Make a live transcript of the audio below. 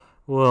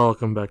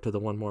Welcome back to the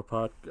One More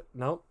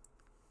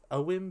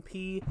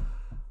OMP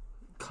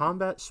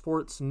Combat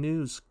Sports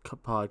News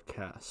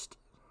Podcast.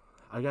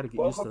 I got to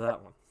get used to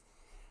that one.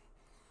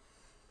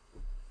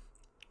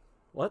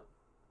 What?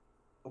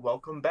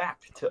 Welcome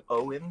back to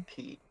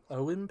OMP.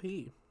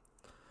 OMP.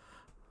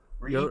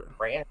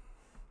 Rebranded.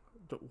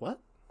 What?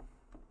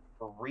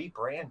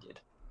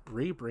 Rebranded.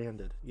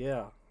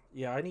 Yeah.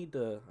 I need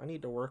to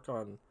work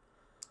on.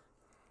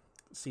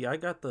 See, I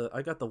got the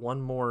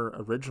One More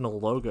original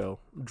logo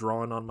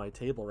drawn on my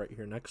table right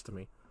here next to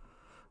me.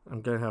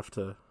 I'm gonna have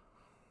to.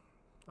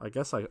 I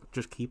guess I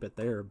just keep it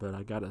there, but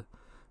I gotta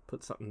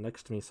put something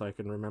next to me so I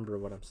can remember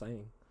what I'm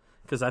saying.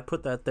 Because I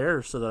put that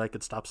there so that I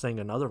could stop saying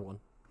another one.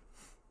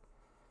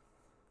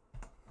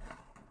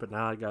 But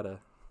now I gotta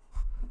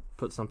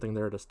put something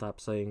there to stop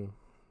saying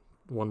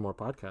One More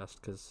Podcast,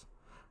 because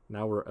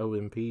now we're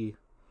OMP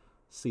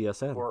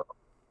CSN.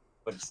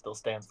 But it still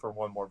stands for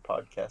One More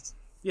Podcast.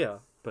 Yeah,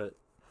 but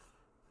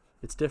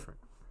it's different.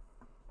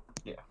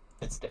 Yeah,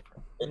 it's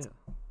different. It's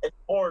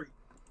more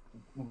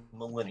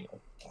millennial.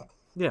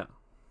 Yeah.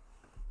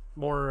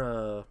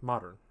 More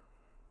modern.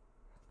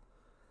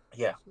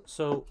 Yeah.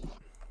 So,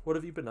 what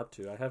have you been up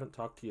to? I haven't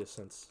talked to you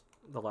since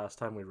the last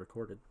time we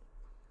recorded.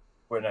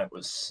 When it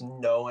was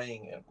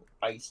snowing and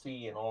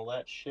icy and all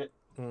that shit.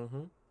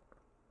 Mm-hmm.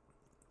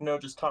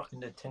 Just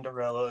talking to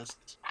Tinderellas.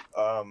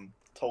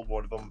 Told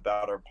one of them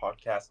about our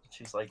podcast, and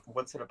she's like,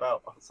 "What's it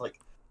about?" I was like,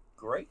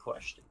 "Great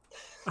question."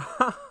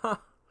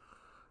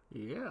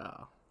 Yeah.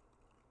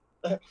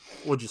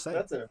 What'd you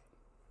say?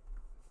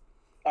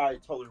 I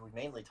told her we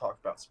mainly talk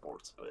about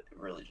sports, but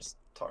really just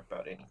talk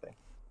about anything.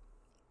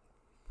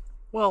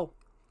 Well,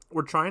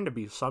 we're trying to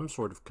be some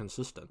sort of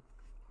consistent.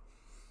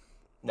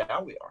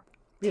 Now we are.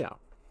 Yeah.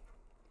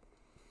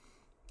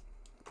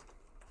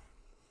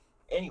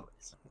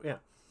 Anyways. Yeah.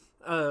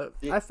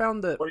 I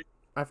found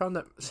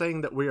that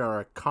saying that we are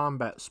a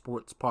combat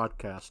sports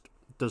podcast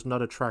does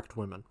not attract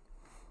women.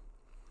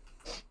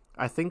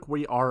 I think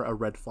we are a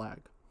red flag.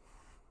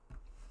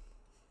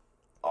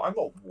 I'm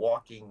a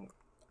walking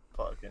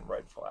fucking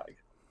red flag.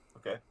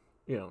 Okay?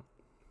 Yeah.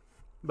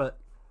 But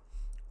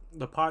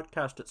the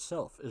podcast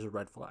itself is a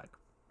red flag.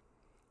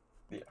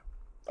 Yeah.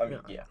 I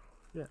mean, yeah.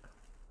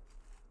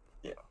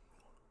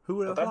 Who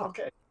would have thought? thought?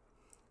 Okay.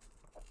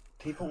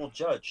 People will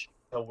judge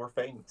until we're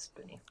famous,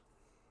 Benny.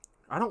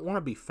 I don't want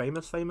to be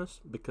famous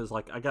because,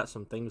 I got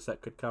some things that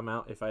could come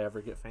out if I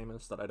ever get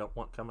famous that I don't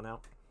want coming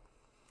out.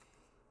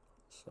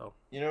 So.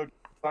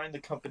 Find the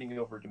company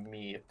over to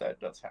me if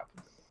that does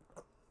happen.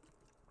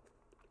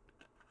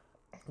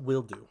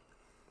 Will do.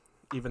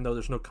 Even though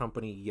there's no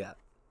company yet.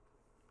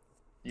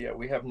 Yeah,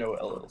 we have no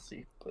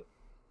LLC, but...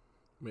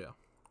 Yeah.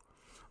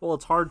 Well,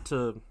 it's hard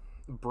to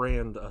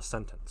brand a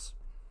sentence.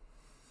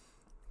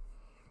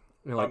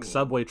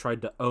 Subway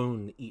tried to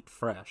own Eat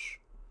Fresh.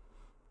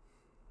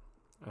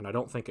 And I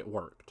don't think it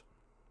worked.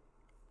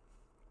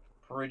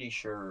 Pretty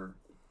sure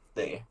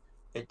it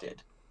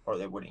did. Or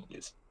they wouldn't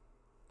use it.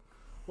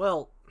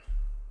 Well,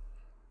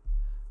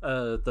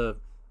 the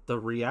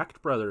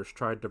React brothers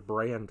tried to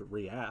brand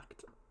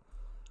React.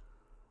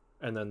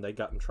 And then they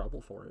got in trouble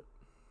for it.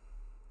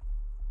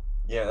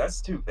 Yeah,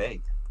 that's too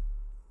vague.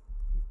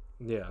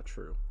 Yeah,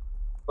 true.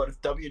 But if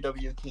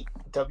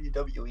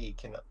WWE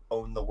can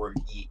own the word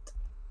eat,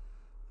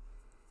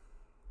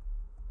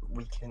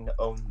 we can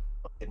own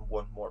in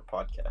One More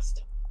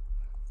Podcast.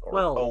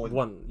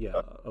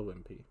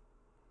 OMP.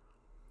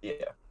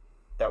 Yeah,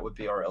 that would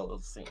be our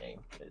LLC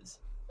name. Is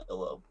it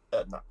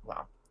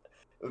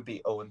would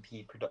be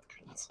OMP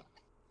Productions.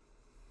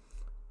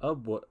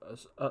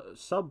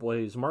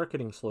 Subway's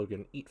marketing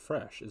slogan, Eat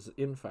Fresh, is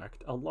in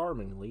fact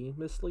alarmingly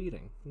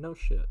misleading. No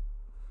shit.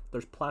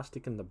 There's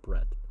plastic in the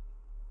bread.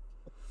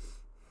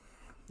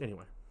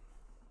 Anyway.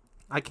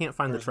 I can't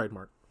find the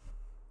trademark.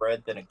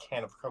 Bread than a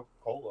can of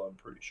Coca-Cola, I'm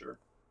pretty sure.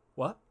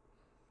 What?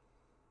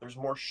 There's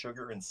more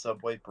sugar in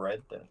Subway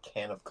bread than a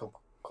can of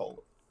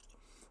Coca-Cola.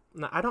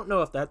 Now, I don't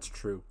know if that's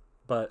true,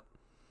 but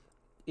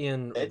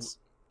in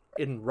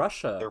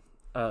Russia,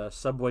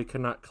 Subway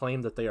cannot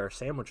claim that they are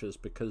sandwiches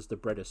because the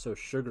bread is so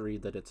sugary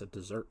that it's a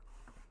dessert.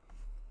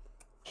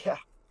 Yeah,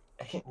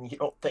 and you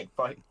don't think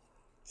my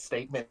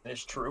statement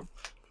is true?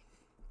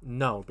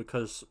 No,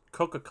 because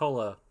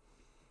Coca-Cola,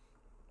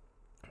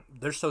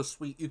 they're so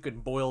sweet you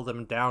can boil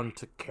them down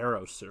to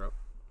Caro syrup.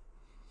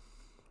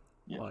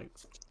 Yeah.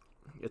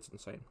 It's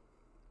insane.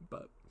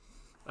 But,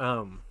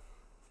 I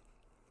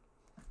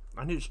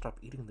need to stop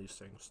eating these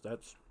things.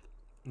 That's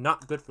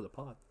not good for the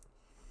pod.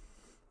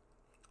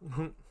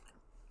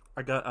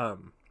 I got,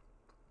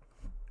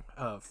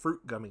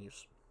 fruit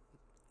gummies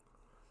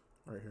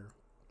right here.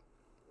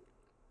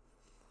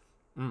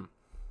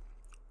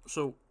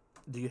 So,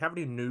 do you have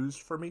any news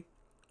for me?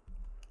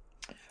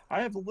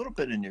 I have a little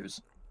bit of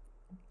news.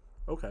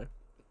 Okay.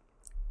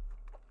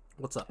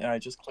 What's up? Yeah, I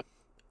just clicked.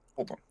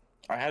 Hold on.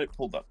 I had it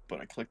pulled up, but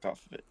I clicked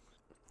off of it.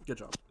 Good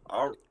job.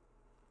 All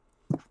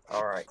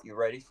right. You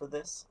ready for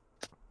this?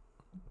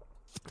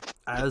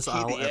 As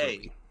I'll ever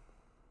be.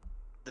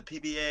 The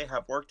PBA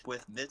have worked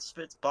with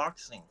Misfits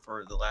Boxing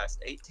for the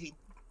last 18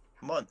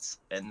 months,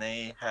 and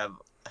they have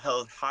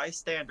held high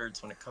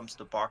standards when it comes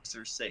to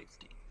boxer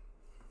safety.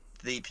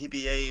 The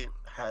PBA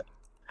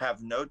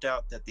have no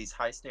doubt that these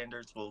high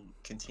standards will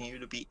continue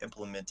to be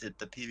implemented.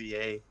 The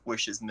PBA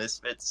wishes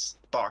Misfits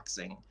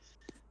Boxing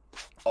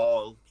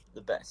all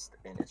the best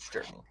in its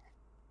journey.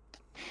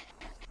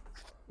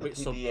 The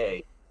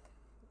PBA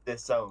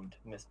disowned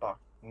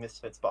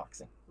Misfits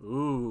Boxing.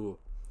 Ooh,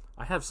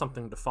 I have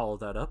something to follow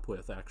that up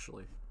with,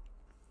 actually.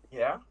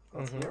 Yeah?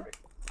 Let's hear it.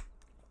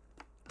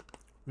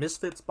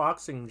 Misfits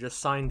Boxing just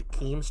signed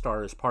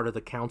Keemstar as part of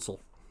the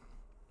council.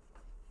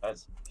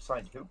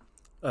 Signed who?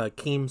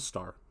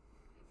 Keemstar.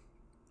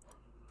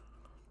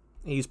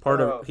 He's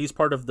part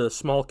of the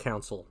small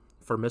council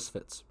for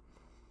Misfits.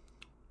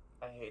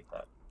 I hate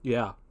that.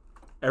 Yeah.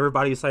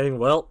 Everybody's saying,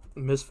 well,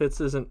 Misfits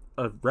isn't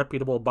a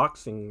reputable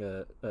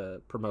boxing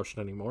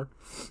promotion anymore.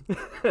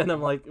 And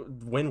I'm like,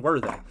 when were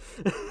they?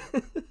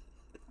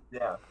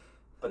 Yeah.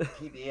 But the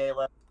PBA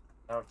left.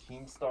 Now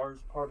Keemstar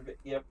is part of it.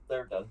 Yep,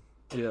 they're done.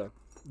 Yeah.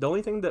 The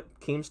only thing that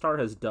Keemstar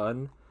has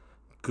done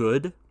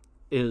good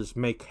is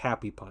make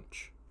Happy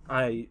Punch.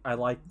 I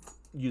like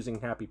using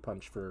Happy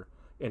Punch for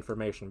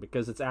information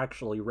because it's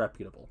actually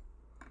reputable.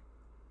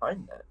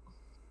 Behind that?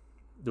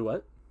 Do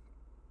what?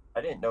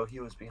 I didn't know he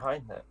was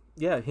behind that.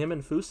 Yeah, him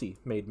and Fusi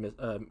made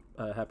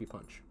Happy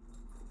Punch.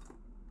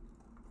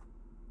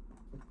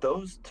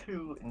 Those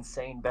two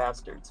insane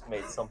bastards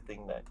made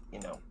something that,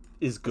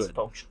 is good.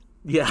 Dysfunction.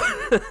 Yeah.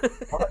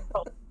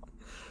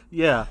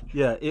 Yeah.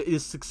 It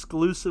is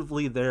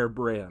exclusively their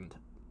brand.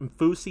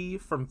 Fusi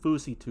from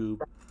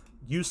FusiTube,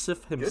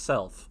 Yusuf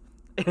himself,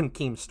 and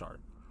Keemstar.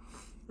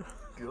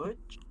 Good.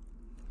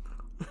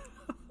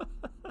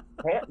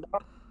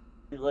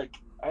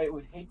 I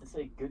would hate to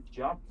say good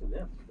job to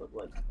them, but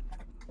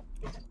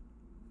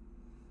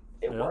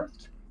it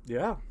worked.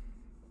 Yeah.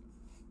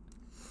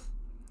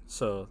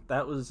 So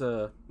that was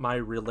my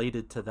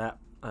related to that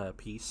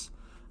piece.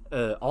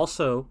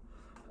 Also,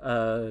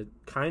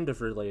 kind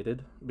of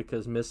related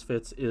because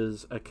Misfits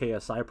is a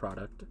KSI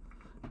product.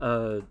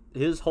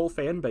 His whole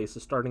fan base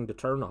is starting to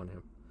turn on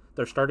him.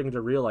 They're starting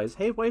to realize,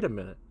 hey, wait a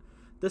minute,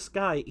 this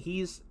guy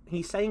he's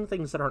saying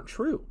things that aren't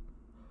true.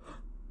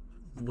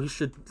 We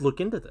should look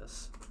into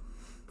this.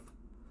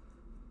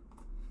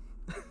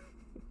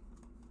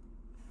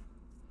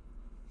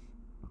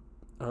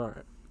 All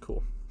right,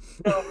 cool.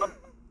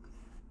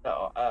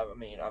 No, I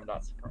mean, I'm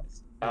not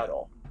surprised at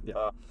all.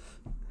 Yeah.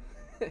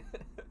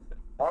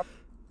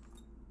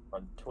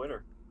 On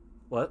Twitter.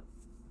 What?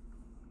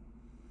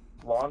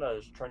 Lana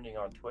is trending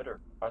on Twitter.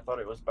 I thought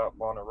it was about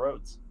Lana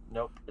Rhodes.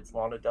 Nope, it's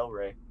Lana Del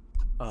Rey.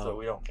 So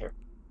we don't care.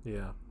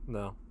 Yeah,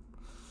 no.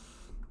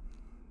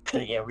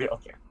 Yeah, we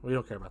don't care. We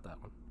don't care about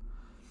that one.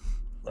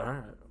 No. All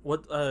right.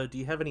 What? Do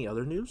you have any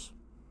other news?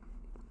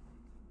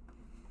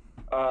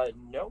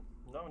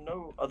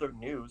 No other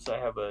news. I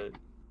have a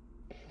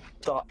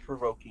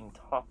thought-provoking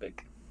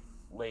topic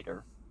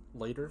later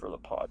for the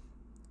pod.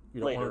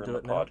 You don't want to do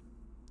it now?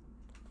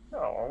 No,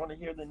 I want to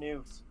hear the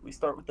news. We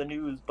start with the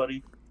news,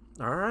 buddy.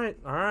 All right.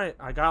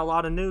 I got a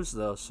lot of news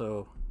though,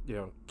 so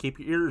keep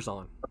your ears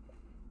on.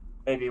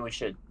 Maybe we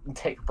should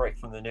take a break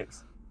from the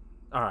news.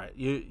 All right.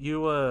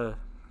 You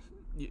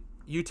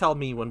tell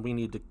me when we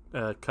need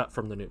to cut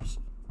from the news.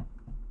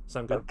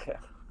 Sound good? Okay.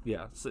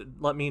 Yeah. So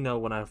let me know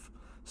when I've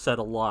said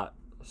a lot,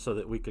 so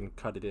that we can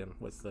cut it in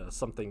with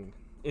something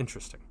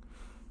interesting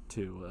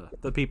to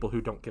the people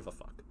who don't give a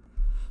fuck.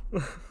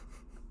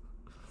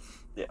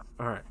 Yeah.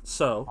 All right.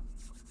 So,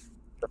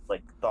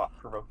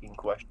 thought-provoking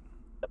question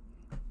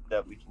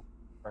that we can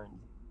turn,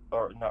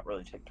 or not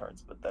really take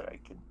turns, but that I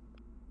can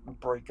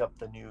break up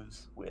the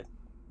news with.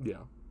 Yeah,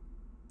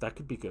 that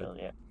could be good.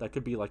 Yeah. That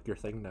could be like your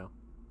thing now.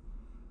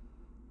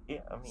 Yeah,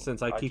 I mean,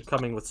 since I keep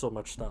coming with so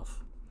much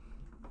stuff.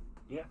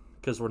 Yeah.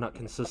 Because we're not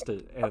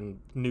consistent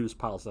and news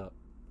piles up.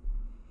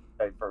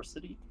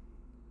 Diversity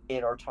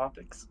in our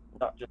topics,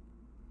 not just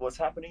what's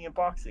happening in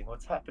boxing,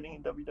 what's happening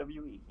in WWE.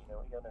 We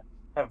gotta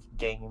have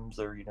games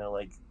or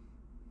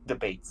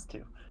debates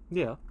too.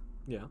 Yeah.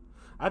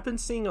 I've been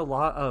seeing a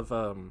lot of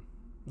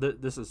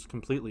this is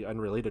completely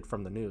unrelated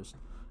from the news.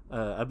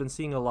 I've been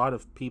seeing a lot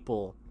of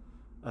people,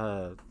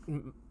 a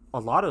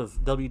lot of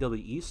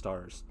WWE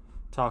stars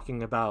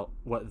talking about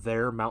what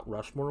their Mount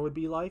Rushmore would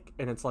be like,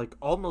 and it's like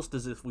almost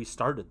as if we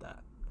started that.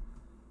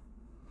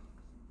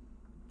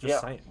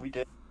 Just saying. We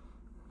did.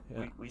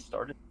 Yeah. We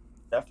started,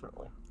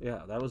 definitely.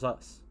 Yeah, that was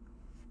us.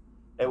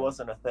 It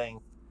wasn't a thing.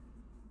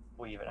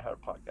 We even had a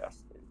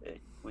podcast.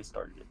 We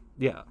started it.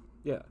 Yeah.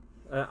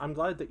 I'm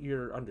glad that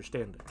you're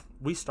understanding.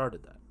 We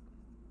started that.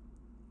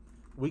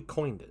 We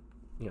coined it.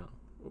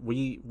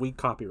 We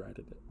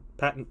copyrighted it.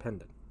 Patent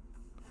pending.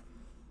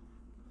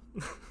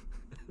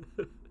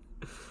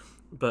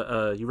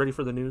 But you ready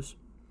for the news?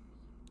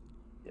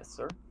 Yes,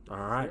 sir. All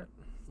right.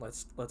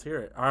 Let's hear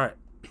it. All right.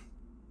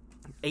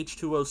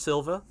 H2O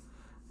Silva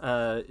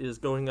is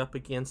going up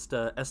against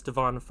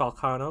Esteban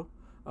Falcao,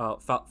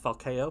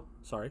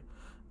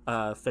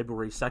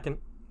 February 2nd.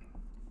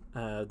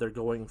 They're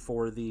going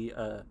for the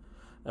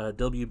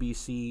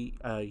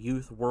WBC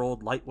Youth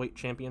World Lightweight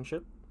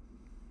Championship.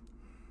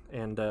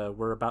 and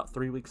we're about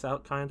 3 weeks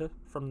out, kind of,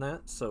 from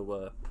that.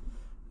 So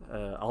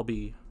I'll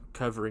be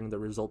covering the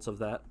results of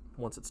that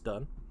once it's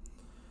done.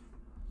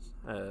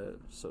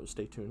 So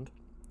stay tuned.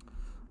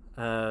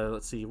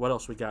 Let's see what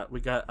else we got.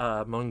 We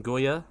got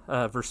Mongolia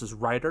versus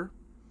Ryder,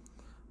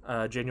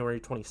 January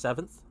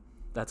 27th.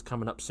 That's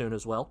coming up soon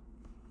as well.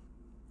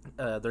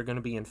 They're going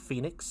to be in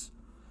Phoenix.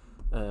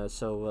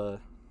 So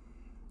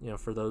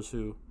for those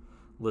who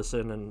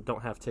listen and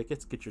don't have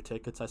tickets, get your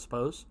tickets, I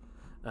suppose.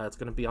 It's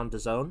going to be on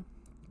DAZN,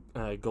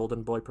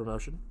 Golden Boy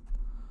promotion.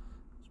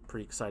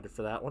 Pretty excited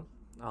for that one.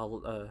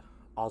 I'll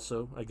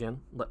also, again,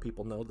 let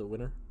people know the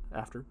winner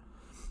after.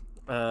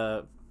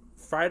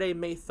 Friday,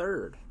 May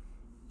 3rd,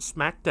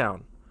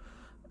 SmackDown.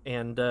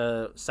 And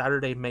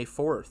Saturday, May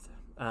 4th,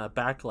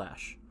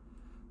 Backlash.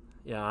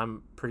 Yeah,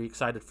 I'm pretty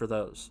excited for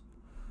those.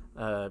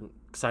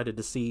 Excited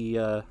to see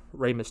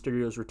Rey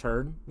Mysterio's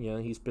return.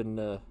 He's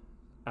been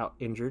out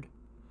injured.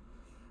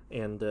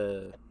 And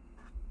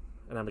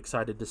I'm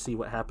excited to see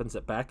what happens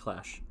at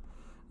Backlash.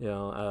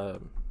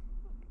 Backlash?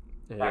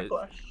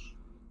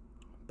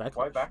 Backlash?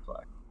 Why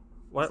Backlash?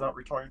 What?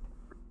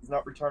 He's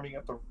not returning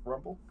at the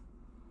Rumble?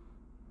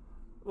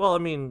 Well, I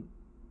mean,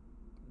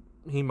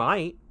 he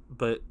might,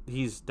 but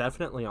he's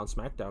definitely on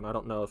SmackDown. I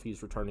don't know if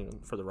he's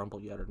returning for the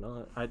Rumble yet or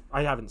not.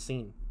 I haven't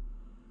seen.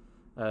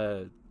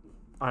 I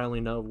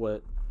only know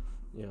what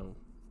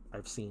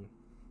I've seen.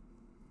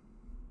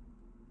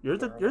 You're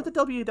the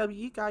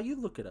WWE guy. You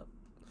look it up.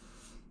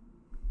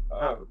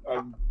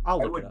 I'll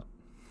look it up.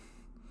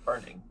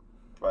 Burning,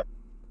 but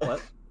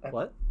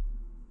what?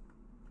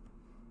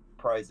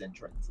 Prize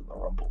entrance in the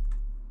Rumble.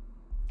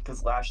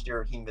 Because last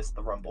year he missed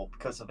the Rumble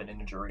because of an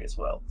injury as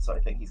well. So I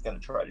think he's going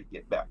to try to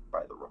get back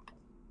by the Rumble.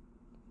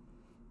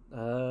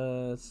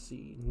 Let's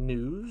see.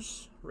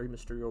 News. Rey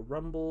Mysterio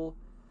Rumble.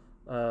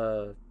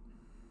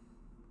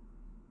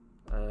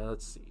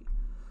 Let's see.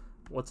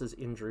 What's his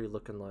injury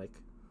looking like?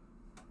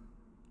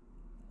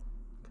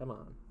 Come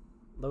on.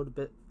 Load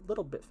a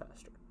little bit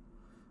faster.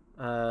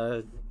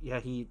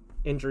 He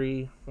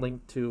injury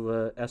linked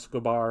to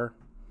Escobar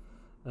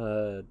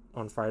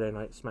on Friday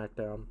Night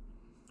SmackDown.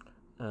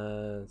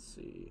 Let's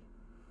see.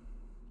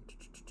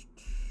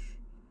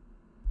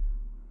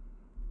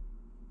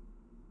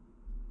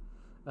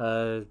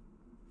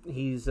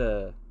 He's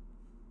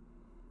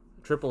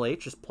Triple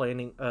H is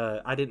planning.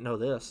 I didn't know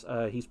this.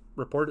 He's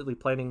reportedly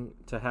planning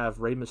to have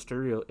Rey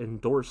Mysterio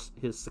endorse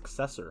his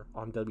successor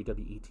on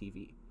WWE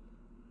TV.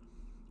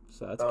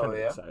 So that's kind of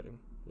exciting.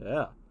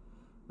 Yeah.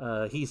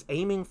 He's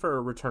aiming for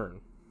a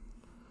return.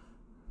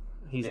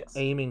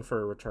 Aiming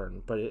for a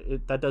return,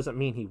 but that doesn't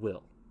mean he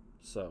will.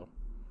 So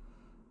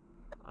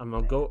I'm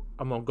gonna go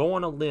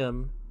on a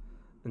limb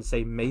and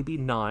say maybe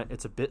not.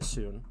 It's a bit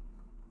soon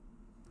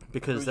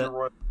because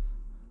do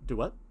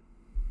what?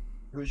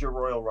 Who's your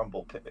Royal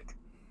Rumble pick?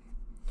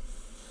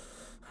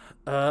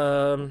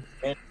 Do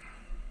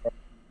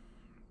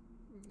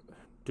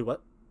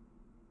what?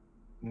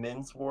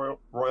 Men's Royal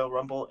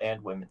Rumble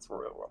and Women's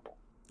Royal Rumble.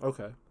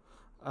 Okay.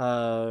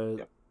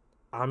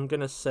 I'm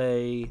gonna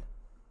say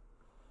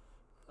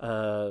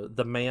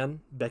the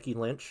man Becky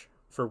Lynch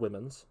for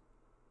women's.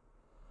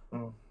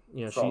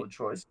 Solid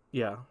choice.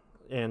 Yeah,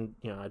 and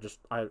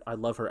I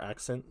love her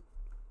accent,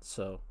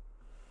 so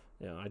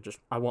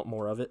I want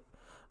more of it.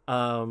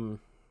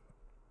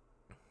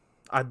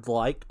 I'd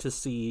like to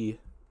see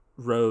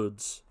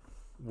Rhodes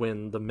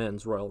win the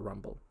men's Royal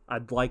Rumble.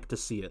 I'd like to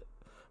see it,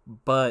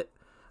 but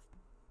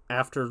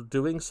after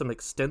doing some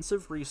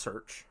extensive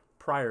research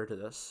prior to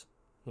this,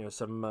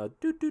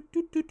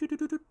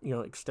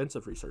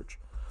 extensive research,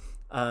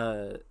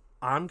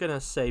 I'm gonna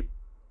say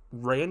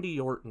Randy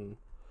Orton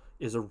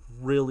is a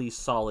really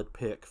solid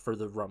pick for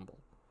the Rumble.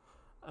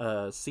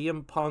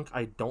 CM Punk,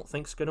 I don't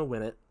think's gonna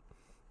win it,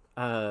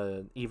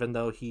 even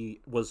though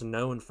he was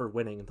known for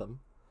winning them.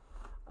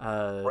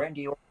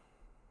 Randy Orton.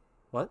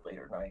 What?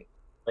 Later night.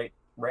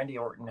 Randy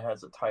Orton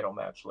has a title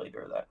match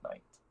later that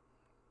night.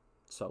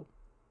 So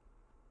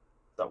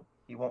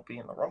he won't be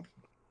in the Rumble.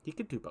 He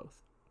could do both.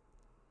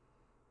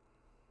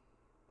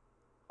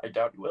 I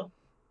doubt he will.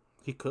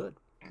 He could.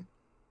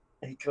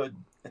 He could.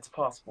 It's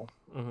possible.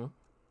 Mm-hmm.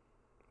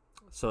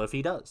 So if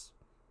he does,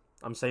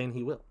 I'm saying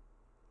he will.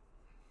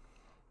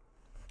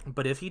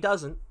 But if he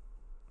doesn't,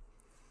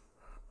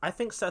 I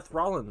think Seth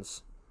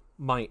Rollins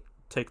might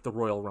take the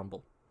Royal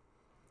Rumble.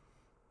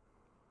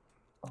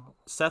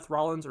 Seth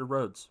Rollins or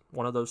Rhodes,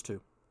 one of those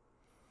two.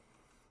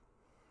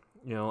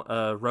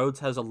 Rhodes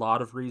has a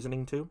lot of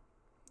reasoning too.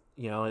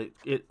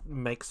 It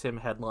makes him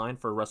headline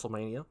for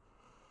WrestleMania,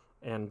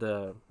 and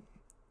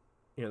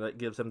that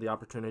gives him the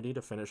opportunity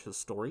to finish his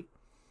story.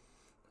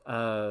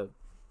 But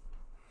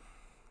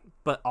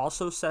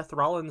also Seth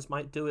Rollins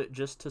might do it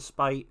just to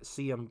spite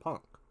CM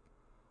Punk.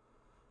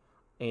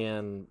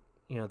 And,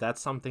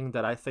 that's something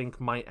that I think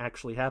might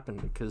actually happen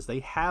because they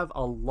have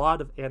a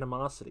lot of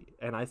animosity,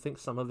 and I think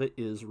some of it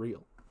is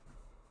real.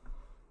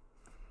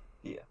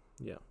 Yeah.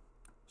 Yeah.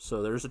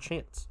 So there's a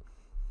chance.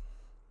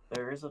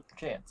 There is a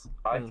chance.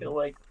 I feel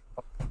like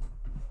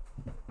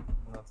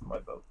that's my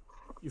vote.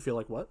 You feel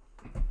like what?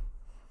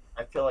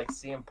 I feel like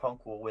CM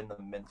Punk will win the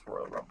Men's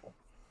Royal Rumble.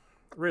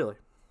 Really?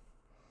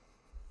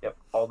 Yep.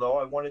 Although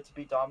I want it to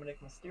be Dominic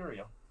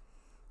Mysterio.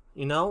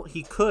 You know,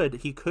 he could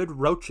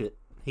roach it.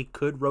 He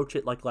could roach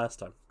it like last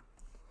time.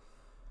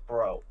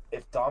 Bro,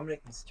 if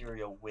Dominic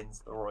Mysterio wins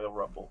the Royal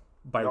Rumble,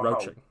 By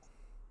roaching.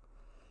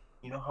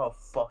 You know how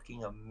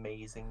fucking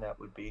amazing that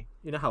would be?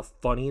 You know how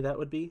funny that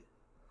would be?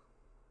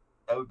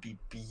 That would be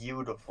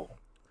beautiful.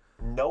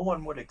 No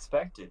one would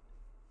expect it.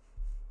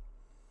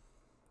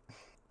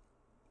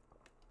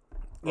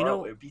 You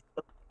know, it would be...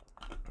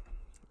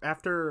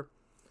 after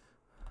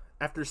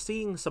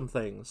seeing some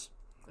things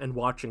and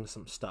watching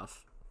some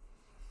stuff,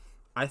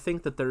 I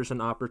think that there's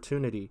an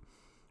opportunity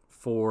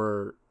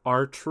for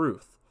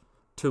R-Truth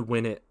to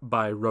win it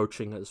by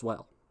roaching as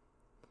well.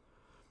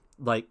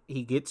 Like,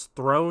 he gets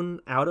thrown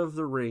out of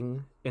the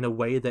ring in a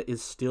way that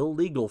is still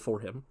legal for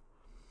him,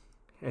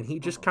 and he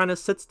just kind of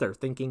sits there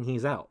thinking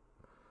he's out.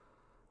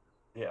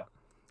 Yeah.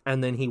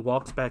 And then he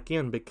walks back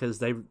in because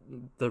the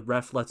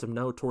ref lets him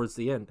know towards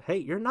the end, hey,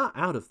 you're not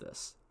out of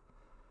this.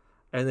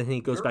 And then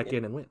he goes back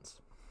in and wins.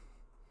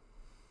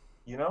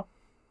 You know?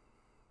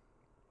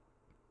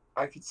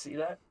 I could see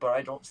that, but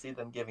I don't see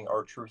them giving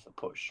R-Truth a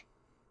push.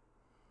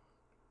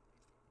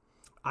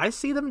 I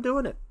see them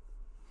doing it.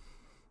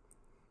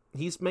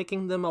 He's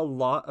making them a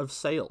lot of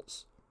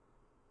sales.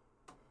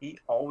 He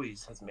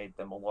always has made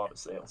them a lot of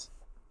sales.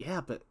 Yeah,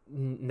 but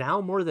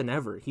now more than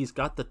ever, he's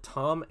got the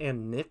Tom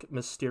and Nick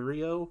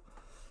Mysterio,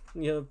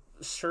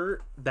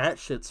 shirt. That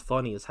shit's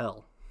funny as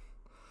hell.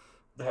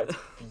 That's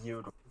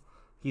beautiful.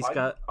 He's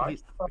got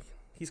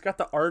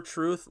the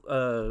R-Truth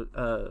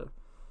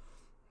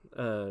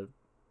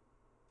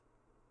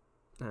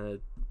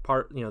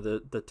part,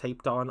 the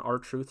taped on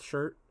R-Truth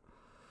shirt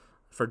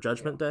for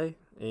Judgment Day.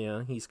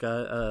 Yeah, he's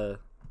got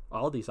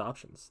all these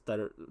options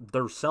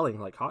they're selling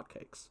like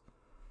hotcakes.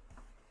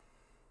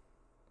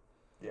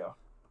 Yeah.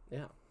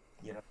 Yeah.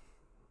 You know.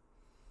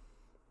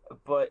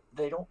 But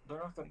they're not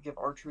going to give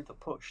R-Truth a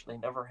push. They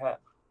never have.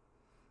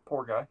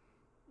 Poor guy.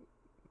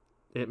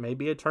 It may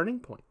be a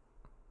turning point.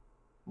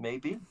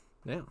 Maybe.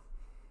 Yeah.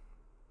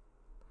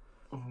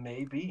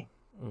 Maybe.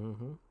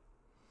 Mm-hmm.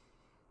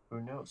 Who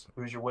knows?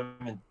 Who's your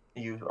women?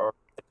 You are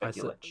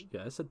Becky Lynch.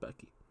 I said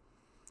Becky.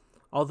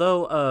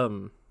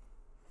 Although,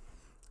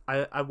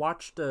 I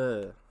watched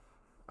a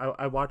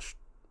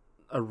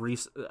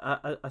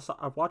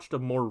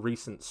more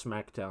recent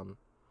SmackDown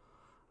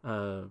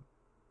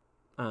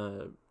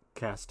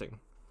casting,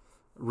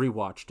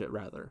 rewatched it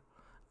rather,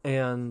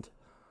 and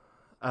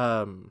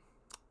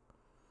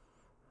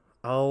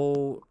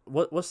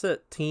what's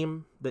that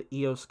team that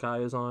Io Sky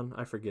is on?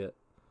 I forget.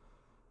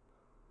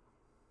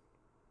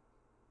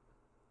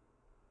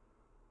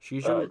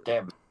 She's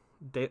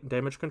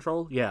Damage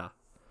Control. Yeah.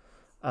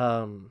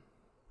 Oh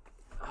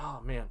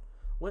man,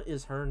 what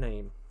is her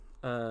name?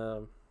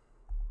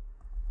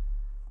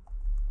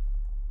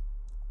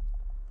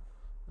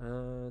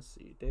 Let's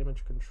see,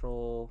 Damage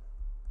Control.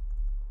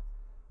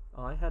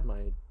 Oh, I had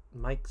my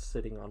mic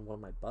sitting on one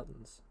of my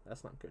buttons.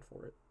 That's not good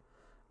for it.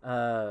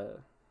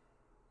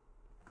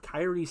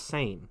 Kairi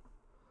Sane.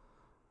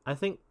 I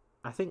think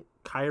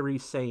Kairi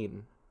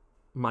Sane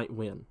might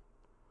win.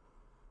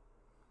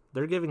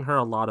 They're giving her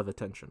a lot of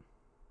attention.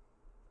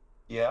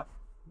 Yeah.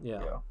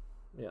 Yeah.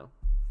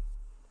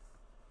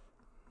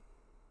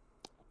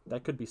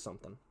 That could be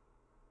something.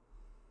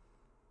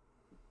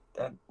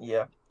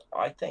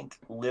 I think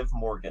Liv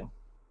Morgan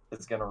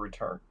is going to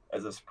return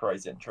as a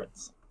surprise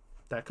entrance.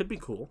 That could be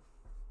cool.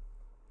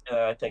 And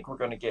I think we're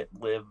going to get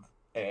Liv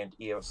and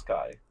Io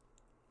Sky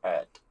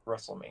at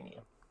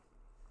WrestleMania.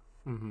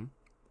 Mm-hmm.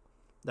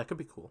 That could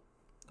be cool.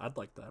 I'd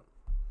like that.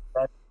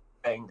 That's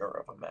a banger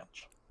of a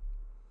match.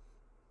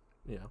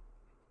 Yeah.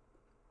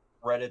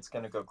 Reddit's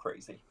going to go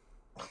crazy.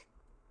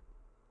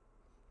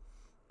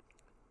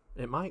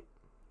 It might.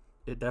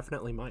 It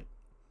definitely might.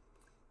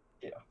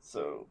 Yeah,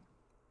 so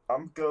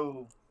I'm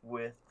go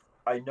with...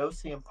 I know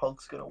CM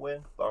Punk's going to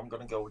win, but I'm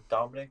going to go with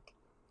Dominic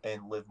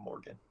and Liv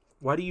Morgan.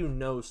 Why do you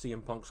know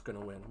CM Punk's going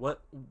to win?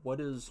 What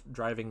is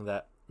driving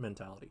that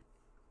mentality?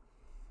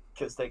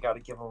 Because they got to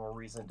give him a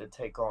reason to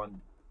take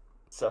on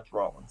Seth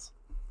Rollins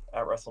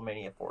at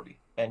WrestleMania 40.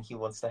 And he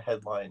wants to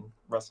headline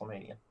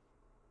WrestleMania.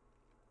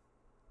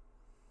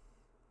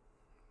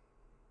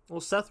 Well,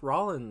 Seth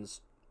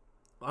Rollins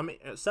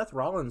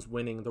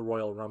winning the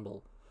Royal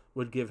Rumble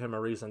would give him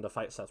a reason to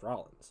fight Seth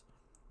Rollins.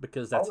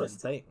 Because that's his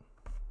thing.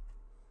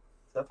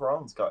 Seth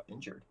Rollins got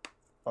injured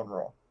on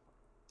Raw.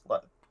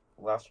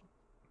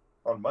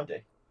 On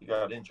Monday, he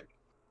got injured.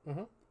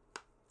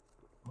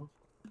 Mm-hmm.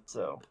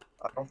 So,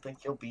 I don't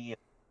think he'll be...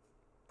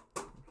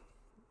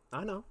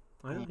 I know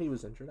he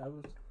was injured. I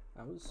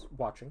was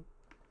watching.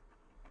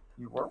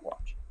 You were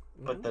watching.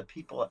 Mm-hmm. But the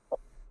people at home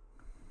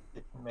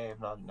may have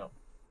not known.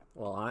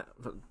 Well,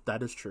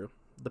 that is true.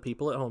 The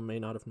people at home may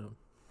not have known.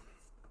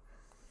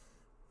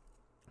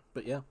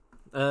 But yeah.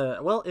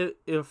 Well,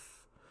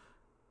 if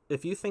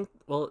you think...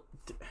 Well,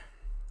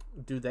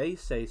 do they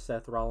say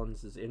Seth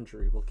Rollins'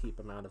 injury will keep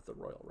him out of the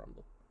Royal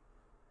Rumble?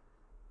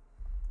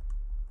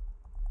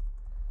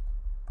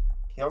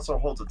 He also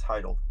holds a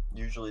title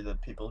usually the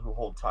people who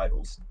hold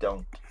titles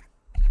don't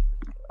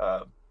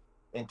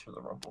enter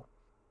the Rumble.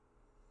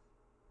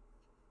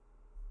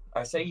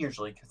 I say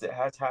usually because it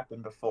has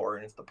happened before,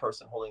 and if the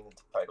person holding the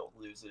title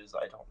loses,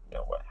 I don't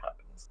know what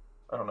happens.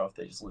 I don't know if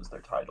they just lose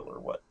their title or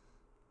what.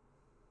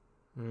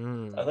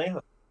 I think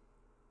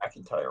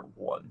McIntyre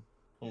won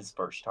his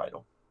first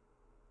title.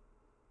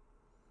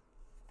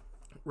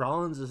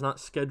 Rollins is not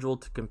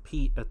scheduled to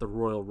compete at the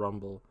Royal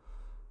Rumble,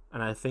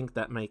 and I think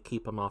that may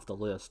keep him off the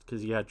list,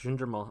 because, yeah,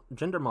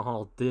 Jinder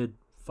Mahal did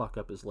fuck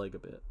up his leg a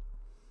bit.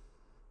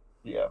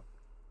 Yeah.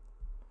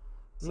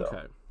 So.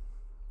 Okay.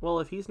 Well,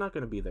 if he's not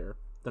going to be there,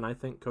 then I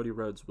think Cody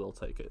Rhodes will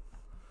take it.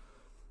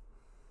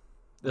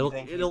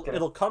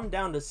 It'll come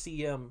down to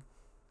CM,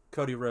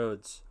 Cody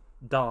Rhodes,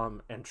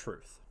 Dom, and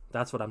Truth.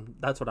 That's what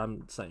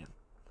I'm saying.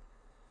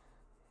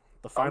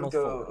 The final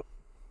four.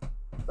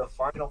 The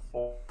final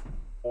four.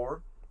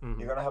 Mm-hmm.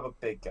 You're gonna have a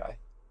big guy.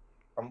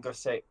 I'm gonna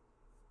say,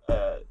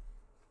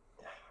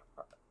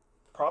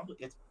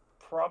 it's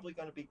probably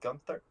gonna be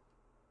Gunther,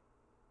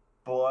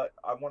 but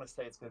I want to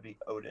say it's gonna be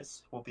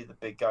Otis. Will be the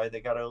big guy they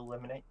gotta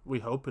eliminate. We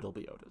hope it'll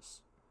be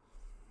Otis.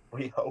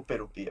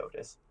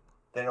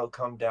 Then it'll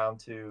come down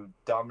to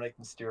Dominic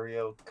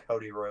Mysterio,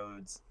 Cody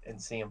Rhodes, and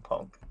CM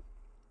Punk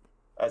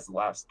as the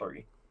last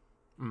three.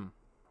 And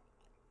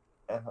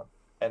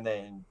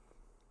then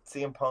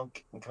CM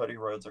Punk and Cody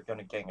Rhodes are going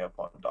to gang up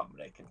on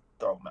Dominic and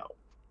throw him out.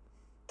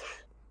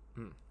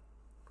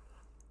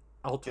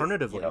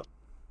 Alternatively,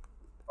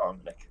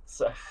 Dominic.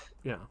 So.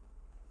 Yeah.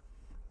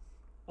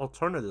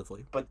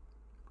 Alternatively. But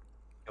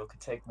you could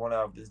take one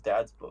out of his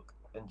dad's book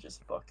and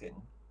just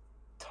fucking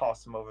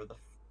toss him over the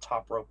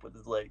top rope with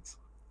his legs.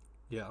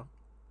 Yeah.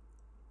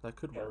 That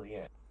could work. Hell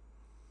yeah.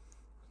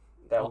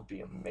 That would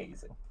be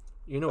amazing.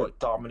 You know what?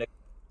 Dominic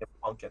and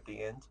Punk at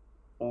the end.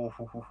 Ooh.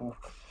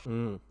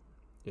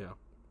 Yeah.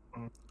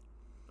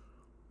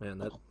 Man,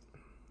 that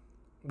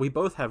we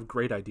both have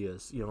great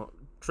ideas.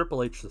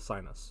 Triple H to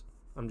sign us.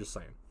 I'm just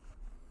saying.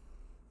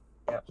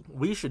 Yeah.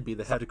 We should be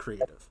the head of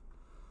creative.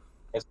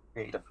 As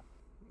creative.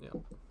 Yeah.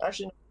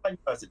 Actually, no,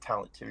 as a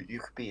talent too. You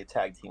could be a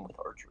tag team with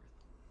R-Truth.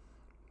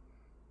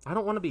 I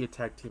don't want to be a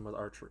tag team with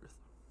R-Truth.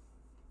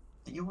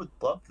 You would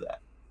love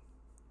that.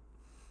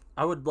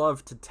 I would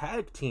love to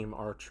tag team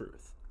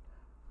R-Truth.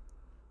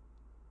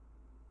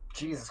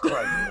 Jesus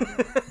Christ.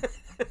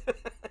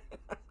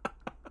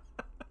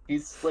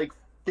 He's like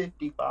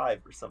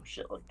 55 or some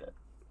shit like that.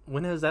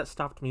 When has that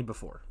stopped me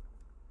before?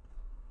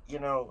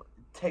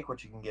 Take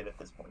what you can get at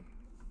this point.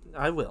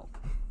 I will.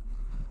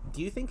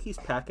 Do you think he's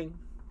packing?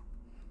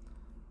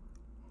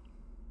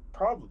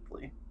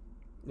 Probably.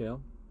 Yeah.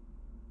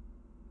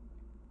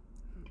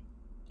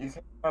 You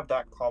can have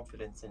that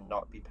confidence and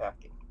not be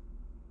packing.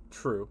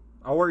 True.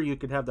 Or you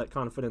could have that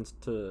confidence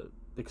to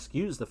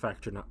excuse the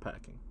fact you're not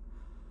packing.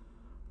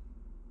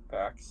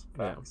 Facts.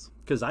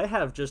 Because I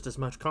have just as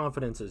much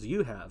confidence as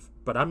you have,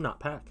 but I'm not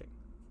packing.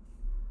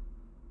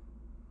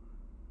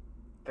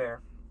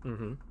 Fair.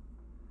 Mm-hmm.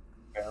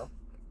 Fair.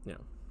 Yeah.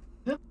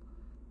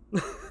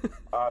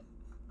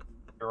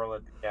 Girl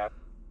at the gap,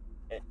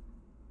 it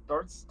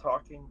starts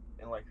talking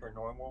in like her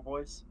normal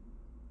voice,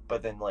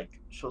 but then like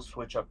she'll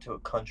switch up to a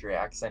country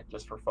accent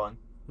just for fun.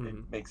 Mm-hmm.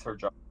 It makes her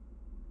job,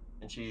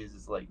 and she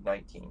is like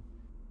 19.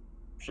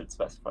 Should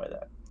specify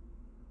that.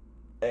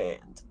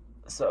 And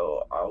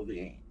so I'll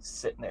be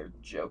sitting there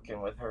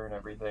joking with her and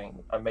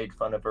everything. I made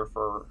fun of her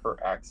for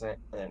her accent,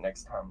 and then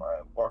next time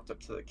I walked up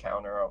to the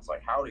counter, I was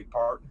like, "Howdy,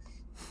 partner."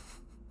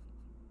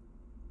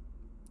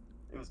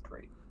 It was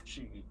great.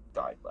 She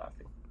died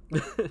laughing.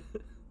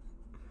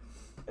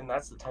 And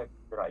that's the type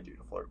that I do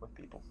to flirt with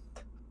people.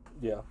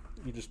 Yeah,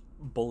 you just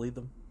bully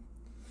them.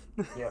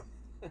 Yeah.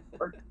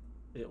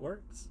 It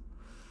works.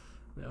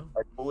 Yeah.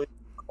 I bully,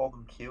 call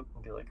them cute,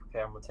 and be like,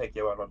 "Okay, I'm gonna take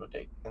you out on a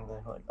date." And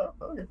they're like, "Oh,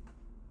 okay."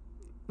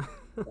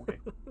 Okay.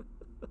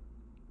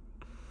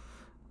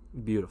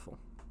 Beautiful.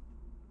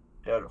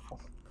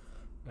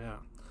 Yeah.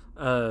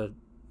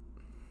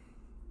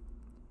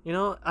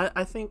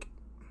 I think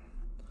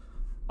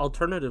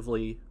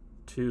alternatively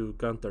to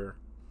Gunther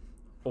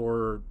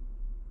or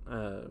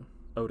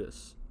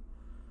Otis,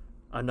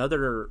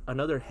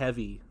 another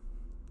heavy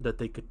that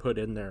they could put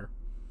in there.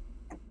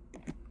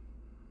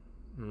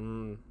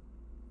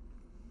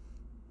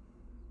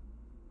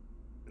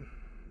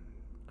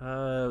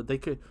 They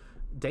could.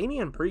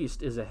 Damian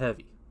Priest is a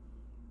heavy.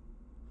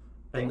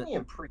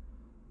 Damian Priest,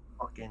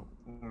 fucking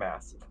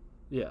massive.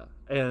 Yeah,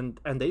 and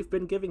they've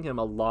been giving him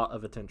a lot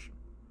of attention,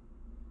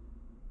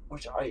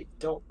 which I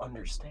don't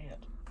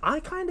understand. I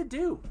kind of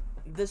do.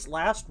 This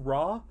last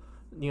Raw,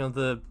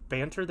 the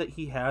banter that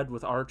he had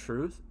with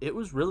R-Truth, it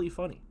was really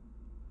funny.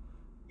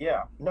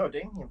 Yeah, no,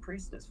 Damian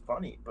Priest is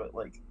funny, but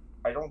like,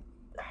 I don't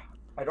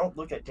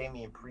look at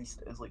Damian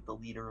Priest as like the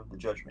leader of the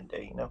Judgment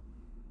Day,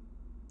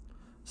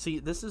 See,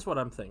 this is what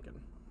I'm thinking,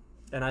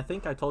 and I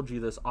think I told you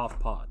this off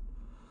pod.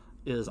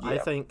 Yeah. I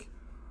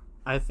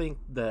think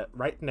that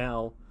right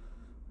now,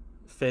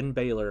 Finn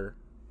Balor,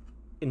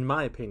 in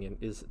my opinion,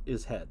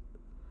 is head,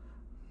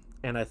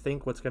 and I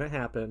think what's going to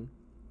happen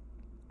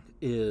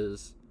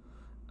is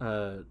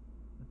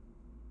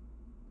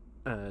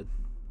uh,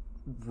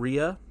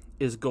 Rhea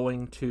is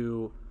going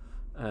to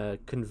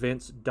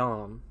convince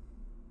Dom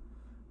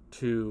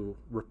to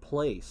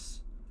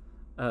replace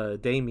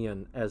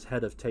Damien as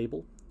head of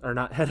table, or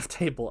not head of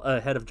table,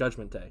 head of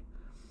Judgment Day.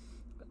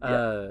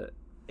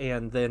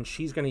 And then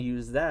she's going to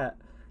use that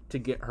to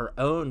get her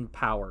own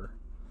power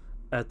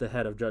at the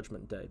head of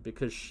Judgment Day,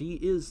 because she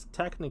is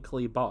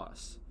technically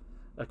boss,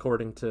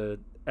 according to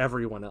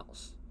everyone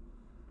else.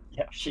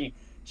 Yeah,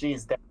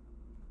 she's.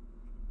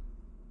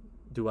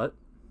 Do what?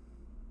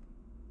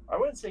 I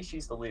wouldn't say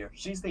she's the leader.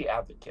 She's the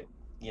advocate.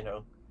 You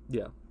know.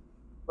 Yeah.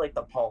 Like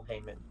the Paul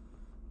Heyman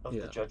of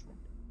Yeah. the Judgment.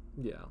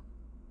 Yeah.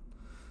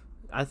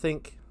 I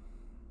think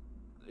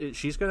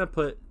she's gonna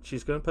put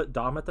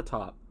Dom at the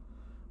top,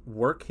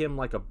 work him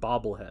like a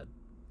bobblehead,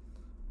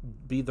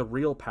 be the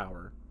real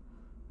power,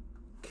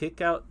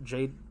 kick out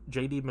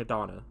JD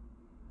Madonna,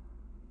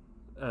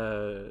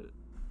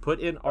 put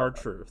in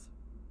R-Truth.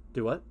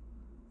 Do what?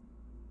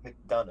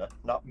 McDonough,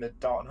 not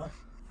Madonna.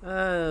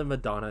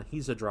 Madonna.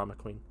 He's a drama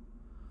queen.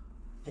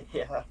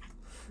 Yeah.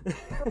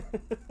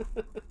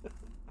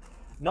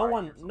 No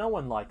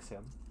one likes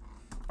him.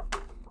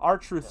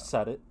 R-Truth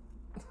said it.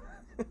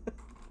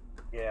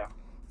 Yeah.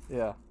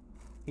 Yeah.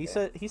 He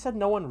said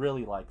no one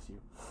really likes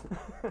you.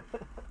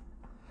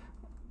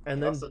 And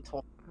he then also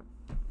told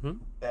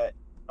that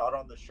not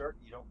on the shirt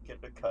you don't get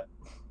a cut.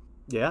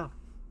 Yeah.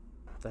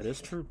 That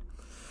is true.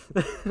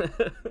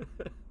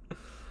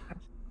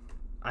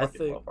 I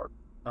think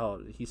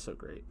he's so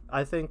great.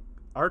 I think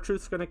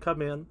R-Truth's gonna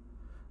come in.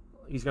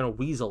 He's gonna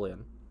weasel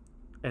in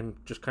and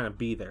just kind of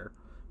be there.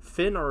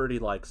 Finn already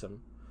likes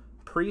him.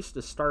 Priest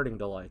is starting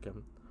to like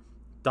him.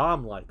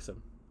 Dom likes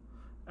him.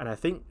 And I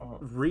think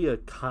Rhea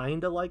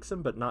kind of likes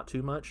him, but not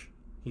too much.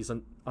 He's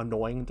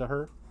annoying to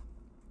her.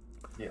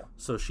 Yeah.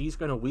 So she's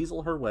going to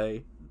weasel her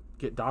way,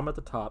 get Dom at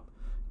the top,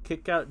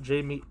 kick out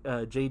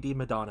JD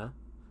Madonna,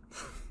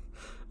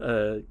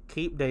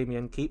 keep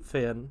Damien, keep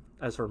Finn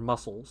as her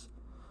muscles.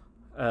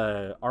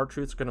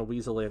 R-Truth's going to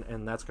weasel in,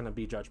 and that's going to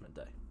be Judgment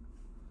Day.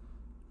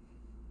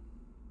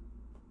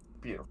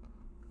 Beautiful.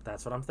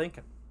 That's what I'm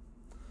thinking.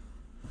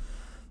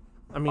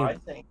 I mean, I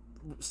think,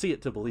 see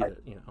it to believe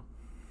it, you know.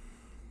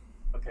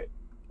 Okay,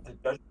 the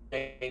Judgment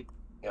Day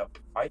up.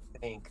 I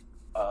think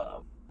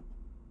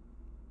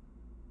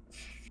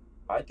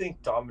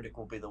Dominic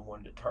will be the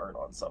one to turn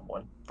on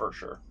someone for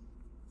sure.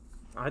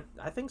 I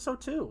think so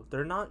too.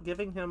 They're not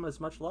giving him as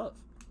much love.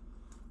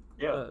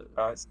 Yeah,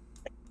 it's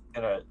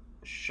gonna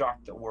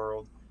shock the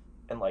world,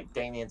 and like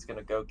Damien's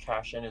gonna go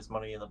cash in his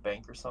money in the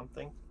bank or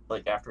something.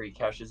 Like after he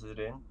cashes it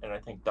in, and I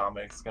think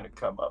Dominic's gonna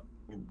come up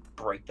and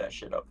break that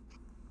shit up,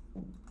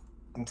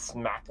 and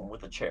smack him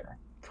with a chair,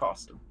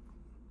 cost him.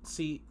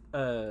 See,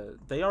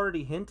 they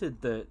already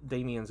hinted that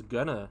Damien's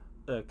gonna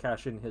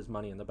cash in his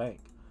money in the bank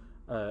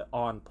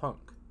on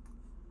Punk.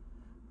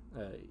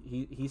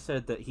 He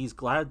said that he's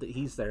glad that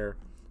he's there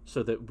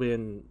so that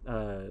when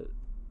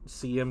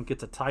CM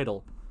gets a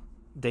title,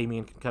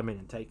 Damien can come in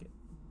and take it.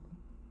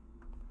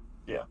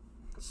 Yeah.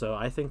 So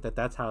I think that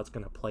that's how it's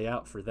going to play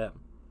out for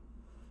them.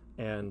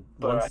 And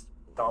But once... I think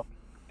Dominic's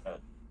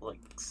gonna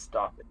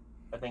stop it.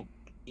 I think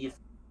if,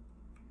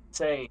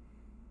 say,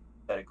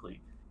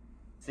 hypothetically,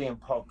 CM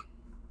Punk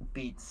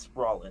beats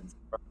Rollins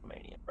at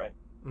WrestleMania, right?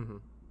 Mm-hmm.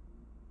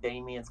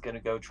 Damien's going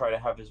to go try to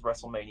have his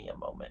WrestleMania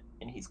moment,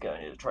 and he's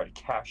going to try to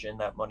cash in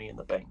that money in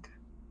the bank.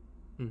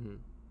 Mm-hmm.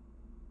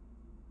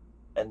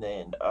 And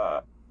then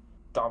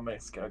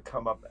Dominic's going to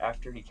come up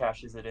after he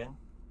cashes it in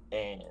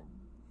and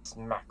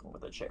smack him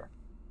with a chair.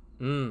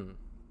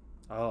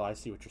 Oh, I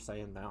see what you're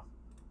saying now.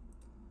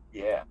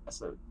 Yeah,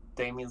 so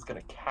Damien's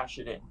going to cash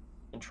it in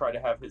and try to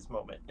have his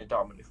moment, and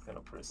Dominic's going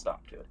to put a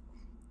stop to it.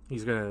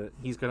 He's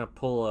gonna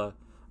pull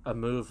a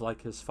move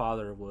like his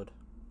father would.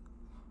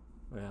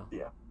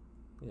 Yeah.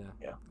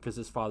 Yeah. Because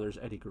his father's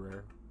Eddie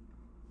Guerrero.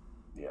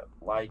 Yeah,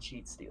 lie,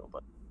 cheat, steal,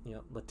 but Yeah,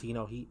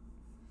 Latino heat.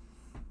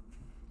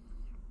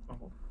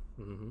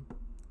 Mm-hmm.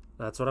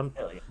 That's what I'm.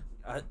 Hell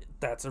yeah.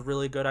 That's a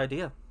really good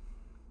idea.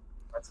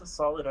 That's a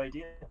solid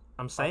idea.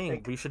 I'm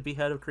saying we should be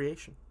head of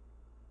creation.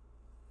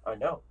 I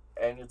know,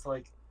 and it's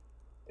like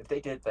if they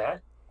did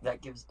that,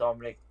 that gives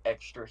Dominic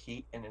extra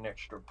heat and an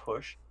extra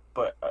push,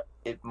 but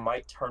it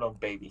might turn on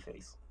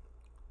babyface.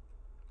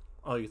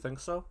 Oh, you think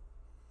so?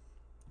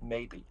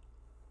 Maybe.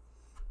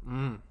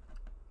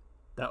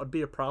 That would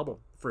be a problem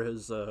for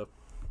his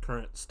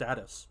current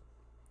status.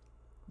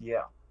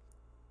 Yeah.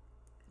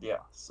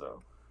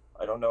 So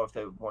I don't know if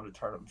they would want to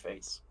turn him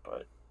face,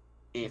 but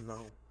if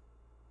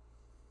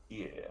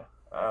yeah,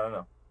 I don't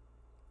know.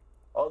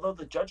 Although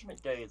the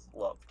Judgment Day is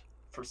loved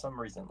for some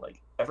reason,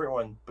 like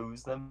everyone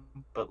boos them,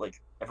 but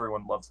like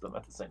everyone loves them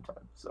at the same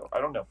time. So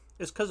I don't know.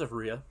 It's because of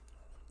Rhea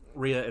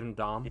and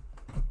Dom.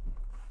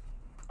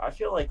 I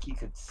feel like he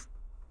could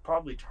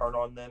probably turn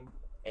on them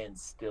and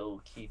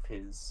still keep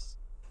his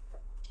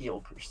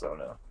heel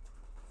persona.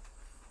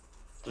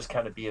 Just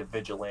kind of be a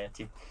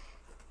vigilante.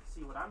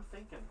 See, what I'm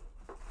thinking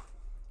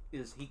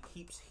is he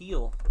keeps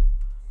heel.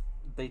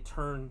 They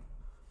turn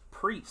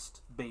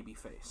Priest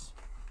babyface.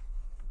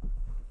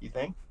 You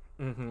think?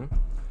 Mm-hmm.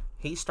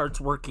 he starts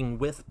working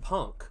with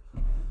Punk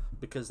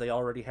because they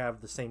already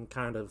have the same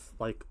kind of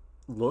like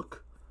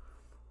look.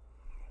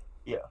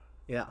 Yeah.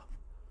 Yeah.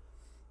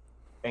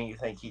 And you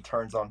think he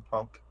turns on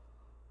Punk?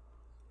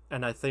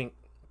 And I think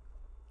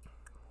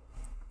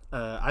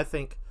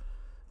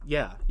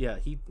yeah,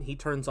 he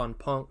turns on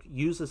Punk,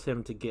 uses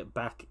him to get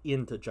back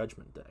into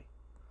Judgment Day.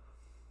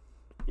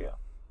 Yeah.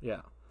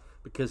 Yeah.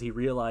 Because he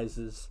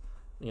realizes,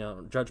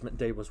 Judgment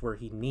Day was where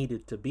he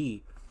needed to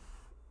be,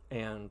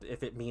 and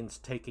if it means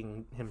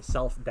taking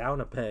himself down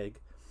a peg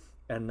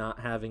and not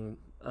having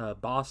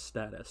boss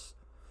status,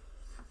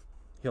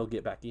 he'll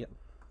get back in.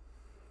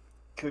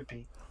 Could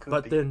be.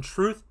 But then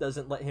Truth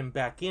doesn't let him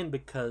back in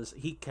because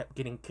he kept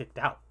getting kicked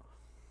out.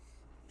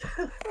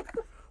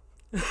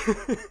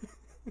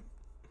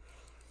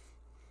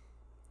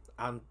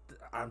 I'm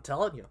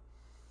telling you.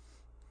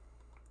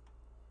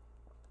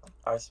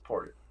 I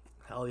support it.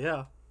 Hell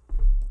yeah.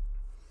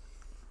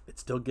 It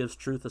still gives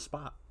Truth a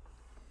spot.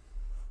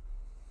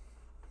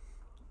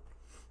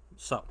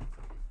 So,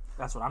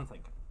 that's what I'm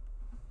thinking.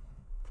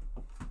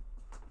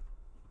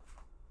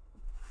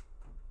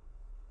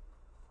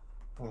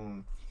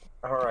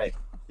 All right.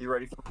 You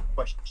ready for the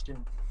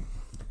question?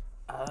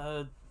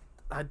 I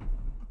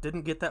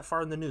didn't get that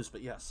far in the news,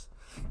 but yes.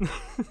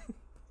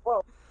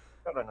 Well,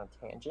 got on a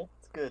tangent.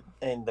 It's good.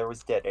 And there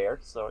was dead air,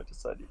 so I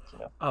decided,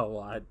 Oh,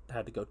 well, I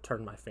had to go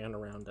turn my fan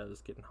around. I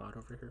was getting hot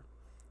over here.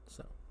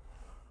 So,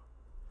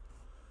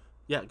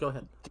 yeah, go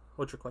ahead.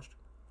 What's your question?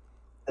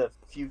 The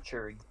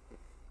future.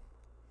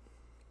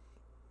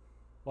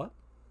 What?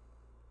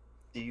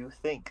 Do you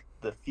think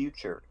the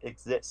future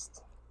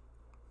exists?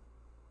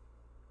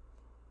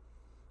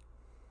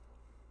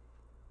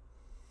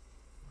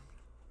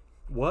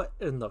 What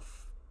in the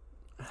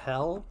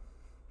hell?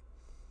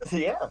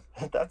 Yeah,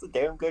 that's a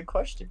damn good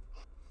question.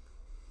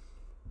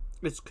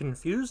 It's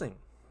confusing.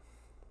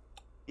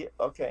 Yeah,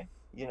 okay.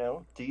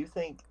 Do you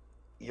think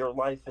your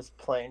life is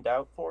planned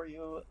out for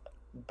you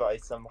by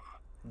some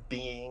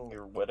being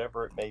or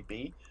whatever it may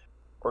be?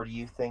 Or do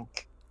you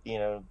think,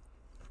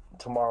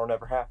 tomorrow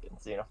never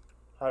happens,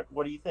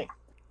 what do you think?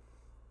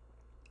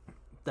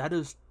 That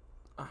is...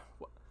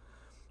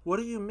 what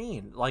do you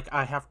mean? Like,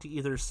 I have to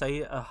either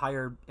say a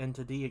higher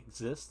entity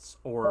exists,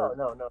 or...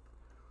 No.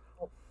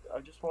 I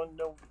just want to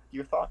know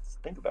your thoughts.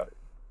 Think about it.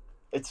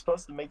 It's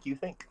supposed to make you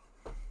think.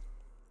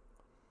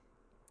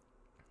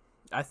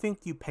 I think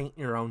you paint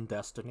your own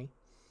destiny.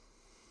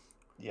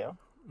 Yeah.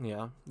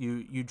 Yeah.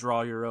 You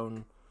draw your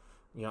own,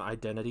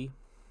 identity.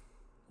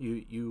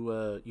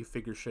 You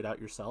figure shit out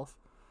yourself.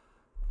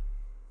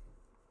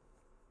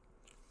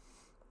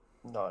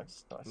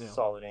 Nice. Yeah.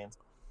 Solid answer.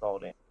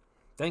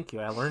 Thank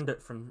you. I learned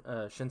it from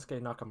Shinsuke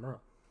Nakamura.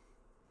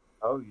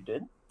 Oh, you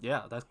did?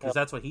 Yeah,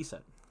 that's what he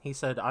said. He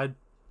said,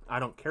 I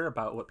don't care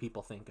about what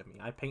people think of me.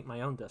 I paint my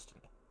own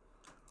destiny.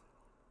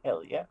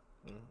 Hell yeah.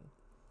 Mm-hmm.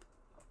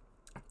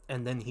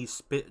 And then he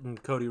spit in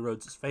Cody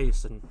Rhodes'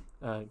 face and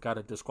got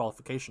a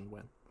disqualification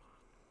win.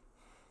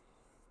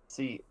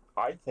 See,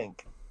 I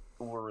think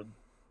we're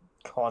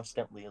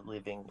constantly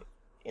living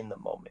in the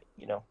moment,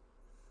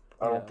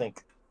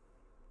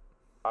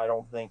 I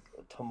don't think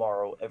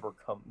tomorrow ever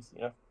comes,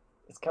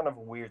 It's kind of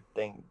a weird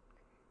thing.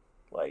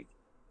 Like,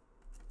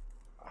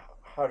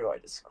 how do I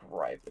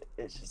describe it?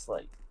 It's just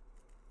like,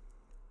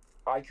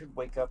 I could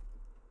wake up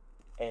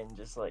and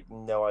just like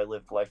know I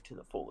lived life to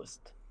the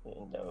fullest,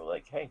 and know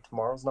like, hey,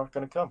 tomorrow's not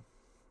gonna come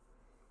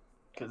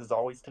because it's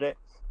always today.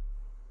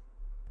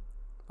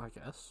 I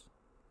guess.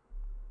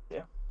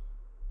 Yeah.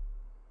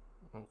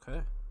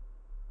 Okay.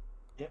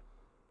 Yeah.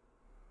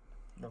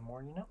 The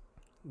more you know.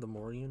 The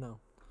more you know.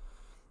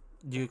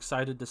 You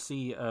excited to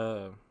see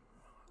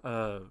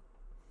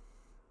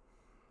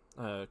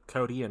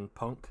Cody and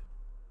Punk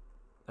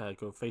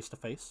go face to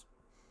face?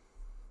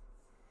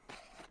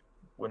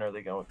 When are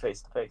they going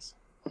face to face?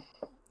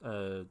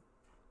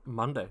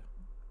 Monday.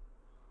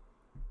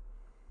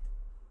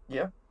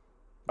 Yeah.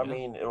 I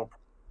mean, it'll.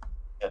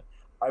 Yeah.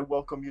 I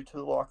welcome you to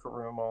the locker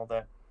room. All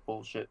that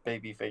bullshit,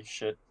 babyface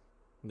shit.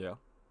 Yeah.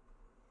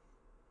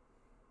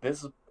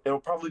 It'll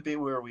probably be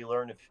where we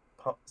learn if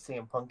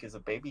CM Punk is a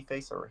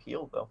babyface or a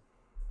heel, though.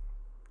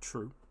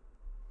 True.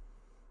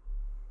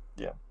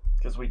 Yeah,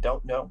 because we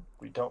don't know.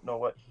 We don't know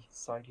what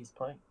side he's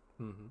playing.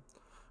 Mm-hmm.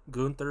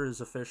 Gunther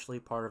is officially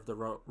part of the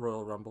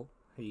Royal Rumble.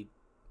 He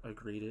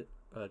agreed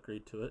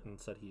to it and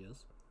said he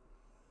is.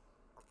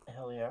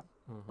 Hell yeah.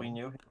 Mm-hmm. We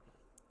knew.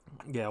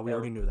 Yeah, we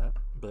already knew that,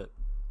 but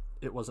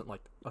it wasn't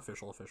like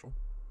official.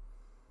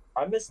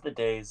 I miss the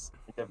days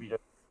in WWE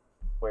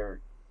where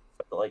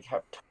like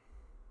have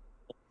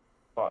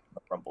fought in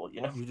the Rumble,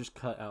 You just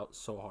cut out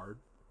so hard.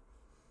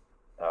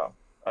 Oh,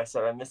 I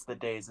said I miss the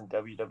days in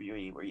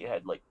WWE where you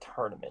had like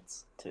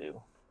tournaments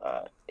to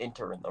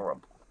enter in the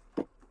Rumble.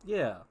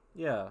 Yeah.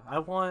 I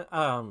want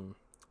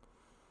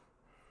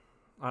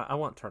I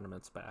want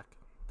tournaments back.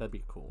 That'd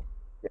be cool.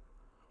 Yeah.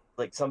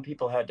 Like some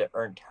people had to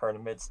earn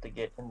tournaments to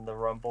get in the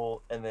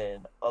Rumble, and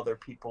then other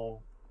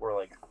people were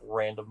like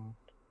random,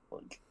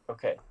 like,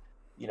 okay,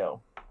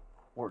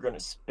 we're gonna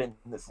spin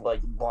this like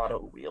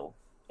lotto wheel,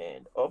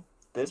 and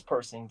this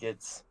person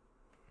gets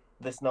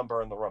this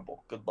number in the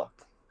Rumble. Good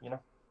luck. Yeah.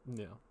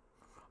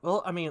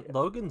 Well, I mean, Yeah.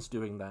 Logan's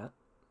doing that.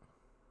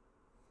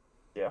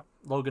 Yeah.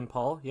 Logan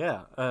Paul,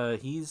 yeah.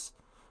 He's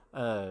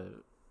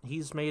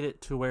made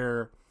it to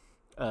where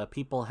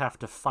people have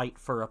to fight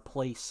for a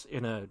place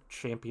in a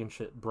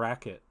championship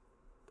bracket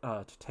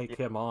to take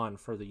him on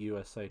for the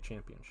USA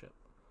Championship.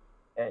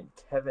 And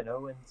Kevin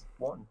Owens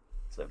won.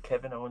 So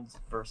Kevin Owens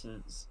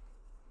versus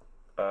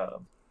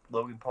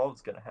Logan Paul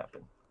is going to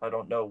happen. I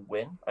don't know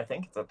when. I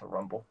think it's at the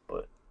Rumble,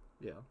 but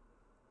Yeah.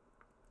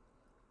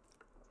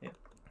 yeah.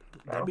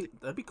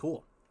 That'd be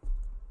cool.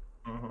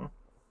 Mm-hmm.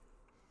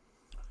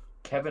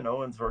 Kevin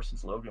Owens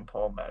versus Logan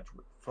Paul match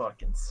would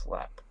fucking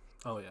slap.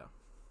 Oh yeah.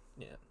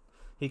 Yeah.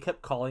 He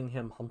kept calling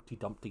him Humpty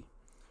Dumpty.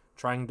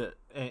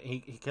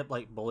 He kept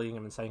like bullying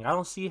him and saying, I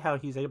don't see how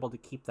he's able to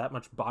keep that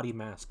much body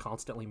mass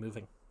constantly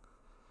moving.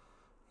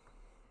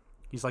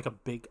 He's like a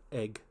big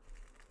egg.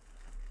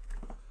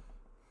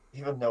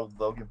 Even though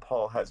Logan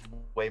Paul has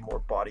way more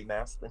body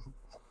mass than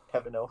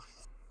Kevin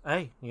Owens.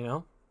 Hey,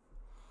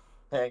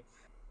 Hey,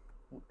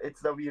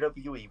 it's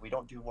WWE. We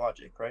don't do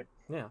logic, right?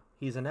 Yeah,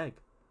 he's an egg.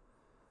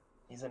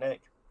 He's an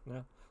egg.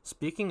 Yeah.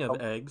 Speaking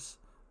of eggs,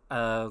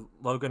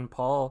 Logan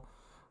Paul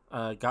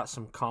got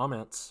some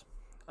comments.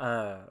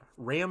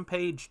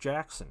 Rampage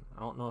Jackson.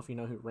 I don't know if you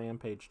know who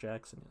Rampage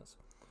Jackson is.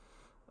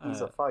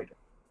 He's a fighter.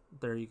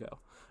 There you go.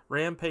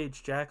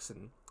 Rampage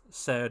Jackson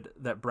said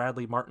that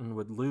Bradley Martin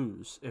would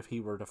lose if he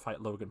were to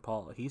fight Logan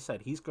Paul. He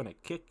said he's going to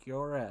kick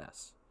your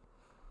ass.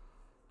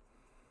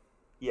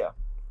 Yeah.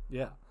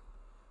 Yeah.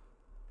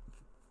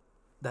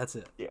 That's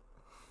it. Yeah.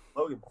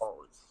 Logan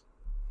Paul is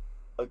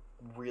a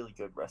really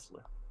good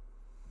wrestler.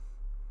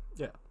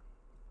 Yeah.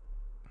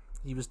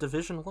 He was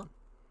Division 1.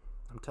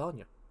 I'm telling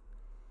you.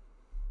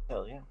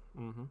 Hell yeah.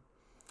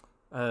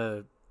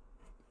 Mm-hmm.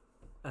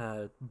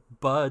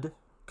 Bud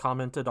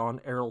commented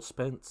on Errol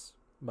Spence,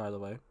 by the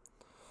way.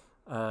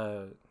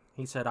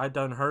 He said, I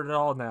done heard it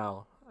all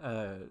now.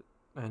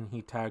 And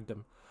he tagged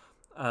him.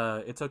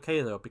 It's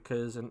okay, though,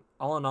 because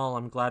all in all,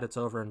 I'm glad it's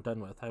over and done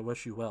with. I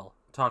wish you well.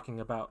 Talking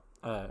about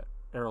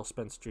Errol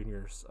Spence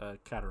Jr.'s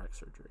cataract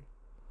surgery.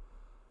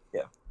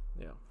 Yeah.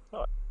 Yeah.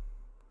 Oh.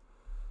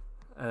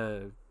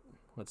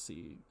 Let's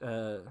see.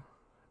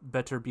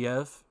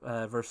 Beterbiev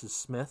versus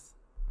Smith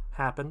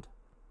happened.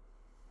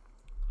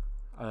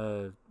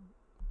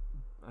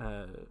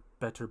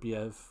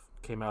 Beterbiev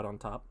came out on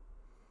top.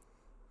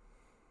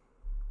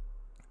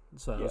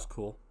 So that was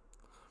cool.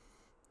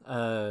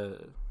 Let's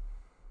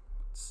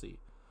see.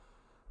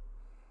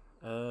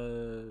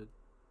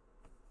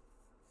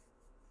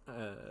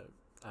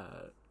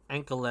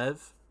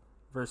 Ankalev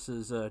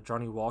versus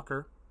Johnny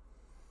Walker.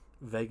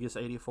 Vegas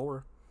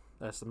 84.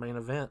 That's the main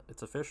event.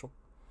 It's official.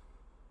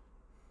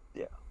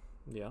 Yeah.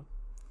 Yeah.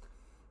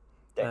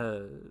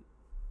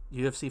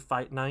 UFC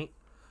Fight Night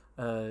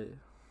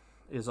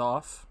is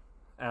off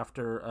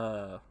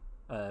after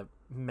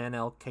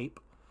Manel Cape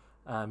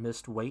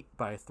missed weight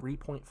by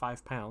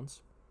 3.5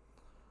 pounds.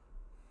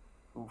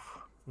 Oof.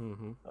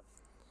 Mm-hmm.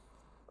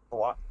 A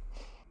lot.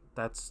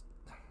 That's,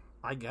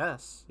 I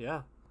guess,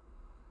 yeah.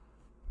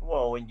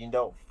 Well, when you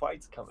know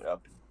fights coming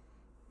up.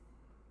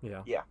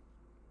 Yeah. Yeah.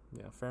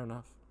 Yeah, fair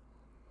enough.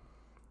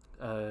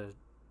 Let's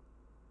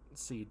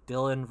see,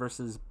 Dylan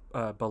versus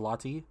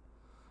Bellotti.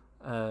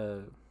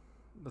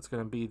 That's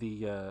going to be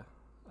the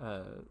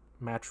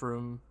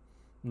Matchroom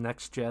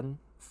Next Gen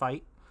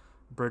fight.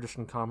 British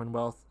and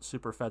Commonwealth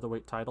Super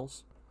Featherweight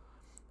titles.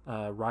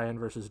 Ryan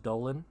versus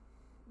Dolan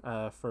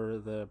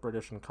for the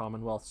British and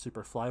Commonwealth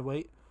Super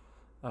Flyweight.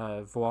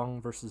 Vuong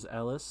versus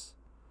Ellis.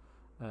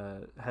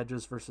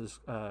 Hedges versus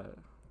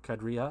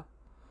Kadria.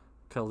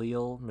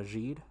 Khalil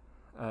Majid.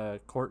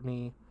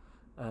 Courtney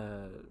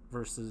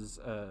versus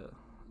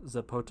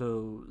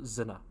Zapoto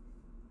Zina.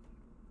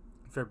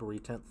 February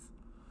 10th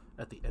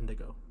at the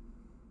Indigo.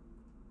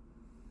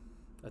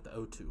 At the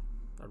O2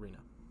 Arena.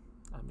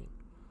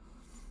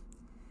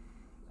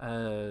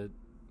 Let's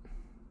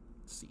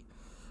see.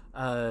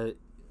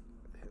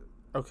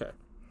 Okay.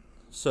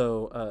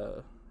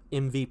 So,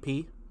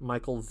 MVP,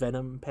 Michael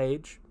Venom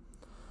Page,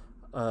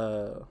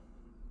 on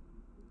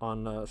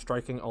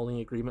striking only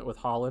agreement with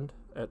Holland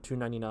at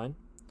 $2.99.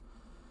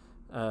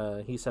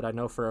 He said, I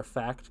know for a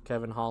fact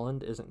Kevin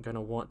Holland isn't going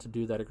to want to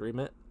do that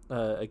agreement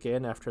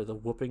again after the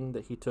whooping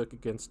that he took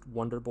against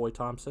Wonderboy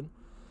Thompson.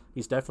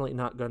 He's definitely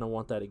not going to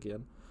want that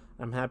again.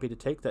 I'm happy to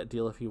take that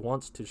deal if he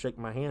wants to shake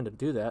my hand and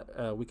do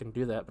that. We can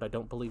do that, but I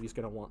don't believe he's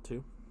going to want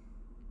to.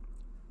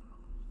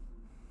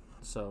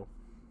 So,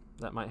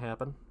 that might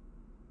happen.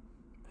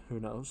 Who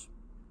knows?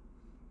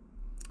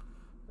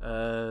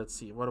 Let's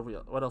see.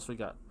 What else we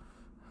got?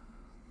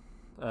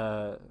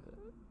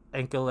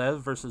 Ankalev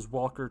versus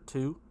Walker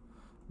 2,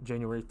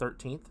 January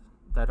 13th.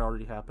 That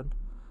already happened.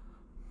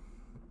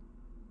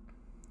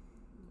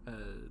 Let's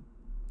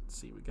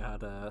see. We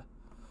got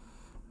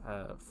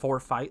 4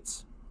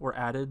 fights were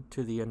added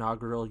to the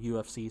inaugural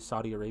UFC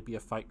Saudi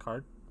Arabia fight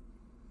card.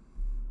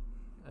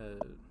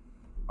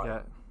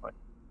 Yeah.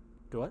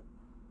 Do what?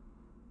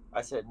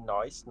 I said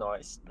nice.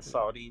 The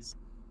Saudis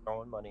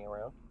throwing money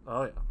around.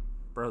 Oh, yeah.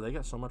 Bro, they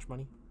got so much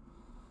money.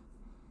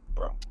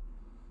 bro.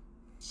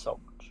 So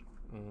much.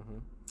 Mm-hmm.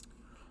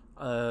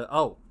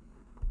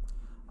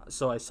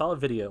 So I saw a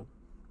video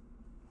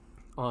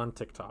on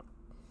TikTok,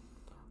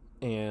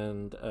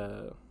 and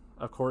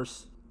of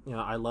course,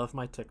 I love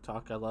my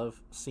TikTok. I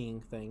love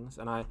seeing things,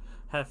 and I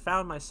have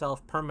found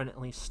myself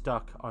permanently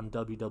stuck on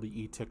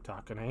WWE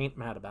TikTok, and I ain't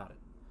mad about it.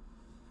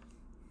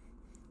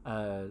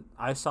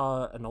 I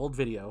saw an old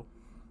video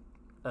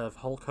of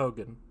Hulk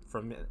Hogan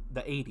from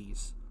the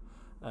 80s,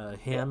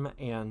 him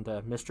and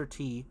Mr.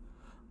 T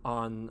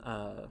on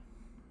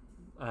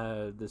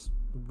this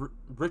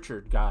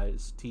Richard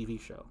guy's TV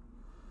show.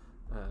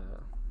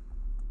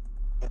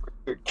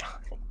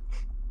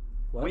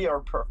 What? We are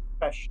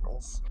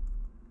professionals.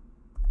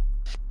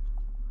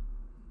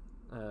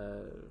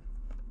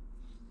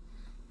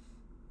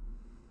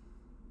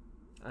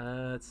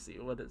 Let's see,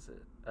 what is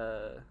it?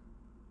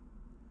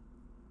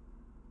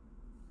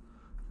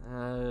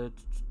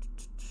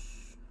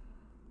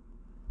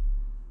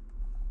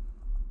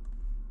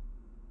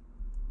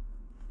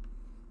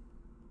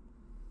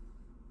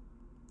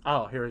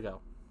 Oh, here we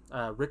go.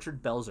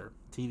 Richard Belzer,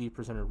 TV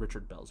presenter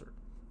Richard Belzer.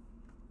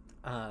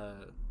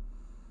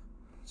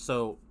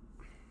 So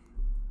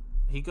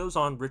he goes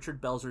on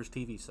Richard Belzer's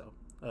TV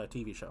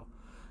show,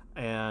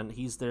 and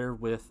he's there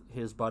with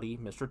his buddy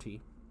Mr.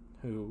 T,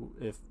 who,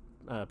 if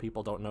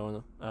people don't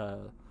know,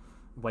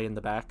 way in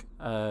the back,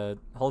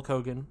 Hulk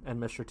Hogan and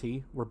Mr.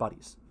 T were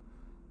buddies,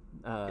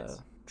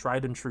 Yes.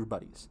 tried and true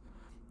buddies.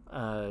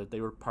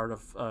 They were part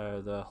of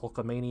the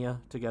Hulkamania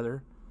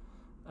together.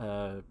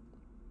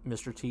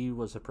 Mr. T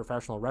was a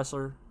professional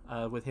wrestler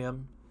with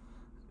him,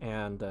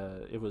 and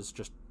it was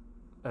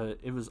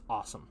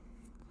awesome.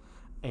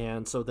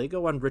 And so they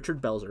go on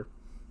Richard Belzer,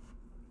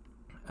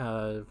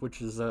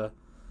 which is a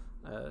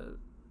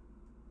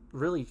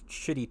really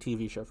shitty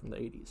TV show from the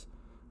 80s.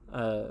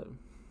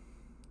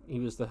 He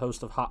was the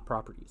host of Hot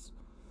Properties.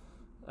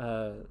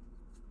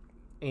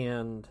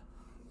 And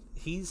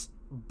he's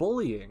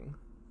bullying,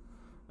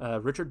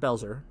 Richard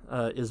Belzer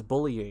is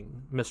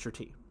bullying Mr.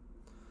 T.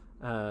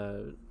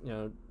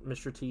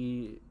 Mr.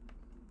 T,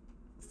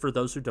 for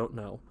those who don't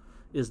know,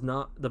 is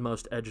not the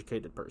most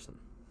educated person.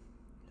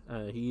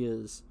 He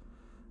is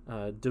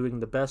doing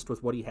the best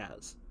with what he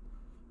has,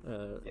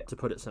 to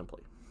put it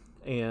simply.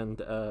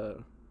 And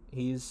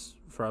he's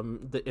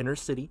from the inner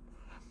city,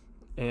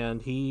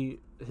 and he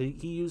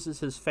uses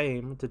his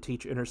fame to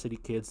teach inner city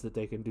kids that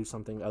they can do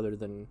something other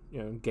than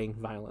gang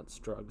violence,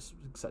 drugs,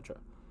 etc.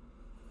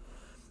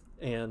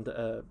 And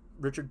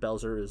Richard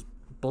Belzer is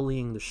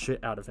bullying the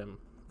shit out of him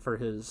for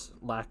his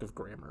lack of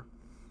grammar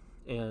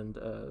and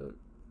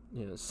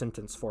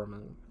sentence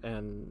forming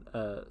and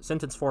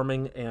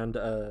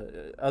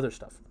other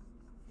stuff.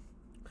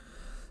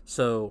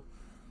 So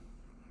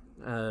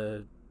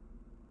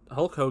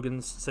Hulk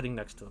Hogan's sitting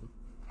next to him,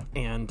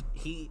 and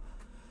he's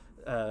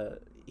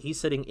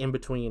sitting in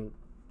between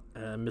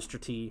Mr.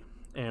 T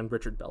and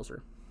Richard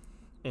Belzer,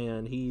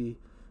 and he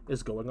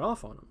is going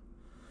off on him.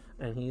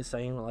 And he's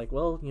saying, like,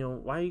 well,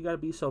 why you gotta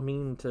be so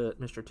mean to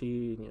Mr.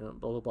 T, blah,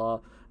 blah, blah.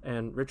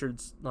 And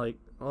Richard's like,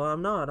 well,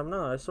 I'm not,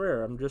 I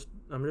swear, I'm just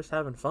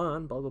having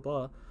fun, blah, blah,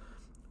 blah.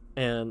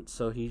 And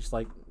so he's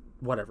like,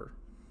 whatever.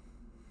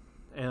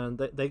 And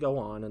they go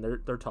on, and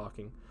they're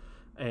talking.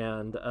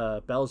 And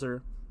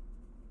Belzer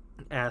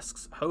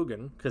asks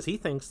Hogan, because he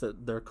thinks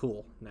that they're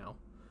cool now,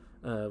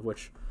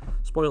 which,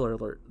 spoiler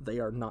alert, they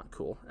are not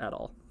cool at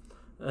all.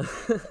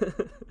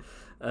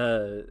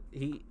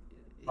 He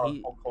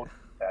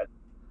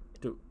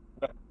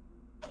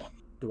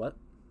do what?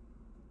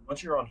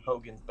 Once you're on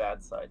Hogan's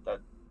bad side, that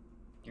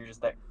you're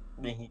just that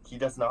he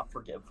does not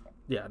forgive.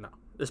 Yeah, no.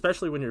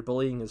 Especially when you're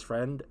bullying his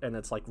friend, and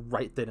it's like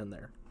right then and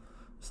there.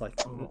 It's like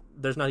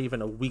there's not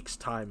even a week's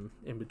time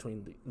in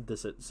between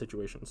this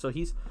situation. So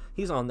he's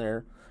on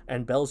there,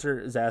 and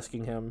Belzer is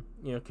asking him,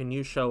 can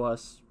you show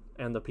us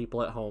and the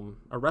people at home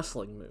a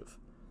wrestling move?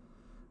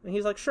 And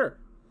he's like, sure,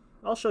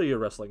 I'll show you a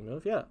wrestling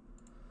move. Yeah.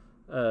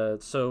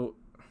 So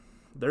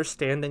they're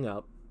standing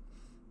up.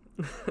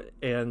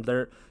 And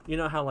they're,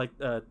 how like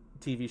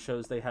TV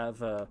shows, they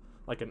have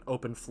like an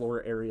open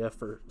floor area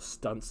for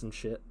stunts and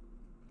shit.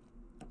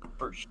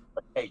 For sure.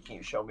 Hey, can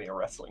you show me a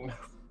wrestling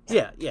move?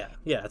 Yeah.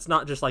 It's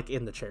not just like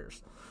in the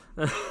chairs.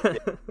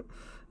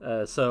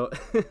 So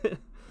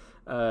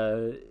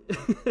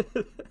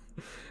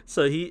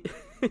he,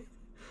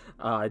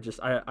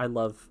 I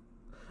love,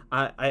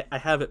 I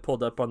have it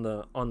pulled up on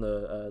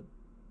the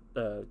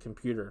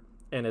computer,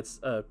 and it's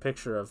a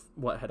picture of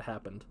what had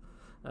happened,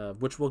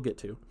 which we'll get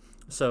to.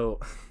 So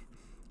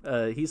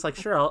he's like,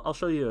 sure, I'll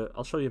show you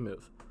a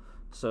move.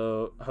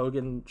 So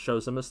Hogan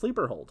shows him a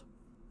sleeper hold.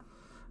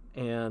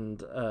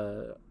 And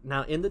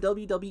now in the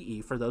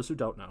WWE, for those who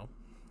don't know,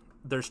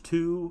 there's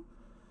two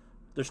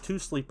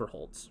sleeper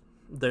holds.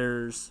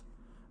 There's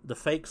the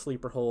fake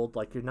sleeper hold,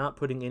 like you're not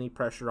putting any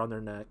pressure on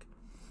their neck.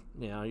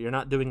 You're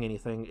not doing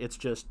anything. It's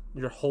just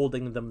you're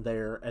holding them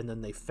there, and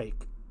then they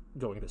fake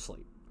going to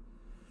sleep.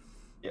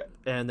 Yeah.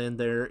 And then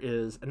there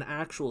is an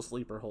actual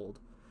sleeper hold,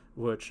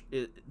 which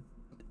it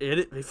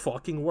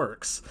fucking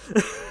works.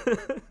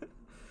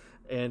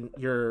 and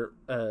you're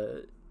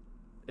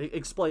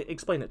explain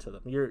it to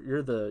them.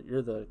 You're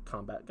the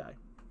combat guy.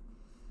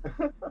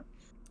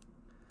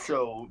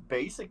 So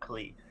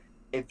basically,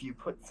 if you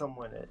put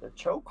someone in a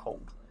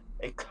chokehold,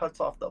 it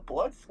cuts off the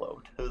blood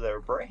flow to their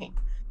brain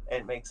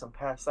and makes them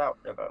pass out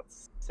in about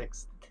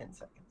 6 to 10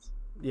 seconds.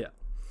 Yeah,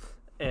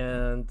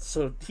 and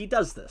so he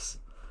does this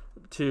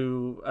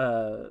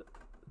to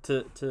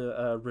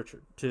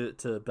Richard, to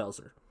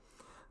Belzer,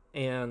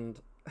 and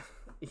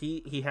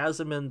he has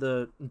him in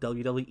the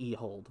WWE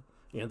hold,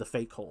 the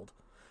fake hold,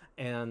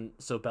 and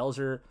so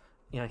Belzer,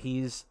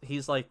 he's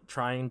like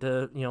trying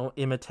to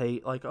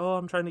imitate, like, oh,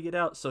 I'm trying to get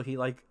out, so he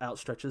like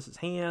outstretches his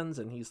hands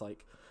and he's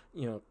like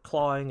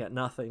clawing at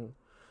nothing,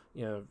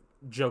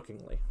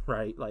 jokingly,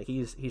 right? Like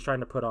he's trying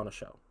to put on a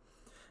show,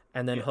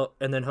 and then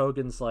and then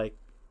Hogan's like,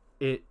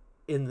 it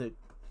in the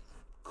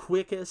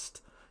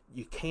quickest,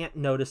 you can't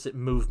notice it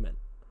movement,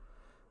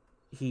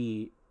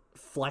 he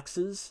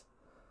flexes,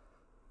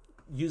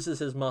 uses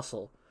his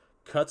muscle,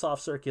 cuts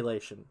off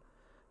circulation,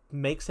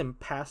 makes him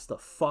pass the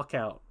fuck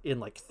out in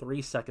like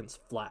 3 seconds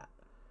flat,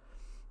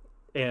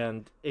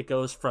 and it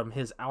goes from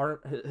his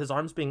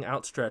arms being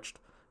outstretched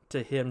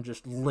to him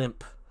just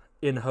limp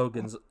in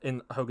Hogan's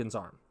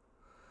arm,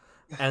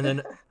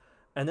 and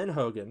then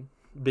Hogan,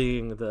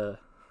 being the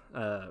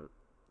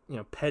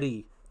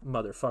petty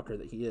motherfucker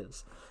that he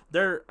is,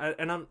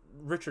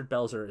 Richard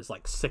Belzer is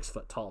like 6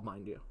 foot tall,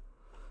 mind you,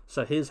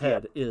 so his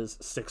head is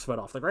 6 foot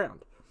off the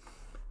ground.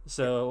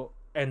 So,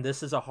 and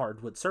this is a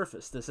hardwood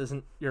surface. This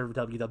isn't your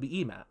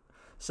WWE mat.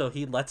 So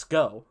he lets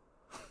go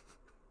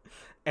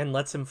and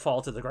lets him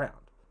fall to the ground.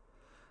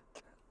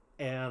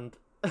 And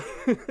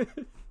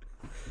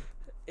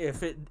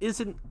if it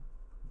isn't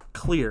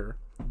clear,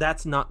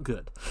 that's not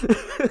good.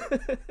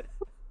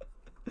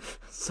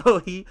 So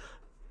he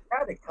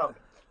had it coming.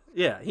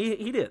 Yeah,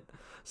 he did.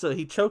 So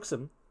he chokes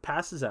him,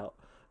 passes out,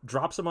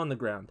 drops him on the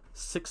ground,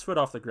 6 foot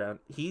off the ground.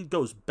 He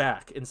goes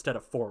back instead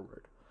of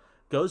forward.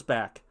 Goes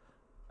back,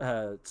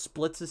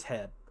 splits his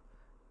head.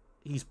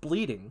 He's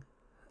bleeding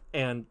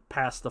and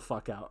passed the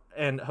fuck out.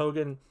 And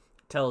Hogan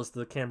tells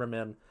the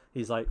cameraman,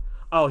 he's like,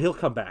 oh, he'll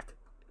come back.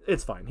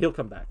 It's fine. He'll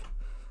come back.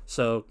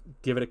 So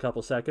give it a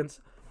couple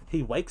seconds.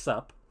 He wakes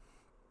up,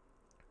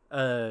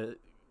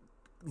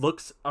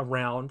 looks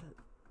around,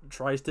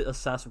 tries to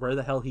assess where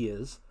the hell he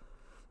is,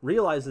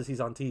 realizes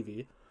he's on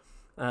TV,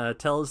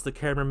 tells the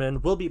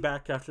cameraman, we'll be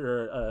back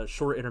after a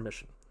short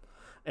intermission.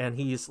 And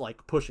he's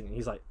like pushing,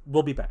 he's like,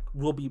 we'll be back.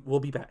 We'll be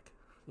back.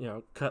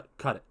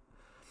 Cut it.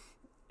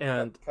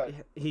 And cut.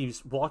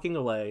 He's walking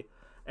away,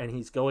 and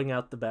he's going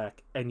out the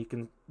back, and you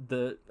can,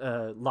 the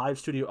live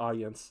studio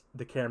audience,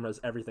 the cameras,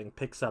 everything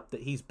picks up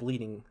that he's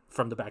bleeding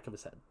from the back of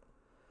his head.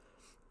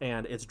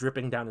 And it's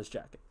dripping down his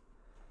jacket.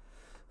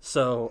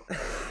 So,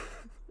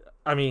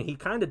 I mean, he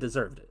kind of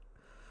deserved it.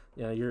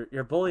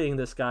 You're bullying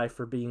this guy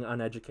for being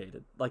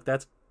uneducated. Like,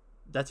 that's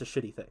a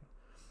shitty thing.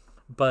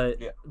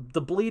 But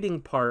the bleeding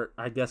part,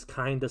 I guess,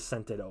 kind of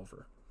sent it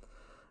over.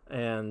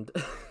 And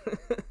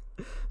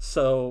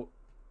so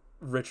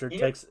Richard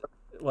takes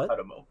what? Cut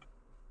him open.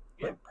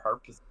 He had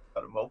purpose to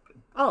cut him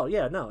open. Oh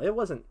yeah, no, it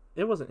wasn't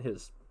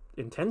his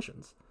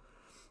intentions.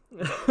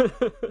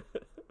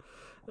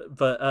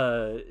 But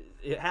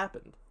it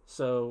happened.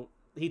 So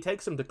he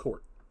takes him to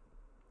court.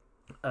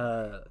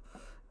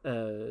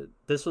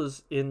 This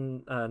was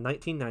in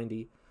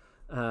 1990,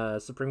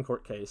 Supreme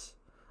Court case.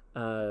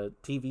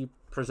 TV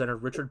presenter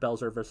Richard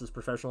Belzer versus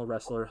professional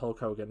wrestler Hulk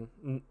Hogan,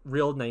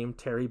 real name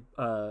Terry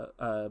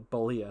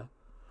Bollea.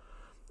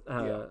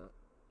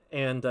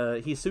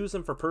 And he sues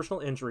him for personal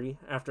injury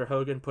after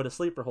Hogan put a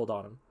sleeper hold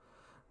on him.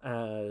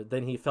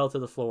 Then he fell to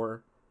the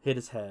floor, hit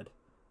his head,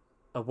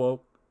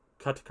 awoke,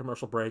 cut to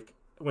commercial break,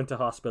 went to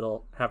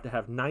hospital, have to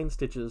have 9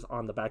 stitches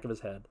on the back of his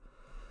head.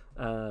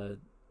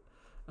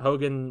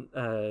 Hogan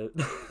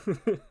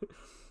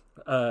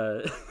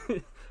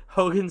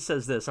Hogan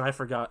says this, and I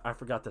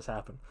forgot this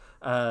happened.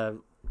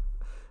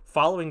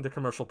 Following the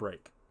commercial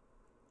break,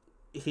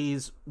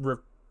 he's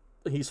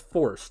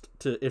forced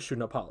to issue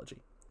an apology.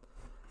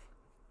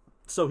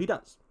 So he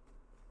does.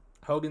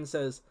 Hogan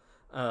says,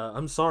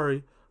 "I'm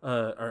sorry,"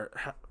 or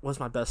what's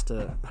my best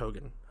to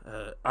Hogan?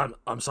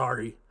 I'm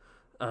sorry.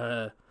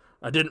 I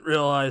didn't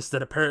realize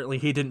that apparently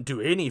he didn't do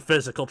any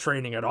physical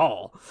training at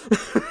all.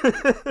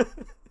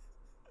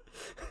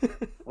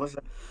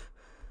 Listen,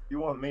 you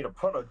want me to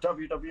put a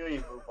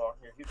WWE move on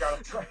here? You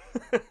gotta train.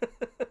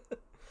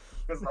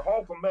 Because the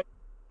Hulk will make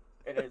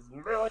it is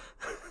really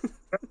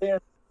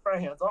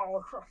hands all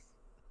across.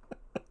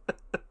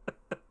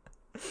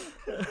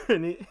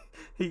 And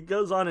he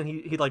goes on and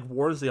he like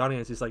warns the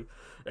audience. He's like,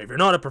 if you're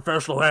not a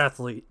professional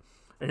athlete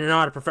and you're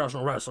not a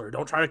professional wrestler,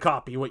 don't try to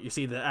copy what you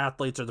see the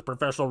athletes or the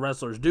professional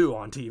wrestlers do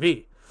on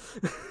TV.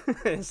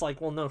 It's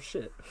like, well, no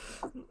shit.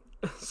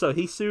 So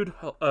he sued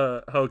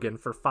Hogan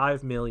for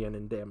 $5 million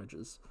in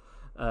damages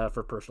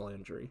for personal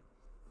injury.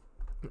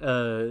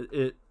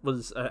 It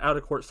was an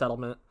out-of-court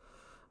settlement.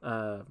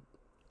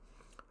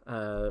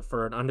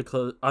 for an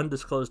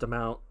undisclosed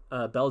amount.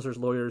 Belzer's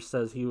lawyers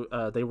says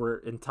they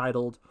were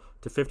entitled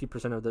to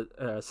 50% of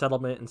the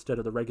settlement instead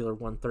of the regular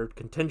 1/3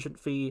 contingent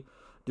fee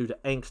due to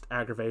angst,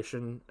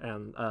 aggravation,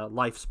 and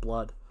life's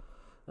blood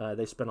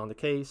they spent on the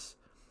case.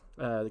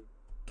 The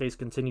case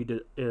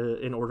continued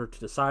in order to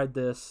decide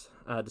this,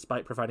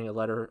 despite providing a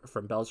letter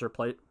from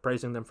Belzer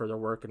praising them for their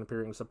work and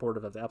appearing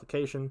supportive of the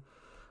application.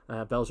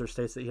 Belzer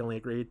states that he only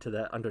agreed to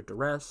that under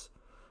duress.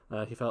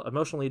 He felt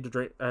emotionally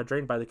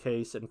drained by the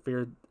case and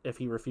feared if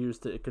he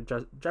refused it could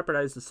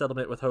jeopardize the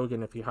settlement with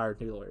Hogan if he hired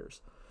new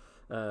lawyers.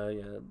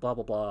 Blah,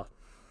 blah, blah.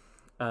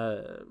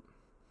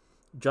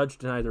 Judge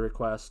denied the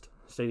request,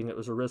 stating it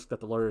was a risk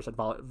that the lawyers had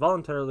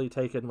voluntarily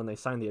taken when they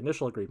signed the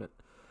initial agreement.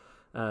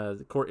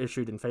 The court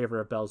issued in favor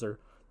of Belzer,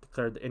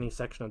 declared that any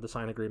section of the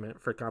signed agreement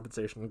for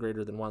compensation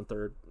greater than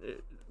 1/3.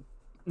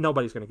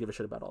 Nobody's going to give a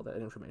shit about all that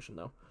information,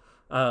 though.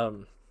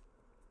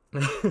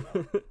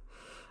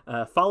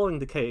 Following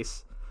the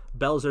case,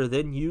 Belzer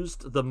then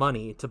used the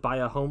money to buy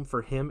a home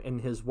for him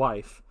and his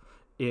wife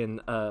in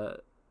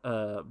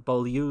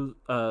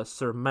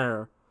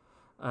Beaulieu-sur-Mer,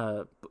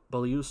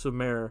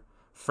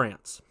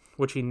 France,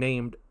 which he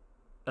named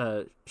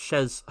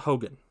Chez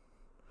Hogan.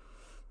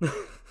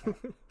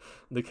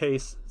 The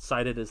case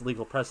cited as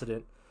legal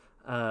precedent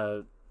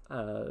in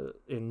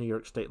New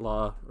York state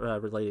law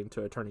relating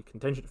to attorney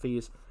contingent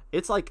fees.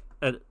 It's like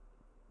a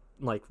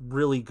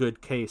really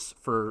good case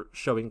for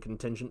showing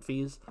contingent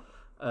fees,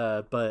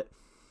 but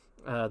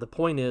the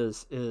point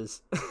is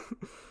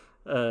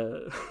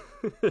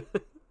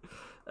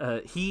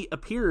he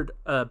appeared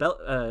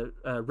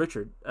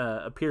Richard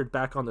appeared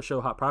back on the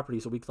show Hot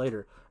Properties a week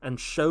later and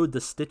showed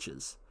the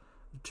stitches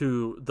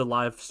to the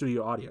live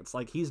studio audience.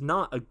 Like, he's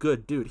not a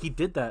good dude. He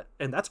did that,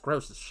 and that's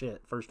gross as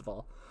shit, first of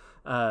all.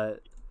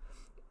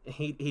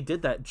 He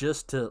did that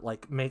just to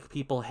like make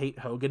people hate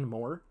Hogan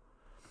more.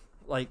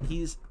 Like,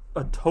 he's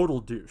a total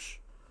douche.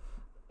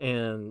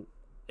 And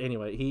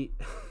anyway, he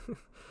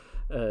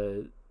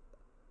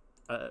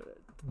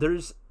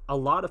there's a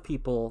lot of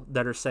people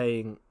that are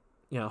saying,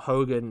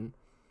 Hogan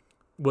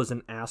was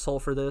an asshole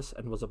for this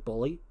and was a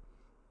bully,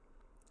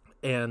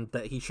 and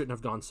that he shouldn't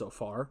have gone so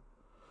far.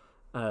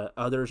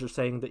 Others are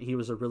saying that he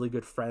was a really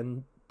good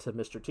friend to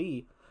Mr.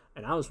 T,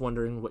 and I was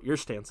wondering what your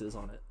stance is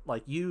on it.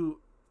 Like,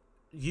 you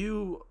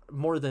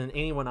more than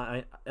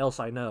anyone else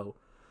I know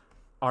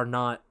are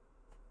not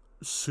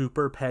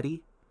super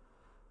petty,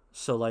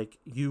 so like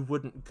you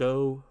wouldn't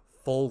go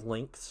full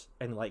lengths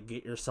and like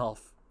get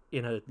yourself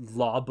in a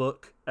law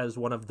book as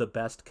one of the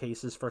best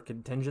cases for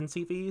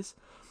contingency fees,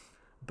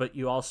 but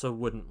you also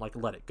wouldn't like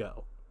let it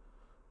go.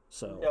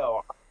 So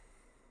no, I've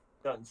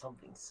done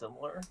something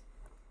similar,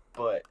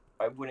 but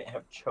I wouldn't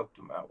have choked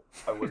him out.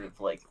 I would have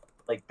like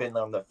been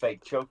on the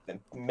fake choke and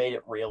made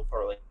it real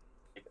for like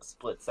a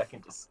split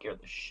second to scare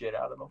the shit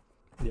out of him.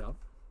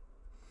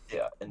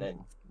 Yeah, and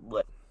then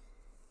let.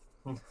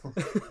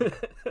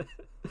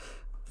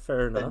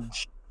 Fair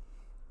enough.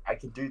 I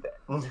could do that.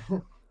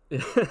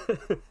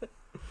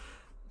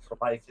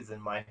 Life is in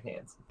my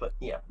hands, but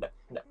yeah,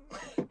 no.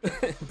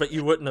 But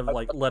you wouldn't have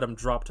like let him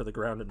drop to the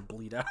ground and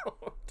bleed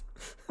out.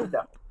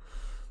 No.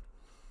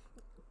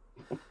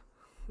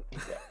 Yeah.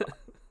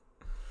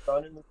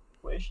 Done in the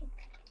situation.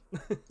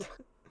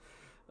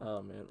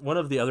 Oh man, one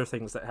of the other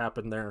things that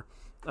happened there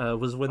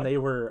was when they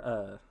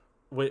were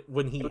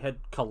when he had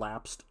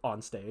collapsed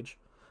on stage.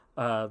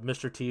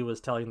 Mr. T was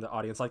telling the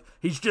audience like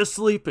he's just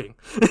sleeping.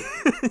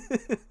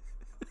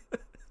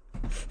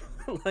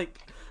 Like,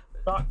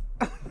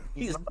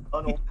 he's not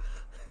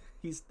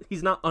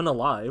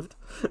unalived.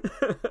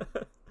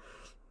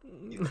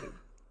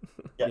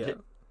 Yeah.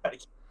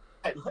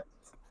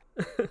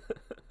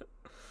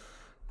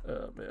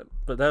 Oh man,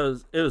 but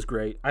it was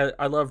great.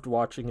 I loved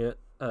watching it.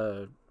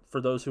 For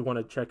those who want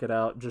to check it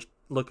out, just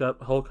look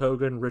up Hulk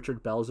Hogan,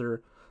 Richard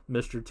Belzer,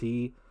 Mr.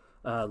 T,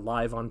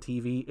 live on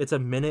TV. It's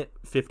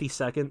 1:50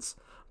 seconds,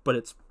 but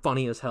it's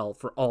funny as hell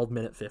for all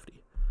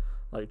 1:50.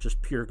 Like,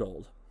 just pure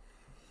gold.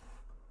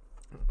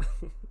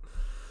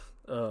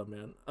 Oh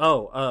man.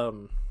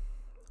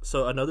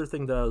 So another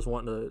thing that I was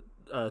wanting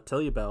to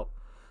tell you about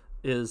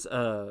is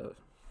so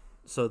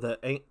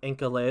the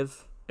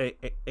Ankalaev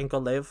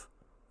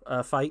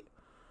fight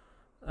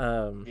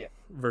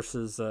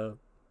versus I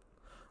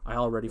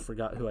already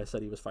forgot who I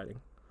said he was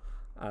fighting.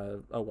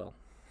 Oh well.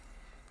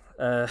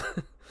 The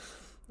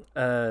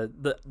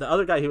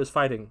other guy he was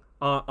fighting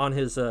on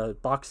his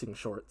boxing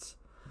shorts,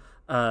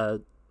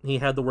 he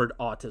had the word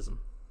autism.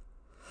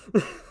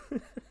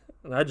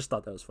 And I just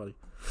thought that was funny.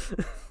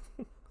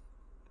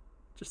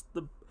 Just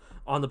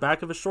on the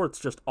back of his shorts,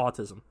 just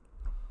autism.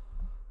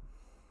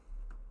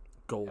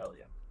 Gold. Hell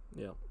yeah.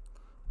 Yeah.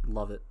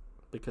 Love it.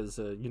 Because,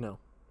 we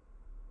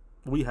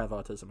have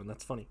autism, and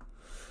that's funny.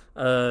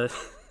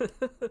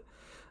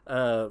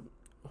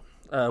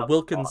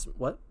 Wilkins,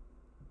 what?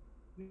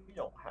 We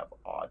don't have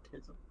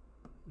autism.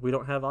 We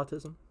don't have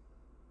autism?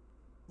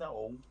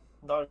 No,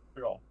 not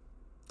at all.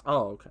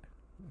 Oh, okay.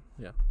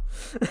 Yeah.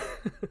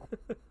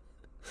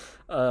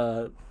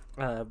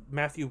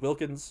 Matthew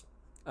Wilkins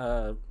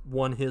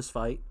won his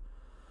fight.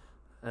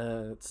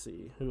 Let's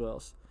see. Who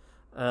else?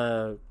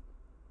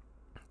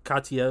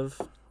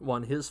 Katiev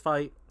won his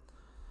fight.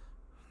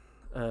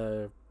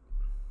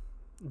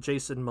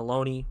 Jason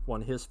Maloney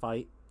won his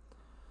fight.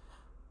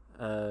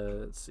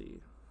 Let's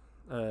see.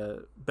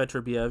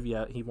 Beterbiev,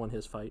 yeah, he won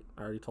his fight.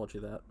 I already told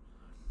you that.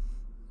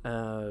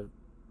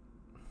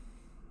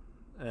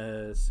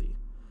 Let's see.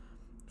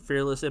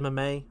 Fearless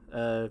MMA.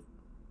 Who?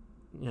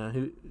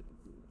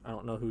 I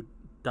don't know who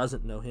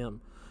doesn't know him.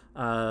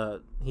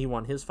 He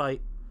won his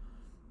fight.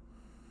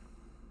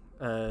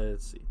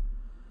 Let's see.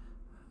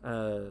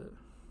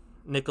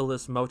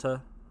 Nicholas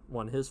Mota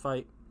won his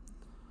fight.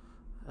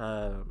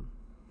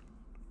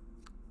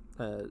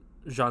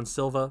 Jean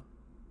Silva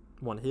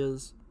won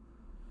his.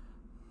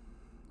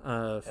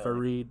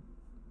 Farid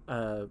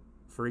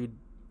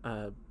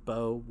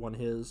Bowe won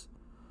his.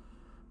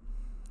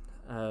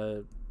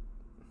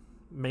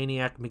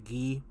 Maniac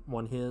McGee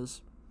won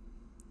his.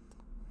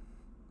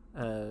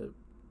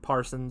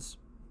 Parsons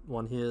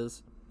won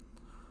his.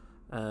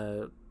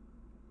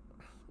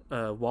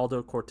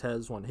 Waldo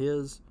Cortez won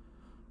his.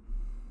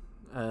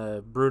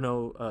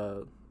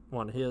 Bruno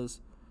won his.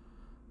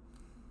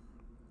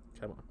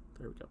 Come on,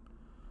 there we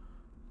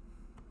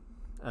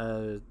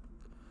go.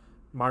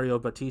 Mario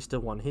Batista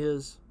won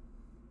his.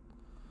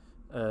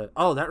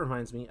 That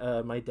reminds me.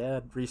 My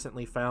dad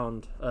recently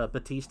found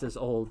Batista's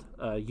old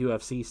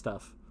UFC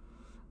stuff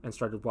and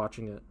started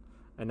watching it,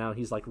 and now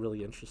he's like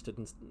really interested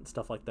in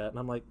stuff like that. And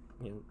I'm like,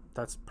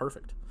 that's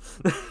perfect.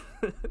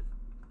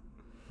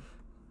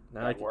 Now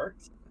that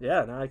works.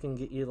 Yeah, now I can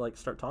get you like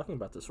start talking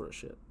about this sort of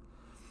shit.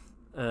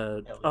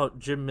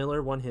 Jim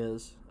Miller won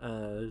his.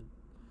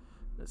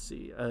 Let's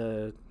see.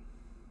 Yeah,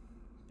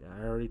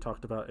 I already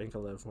talked about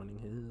Ankalev winning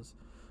his.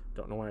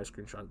 Don't know why I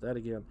screenshotted that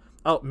again.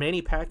 Oh,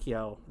 Manny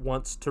Pacquiao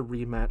wants to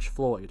rematch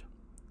Floyd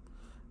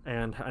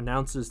and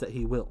announces that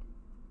he will.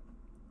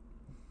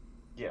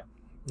 Yeah.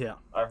 Yeah.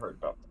 I heard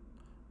about that.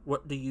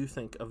 What do you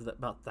think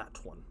about that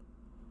one?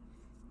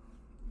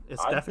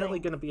 It's definitely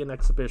going to be an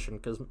exhibition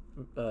because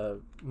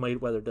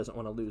Mayweather doesn't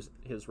want to lose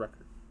his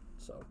record.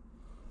 So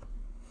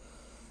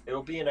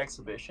it'll be an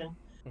exhibition,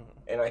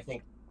 and I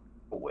think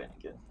we'll win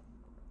again.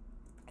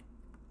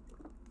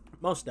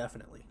 Most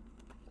definitely.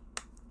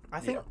 I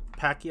think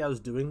Pacquiao's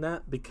doing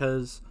that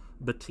because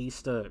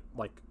Batista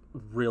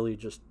really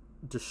just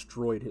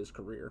destroyed his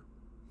career.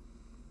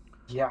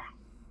 Yeah,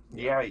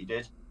 he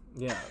did.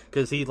 Yeah,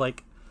 because he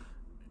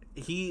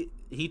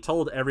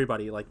told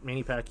everybody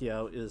Manny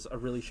Pacquiao is a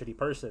really shitty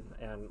person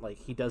and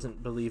he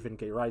doesn't believe in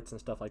gay rights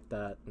and stuff like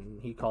that, and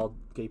he called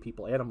gay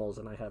people animals,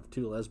 and I have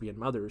 2 lesbian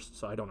mothers,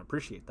 so I don't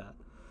appreciate that.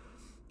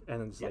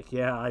 And it's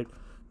I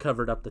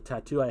covered up the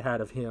tattoo I had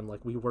of him,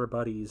 we were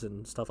buddies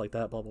and stuff like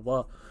that, blah blah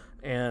blah,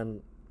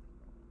 and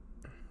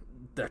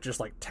that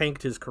just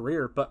tanked his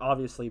career. But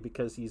obviously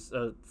because he's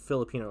a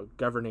Filipino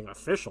governing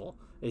official,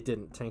 it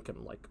didn't tank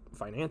him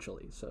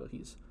financially, so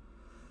he's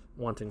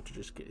wanting to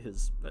just get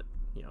his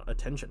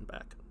attention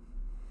back.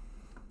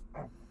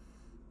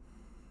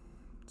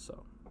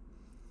 So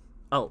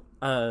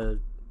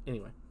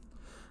anyway,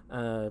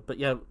 but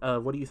yeah,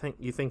 what do you think?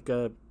 You think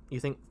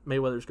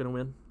Mayweather's gonna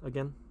win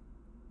again?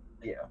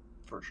 Yeah,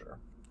 for sure.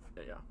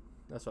 Yeah,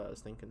 that's what I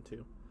was thinking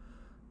too.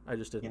 I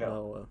just didn't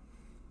know.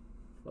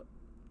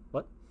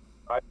 What?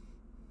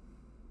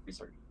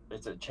 Research.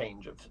 It's a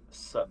change of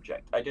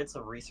subject. I did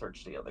some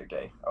research the other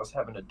day. I was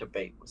having a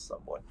debate with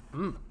someone.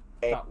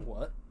 About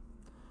what?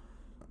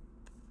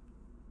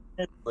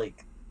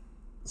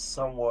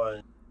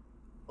 Someone,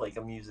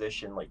 a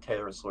musician like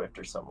Taylor Swift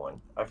or someone,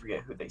 I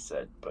forget who they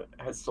said, but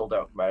has sold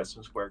out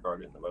Madison Square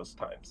Garden the most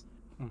times.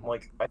 Mm-hmm.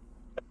 That's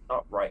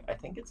not right. I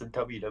think it's a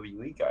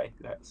WWE guy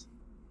who has.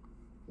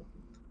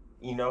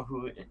 You know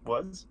who it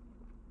was?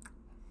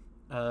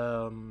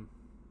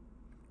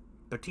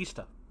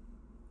 Batista.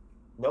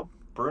 Nope.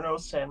 Bruno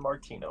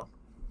Sammartino.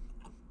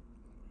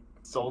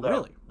 Sold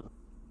really? out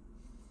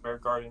Square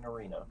Garden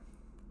Arena.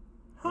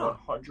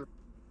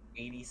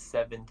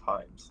 187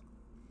 times.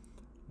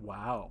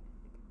 Wow.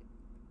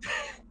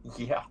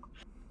 Yeah.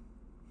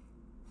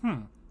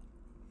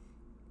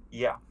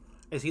 Yeah.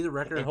 Is he the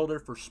record holder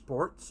for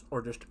sports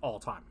or just all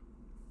time?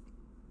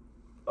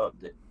 Of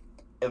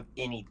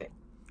anything.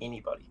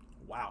 Anybody.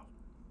 Wow.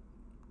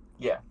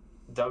 Yeah.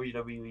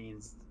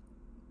 WWE's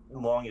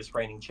longest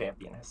reigning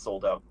champion has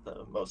sold out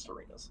the most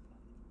arenas.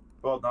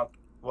 Well,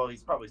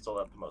 he's probably sold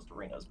out the most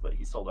arenas, but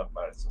he sold out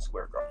Madison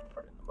Square Garden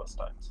the most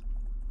times.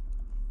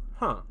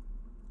 Huh.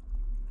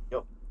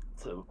 Yep.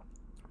 So,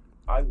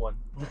 I won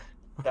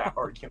that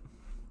argument.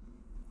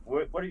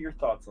 What are your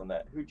thoughts on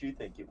that? Who do you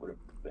think it would have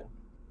been?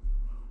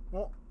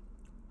 Well,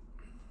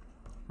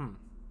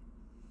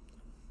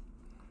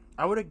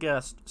 I would have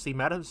guessed. See,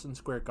 Madison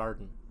Square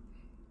Garden.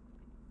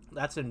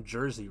 That's in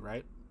Jersey,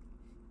 right?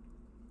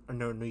 Or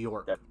no, New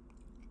York. Yeah.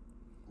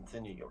 It's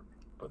in New York.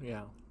 But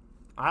yeah,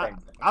 I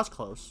was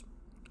close.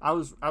 I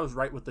was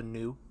right with the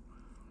new.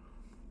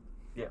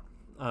 Yeah.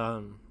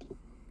 I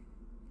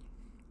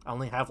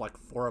only have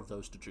 4 of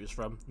those to choose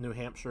from: New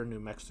Hampshire, New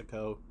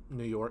Mexico,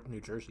 New York,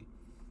 New Jersey.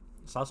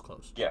 So I was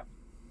close. Yeah.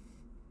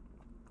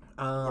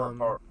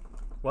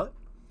 What?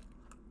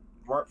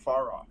 You weren't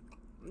far off.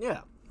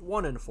 Yeah,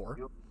 1 and 4.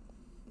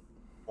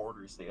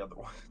 Orders the other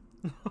one.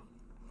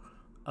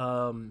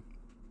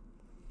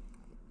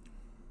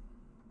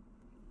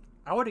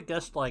 I would have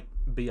guessed like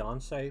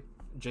Beyonce,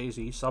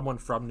 Jay-Z, someone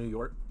from New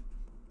York.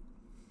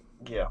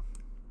 Yeah,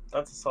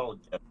 that's a solid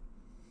guess.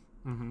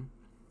 Mm-hmm.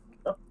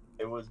 Yep,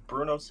 it was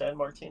Bruno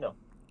Sammartino.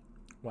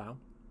 Wow.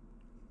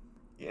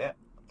 Yeah,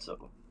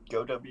 so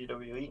go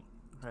WWE.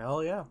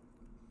 Hell yeah.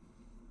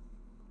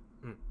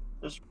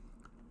 Just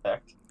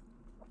fact.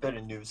 Bit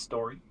of news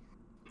story.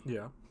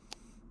 Yeah.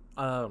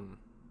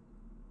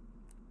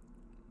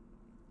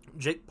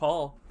 Jake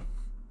Paul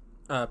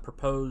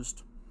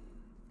proposed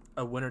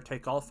a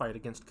winner-take-all fight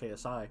against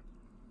KSI.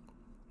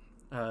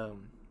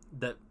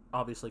 That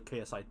obviously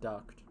KSI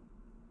ducked.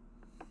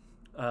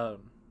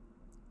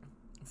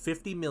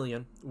 50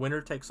 million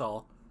winner takes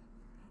all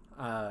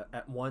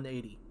at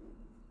 180,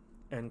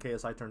 and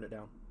KSI turned it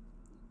down.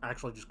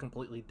 Actually, just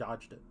completely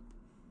dodged it.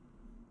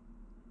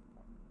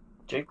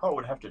 Jake Paul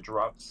would have to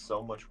drop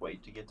so much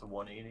weight to get to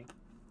 180.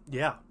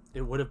 Yeah,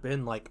 it would have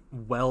been like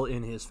well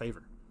in his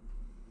favor.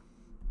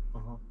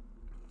 Mm-hmm.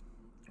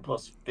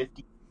 Plus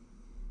 50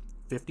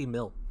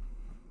 mil.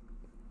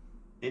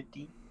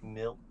 50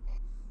 mil.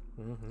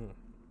 Mm-hmm.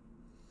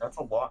 That's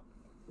a lot.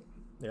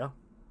 Yeah.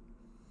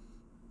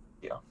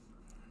 Yeah.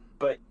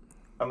 But,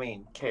 I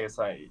mean,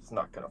 KSI is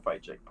not going to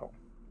fight Jake Paul.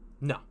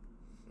 No.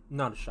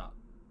 Not a shot.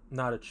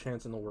 Not a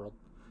chance in the world.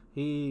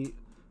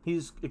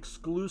 He's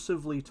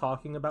exclusively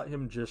talking about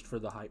him just for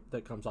the hype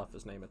that comes off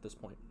his name at this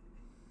point.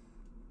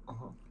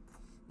 Uh-huh.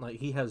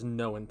 Like, he has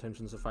no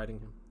intentions of fighting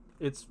him.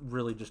 It's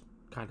really just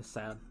kind of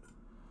sad.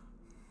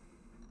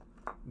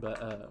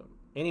 But,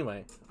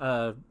 anyway,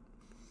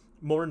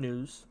 more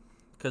news,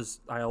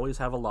 because I always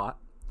have a lot,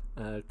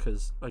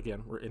 because,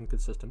 again, we're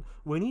inconsistent.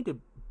 We need to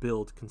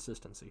build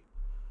consistency.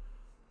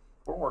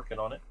 We're working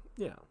on it.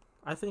 Yeah.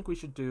 I think we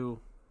should do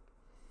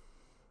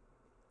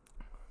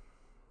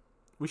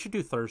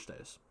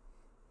Thursdays.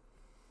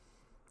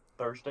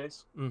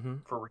 Thursdays? Mm-hmm.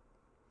 For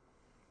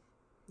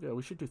Yeah,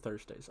 we should do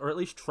Thursdays. Or at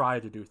least try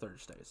to do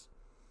Thursdays.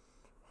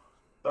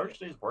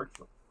 Thursdays work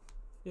for me.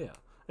 Yeah.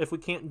 If we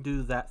can't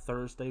do that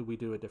Thursday, we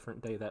do a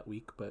different day that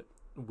week, but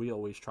we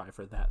always try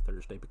for that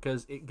Thursday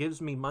because it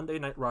gives me Monday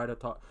Night Raw to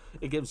talk.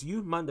 It gives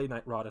you Monday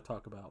Night Raw to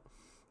talk about.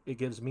 It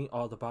gives me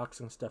all the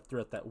boxing stuff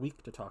throughout that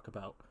week to talk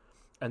about.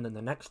 And then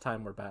the next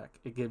time we're back,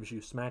 it gives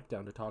you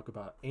SmackDown to talk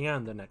about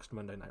and the next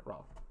Monday Night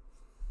Raw.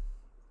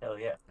 Hell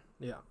yeah.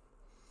 Yeah.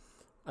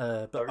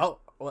 But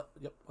what?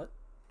 Yep. What?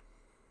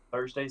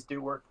 Thursdays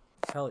do work.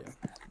 Hell yeah.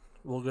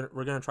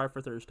 We're gonna try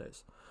for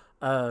Thursdays.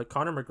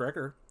 Conor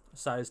McGregor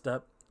sized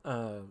up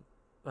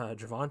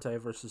Javante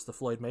versus the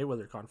Floyd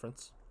Mayweather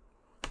conference.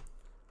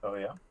 Oh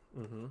yeah.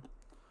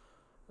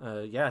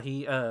 Mm-hmm. Yeah,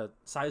 he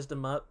sized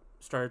him up,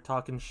 started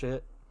talking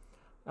shit.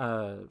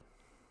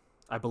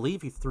 I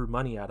believe he threw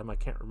money at him. I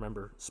can't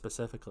remember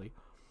specifically.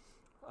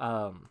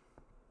 But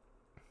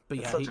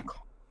yeah,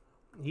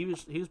 he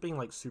was being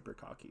like super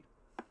cocky.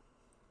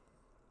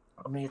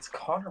 I mean, it's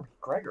Conor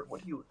McGregor.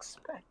 What do you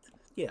expect?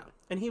 Yeah,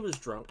 and he was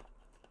drunk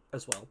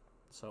as well.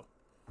 So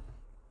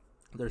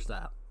there's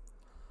that.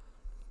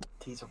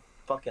 He's a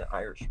fucking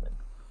Irishman.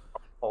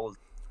 All his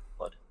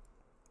blood.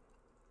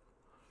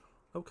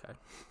 Okay.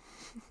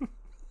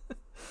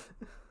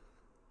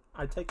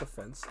 I take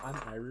offense.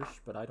 I'm Irish,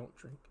 but I don't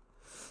drink.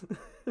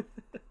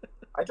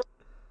 I don't know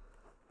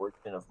the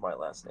origin of my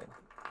last name.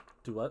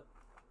 Do what?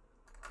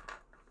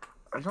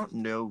 I don't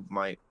know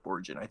my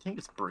origin. I think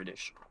it's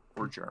British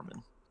or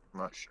German. I'm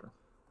not sure.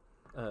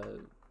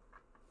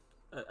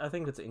 I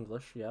think it's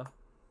English, yeah.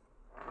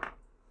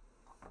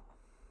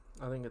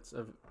 I think it's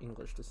of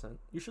English descent.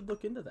 You should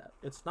look into that.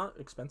 It's not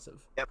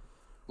expensive. Yep.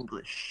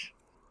 English.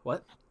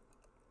 What?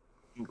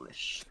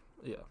 English.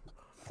 Yeah.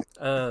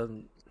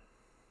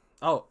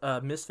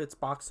 Misfits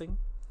Boxing,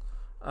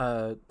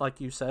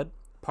 like you said,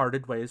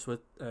 parted ways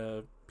with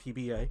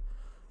PBA.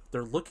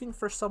 They're looking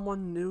for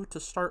someone new to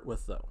start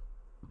with, though.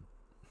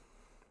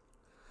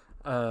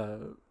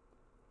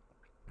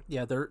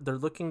 Yeah, they're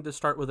looking to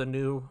start with a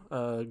new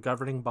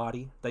governing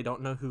body. They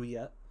don't know who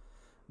yet,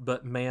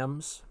 but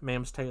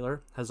Mams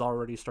Taylor has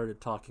already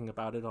started talking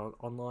about it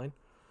online.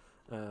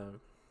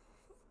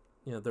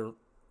 They're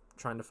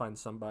trying to find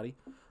somebody.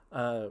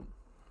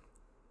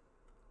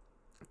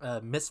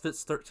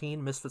 Misfits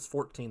 13, Misfits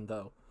 14,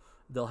 though,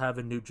 they'll have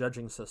a new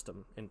judging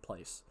system in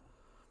place.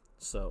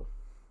 So,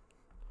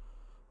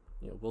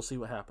 we'll see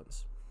what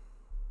happens.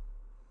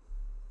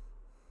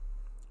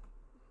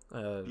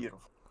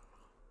 Beautiful.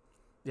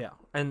 Yeah,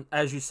 and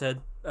as you said,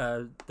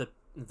 the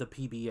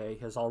PBA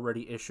has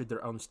already issued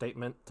their own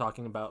statement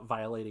talking about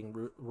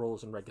violating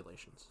rules and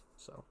regulations.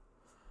 So,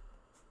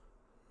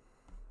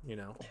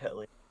 Hell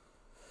yeah.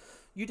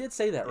 You did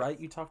say that, right?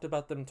 You talked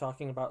about them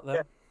talking about that?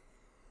 Yeah.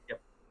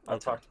 Yep, I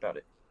talked about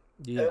it.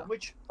 Yeah.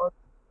 Which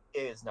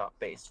is not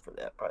based for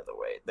that, by the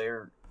way.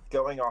 They're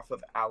going off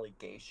of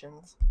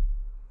allegations,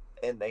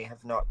 and they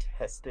have not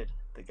tested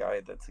the guy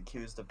that's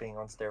accused of being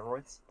on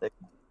steroids. They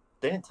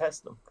didn't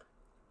test him,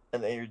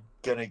 and they're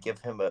going to give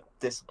him a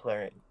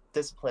disciplinary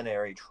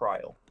disciplinary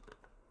trial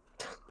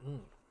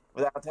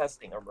without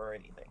testing him or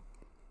anything.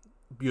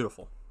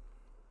 Beautiful.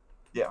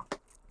 Yeah.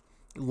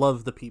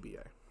 Love the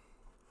PBA.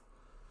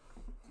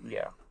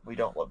 Yeah, we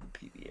don't love the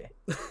PBA.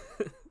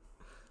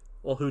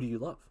 Well, who do you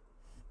love?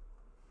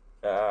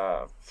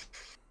 Not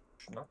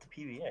the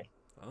PBA.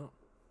 Oh,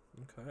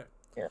 okay.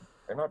 Yeah,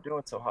 they're not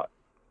doing so hot.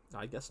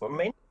 I guess. Well,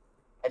 mainly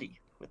Eddie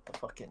with the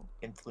fucking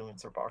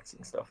influencer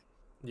boxing stuff.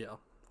 Yeah.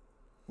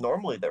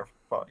 Normally they're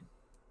fine.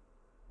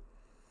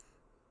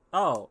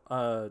 Oh,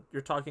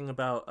 you're talking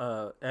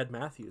about Ed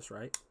Matthews,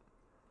 right?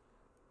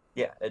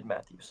 Yeah, Ed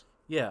Matthews.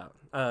 Yeah.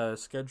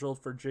 Scheduled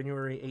for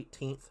January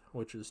 18th,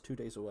 which is 2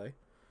 days away.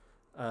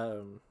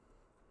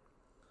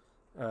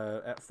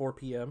 At 4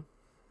 p.m.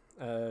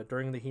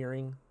 During the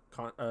hearing,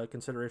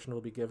 consideration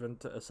will be given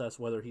to assess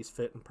whether he's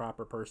fit and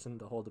proper person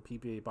to hold the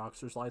PBA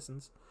boxer's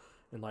license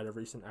in light of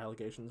recent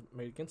allegations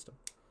made against him.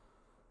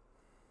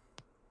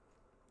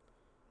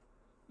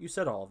 You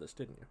said all of this,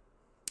 didn't you?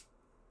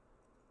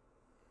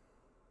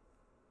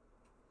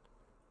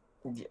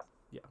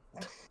 Yeah.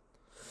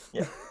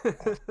 Yeah.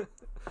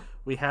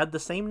 We had the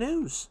same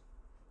news.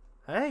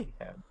 Hey.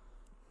 Yeah.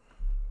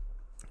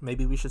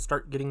 Maybe we should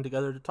start getting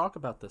together to talk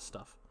about this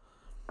stuff.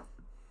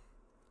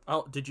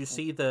 Oh, did you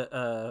see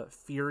that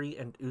Fury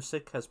and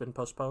Usyk has been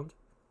postponed?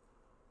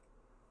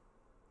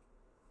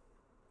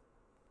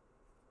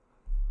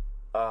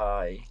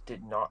 I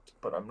did not,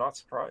 but I'm not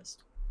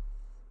surprised.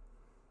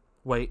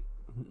 Wait,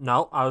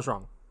 no, I was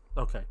wrong.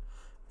 Okay.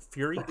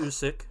 Fury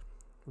Usyk,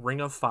 Ring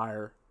of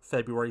Fire,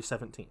 February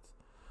 17th.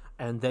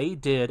 And they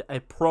did a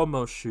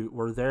promo shoot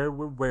where they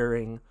were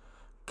wearing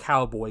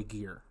cowboy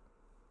gear.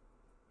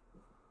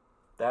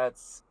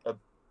 That's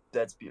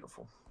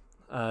beautiful.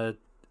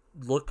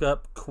 Look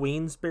up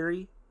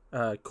Queensberry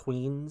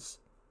Promotions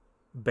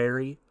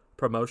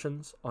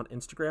on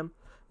Instagram.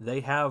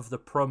 They have the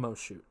promo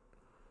shoot.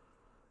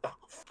 Oh,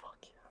 fuck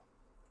yeah.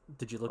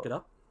 Did you look it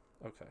up?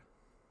 Okay.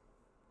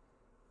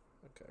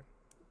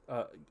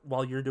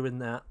 While you're doing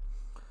that,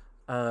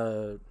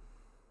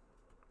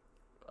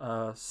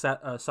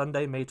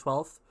 Sunday, May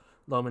 12th,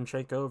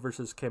 Lomachenko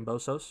versus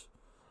Kambosos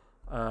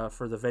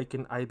for the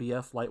vacant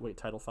IBF lightweight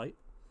title fight.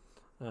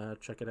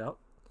 Check it out.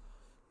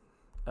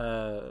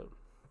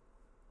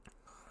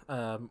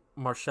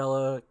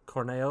 Marcella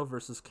Corneo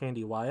versus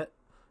Candy Wyatt,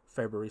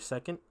 February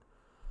 2nd.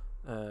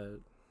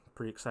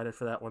 Pretty excited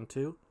for that one,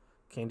 too.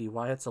 Candy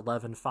Wyatt's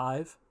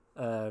 11-5.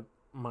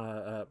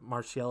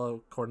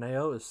 Marcelo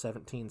Corneo is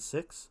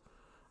 17-6.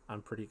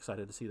 I'm pretty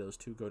excited to see those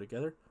two go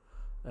together.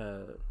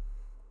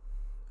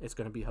 It's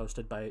going to be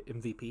hosted by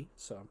MVP,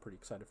 so I'm pretty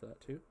excited for that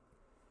too.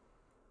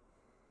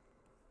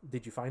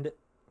 Did you find it?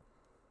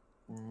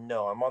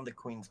 No, I'm on the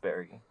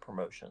Queensberry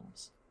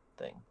Promotions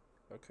thing.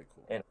 Okay,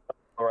 cool. And the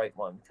right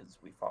one because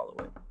we follow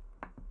it.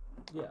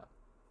 Yeah.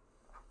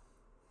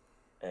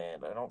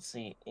 And I don't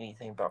see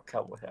anything about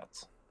cowboy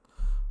hats.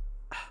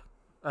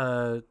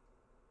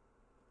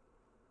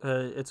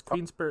 It's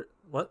Queensberry.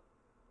 What?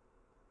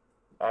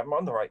 I'm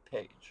on the right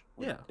page.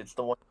 Yeah. It's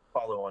the one I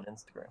follow on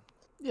Instagram.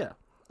 Yeah.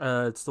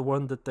 It's the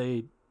one that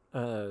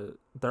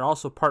they're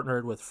also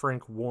partnered with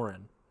Frank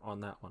Warren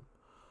on that one.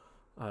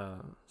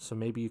 So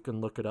maybe you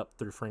can look it up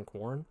through Frank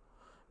Warren,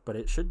 but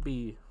it should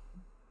be.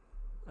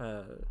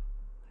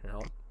 Here,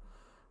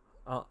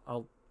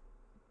 I'll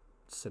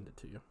send it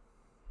to you.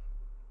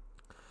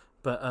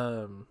 But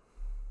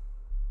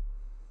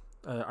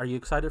are you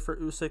excited for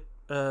Usyk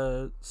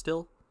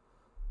still?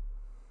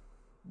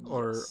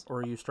 Yes. Or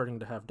are you starting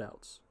to have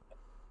doubts?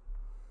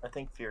 I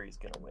think Fury's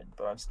gonna win,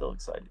 but I'm still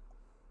excited.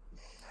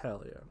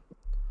 Hell yeah.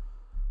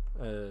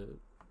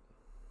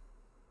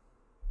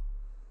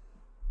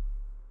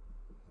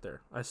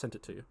 There, I sent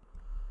it to you.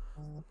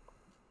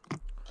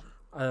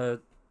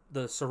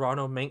 The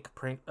Serrano Mank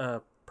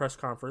press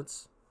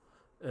conference.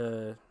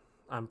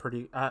 I'm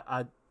pretty.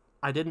 I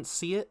didn't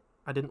see it.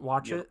 I didn't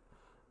watch it.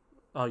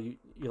 Oh, you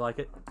like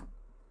it?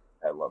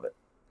 I love it.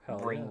 Hell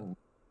Ring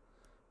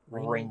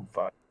fire.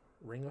 Fire.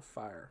 Ring of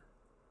Fire.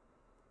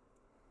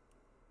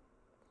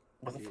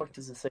 What the fuck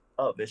does it say?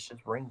 Oh, it's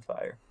just Ring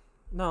Fire.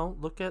 No,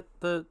 look at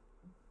the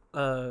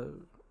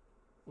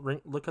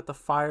look at the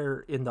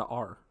fire in the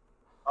R.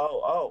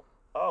 Oh,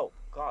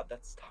 God,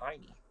 that's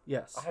tiny.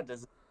 Yes. I had to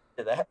zoom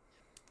to that.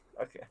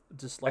 Okay.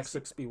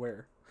 Dyslexics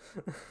beware.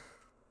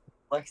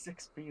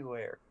 Dyslexics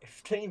beware.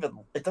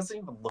 It doesn't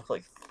even look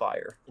like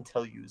fire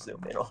until you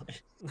zoom in on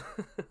it.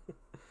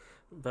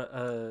 But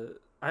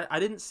I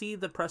didn't see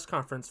the press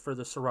conference for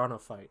the Serrano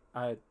fight.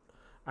 I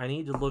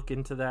need to look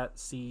into that,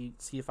 see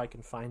if I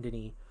can find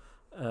any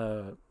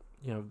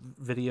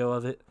video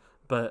of it.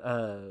 But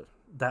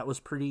that was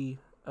pretty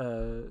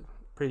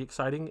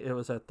exciting. It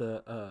was at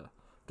the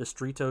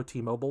Distrito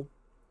T-Mobile.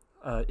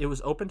 It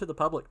was open to the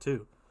public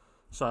too,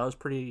 so I was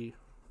pretty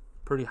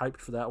hyped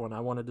for that one. I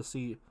wanted to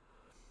see.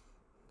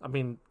 I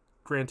mean,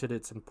 granted,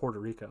 it's in Puerto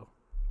Rico,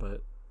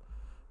 but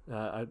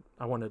I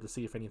wanted to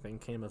see if anything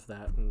came of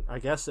that. And I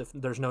guess if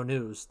there's no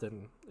news,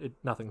 then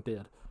nothing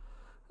did.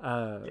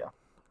 Yeah.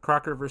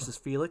 Crocker versus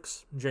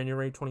Felix,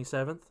 January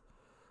 27th.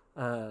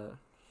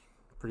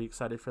 Pretty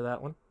excited for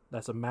that one.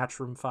 That's a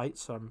matchroom fight,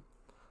 so I'm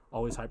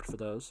always hyped for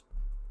those.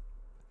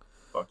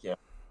 Fuck yeah.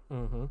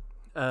 Mm-hmm.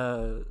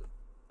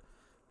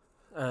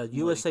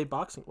 USA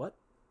Boxing. What?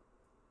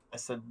 I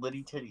said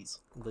litty titties.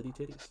 Litty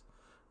titties.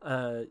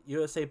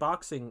 USA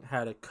Boxing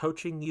had a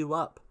coaching you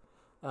up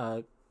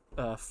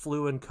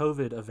flu and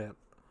COVID event.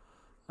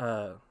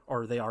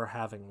 Or they are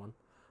having one.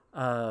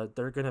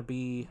 They're going to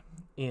be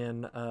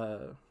in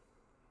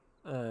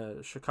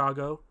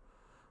Chicago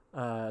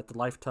at the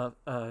Life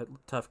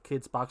Tough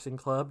Kids Boxing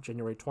Club,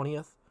 January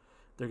 20th.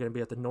 They're going to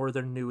be at the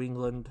Northern New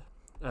England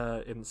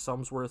in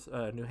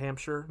Somersworth, New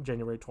Hampshire,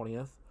 January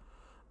 20th.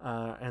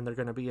 And they're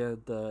going to be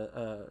at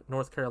the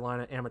North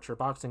Carolina Amateur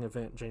Boxing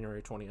event,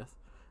 January 20th,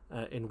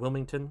 in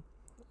Wilmington.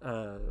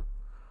 I'm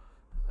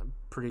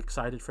pretty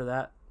excited for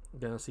that.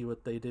 Going to see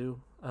what they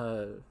do.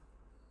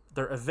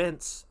 Their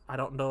events, I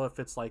don't know if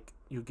it's like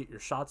you get your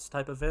shots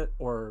type event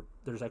or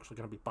there's actually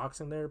going to be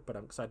boxing there, but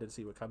I'm excited to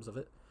see what comes of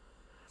it.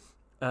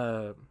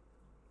 WWE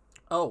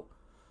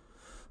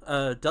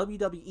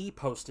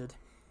posted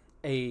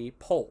a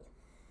poll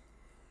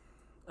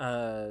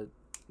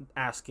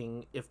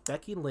asking if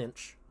Becky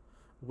Lynch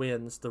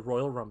wins the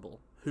Royal Rumble,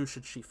 who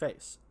should she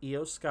face?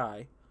 Io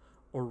Sky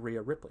or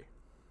Rhea Ripley?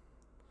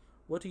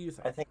 What do you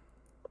think?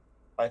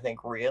 I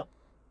think Rhea.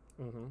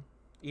 Mm-hmm.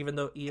 Even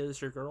though Io is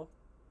your girl?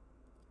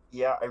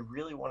 Yeah, I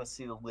really want to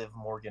see the Liv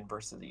Morgan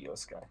versus Io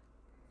Sky.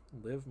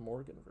 Liv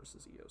Morgan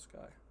versus Io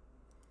Sky.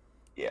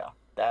 Yeah,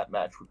 that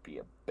match would be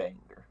a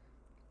banger.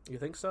 You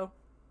think so?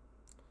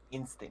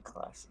 Instant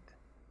classic.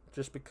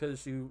 Just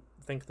because you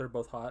think they're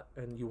both hot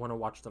and you want to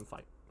watch them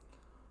fight.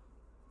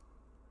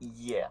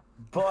 Yeah,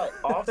 but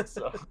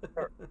also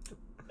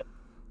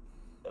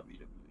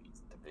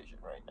WWE's division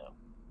right now.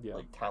 Yeah.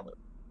 Like talent.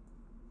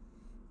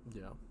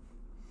 Yeah.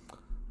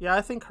 Yeah,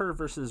 I think her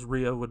versus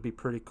Rhea would be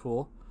pretty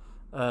cool.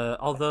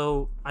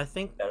 Although I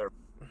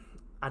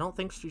don't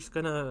think she's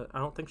gonna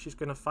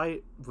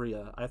fight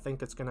Rhea. I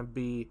think it's gonna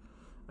be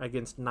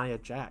against Nia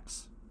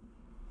Jax.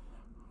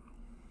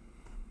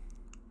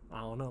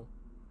 I don't know.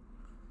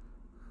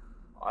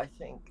 I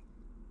think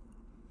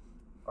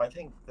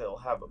they'll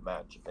have a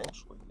match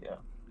eventually. Yeah.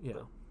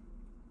 Yeah.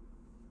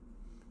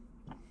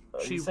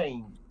 Are you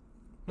saying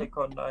take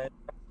on Nia?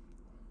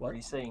 What? Are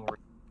you saying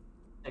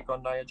take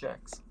on Nia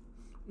Jax?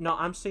 No,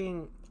 I'm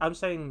saying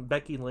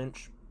Becky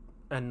Lynch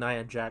and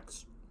Nia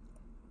Jax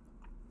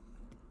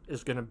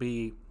is going to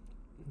be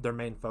their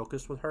main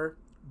focus with her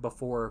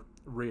before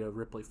Rhea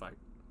Ripley fight.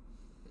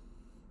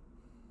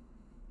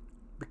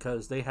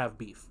 Because they have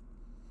beef.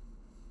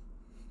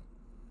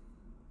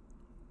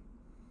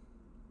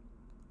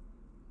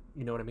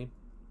 You know what I mean?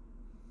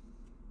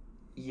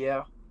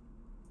 Yeah.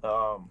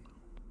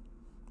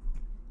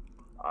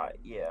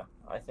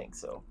 I think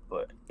so.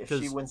 But if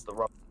she wins the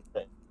Rumble,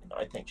 then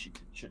I think she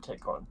should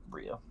take on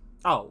Rhea.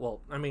 Oh, well,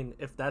 I mean,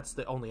 if that's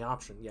the only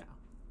option, yeah.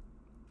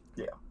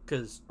 Yeah.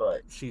 Because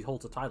she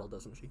holds a title,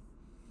 doesn't she?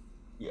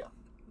 Yeah.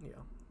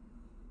 Yeah.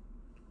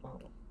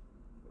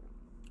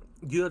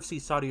 UFC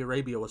Saudi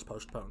Arabia was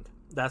postponed.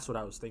 That's what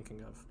I was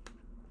thinking of.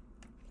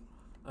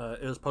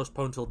 It was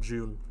postponed till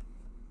June.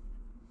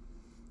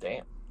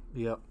 Damn.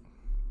 Yep.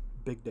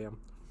 Big damn.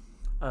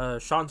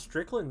 Sean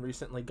Strickland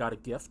recently got a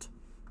gift.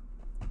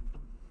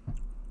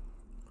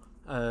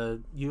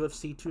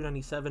 UFC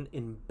 297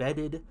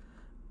 embedded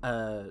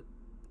AR.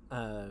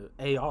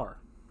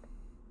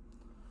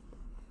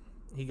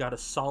 He got a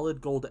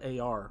solid gold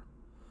AR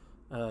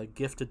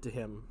gifted to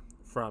him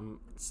from,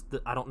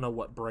 I don't know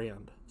what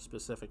brand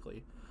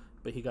specifically,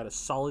 but he got a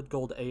solid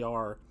gold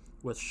AR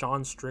with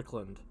Sean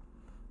Strickland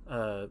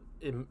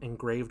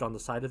engraved on the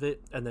side of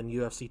it, and then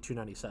UFC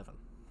 297.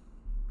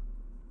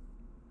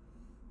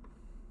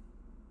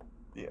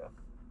 Yeah.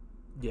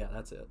 Yeah,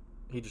 that's it.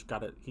 He just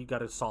got it. He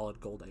got a solid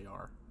gold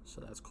AR,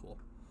 so that's cool.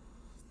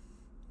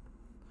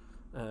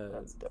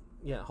 That's dope.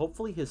 Yeah,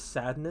 hopefully his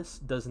sadness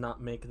does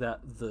not make that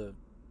the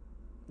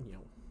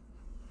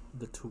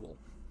tool.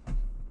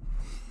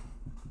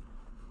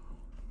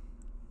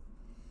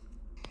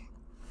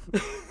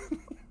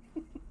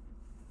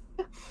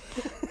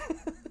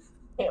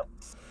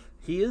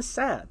 He is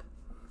sad.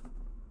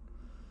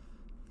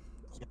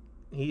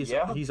 He's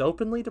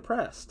openly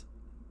depressed.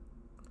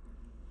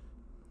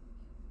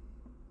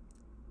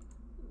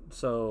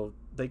 So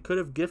they could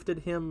have gifted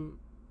him,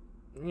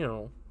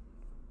 the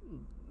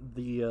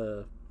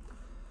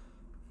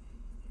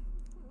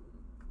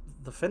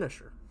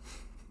finisher.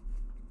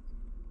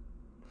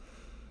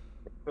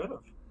 Could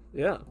have.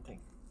 Yeah.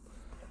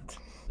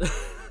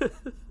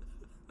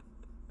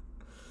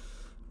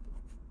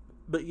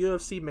 But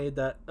UFC made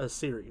that a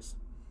series.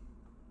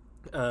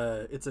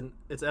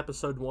 It's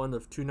episode 1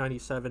 of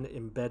 297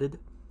 Embedded.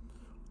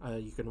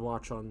 You can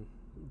watch on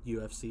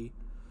UFC,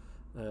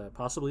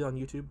 possibly on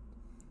YouTube.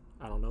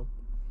 I don't know.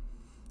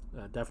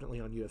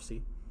 Definitely on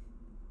UFC.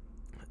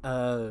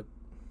 Let's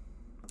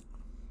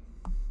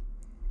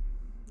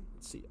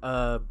see.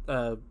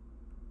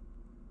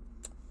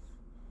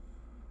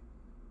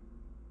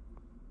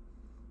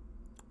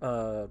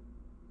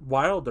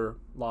 Wilder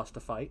lost a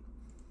fight.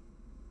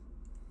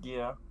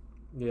 Yeah.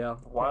 Yeah.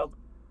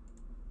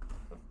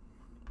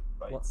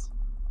 fights.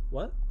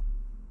 What?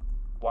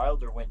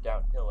 Wilder went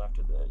downhill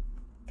after the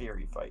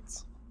Fury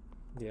fights.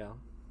 Yeah.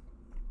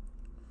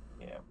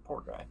 Yeah,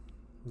 poor guy.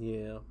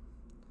 Yeah.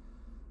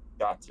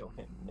 Got to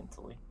him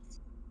mentally.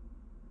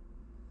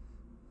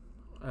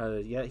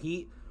 Yeah,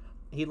 he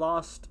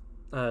lost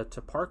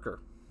to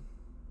Parker.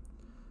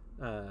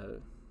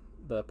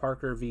 The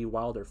Parker v.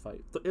 Wilder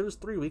fight. It was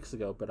 3 weeks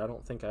ago, but I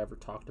don't think I ever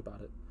talked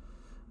about it.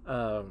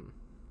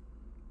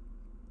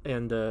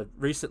 And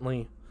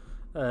recently,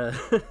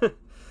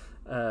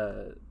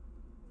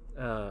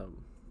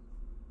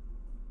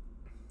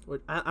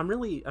 I'm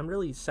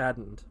really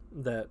saddened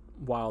that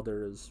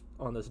Wilder is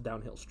on this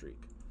downhill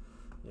streak.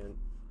 And,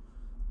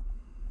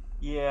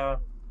 yeah,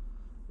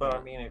 but yeah.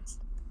 I mean, it's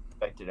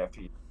expected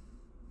after you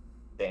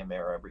damn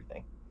air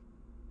everything.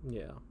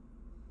 Yeah.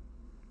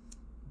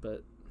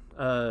 But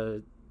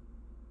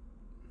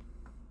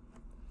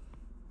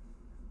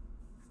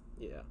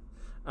yeah.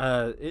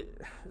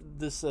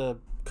 This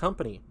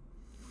company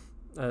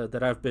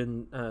that I've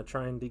been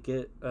trying to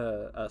get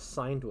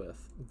signed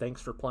with,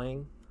 Thanks for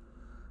Playing,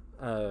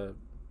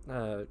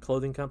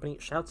 clothing company,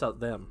 shouts out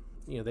them.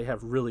 They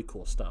have really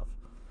cool stuff.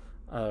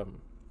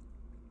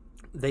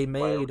 They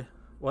made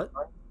what?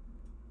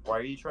 Why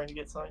are you trying to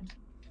get signed?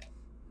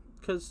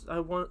 Because I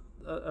want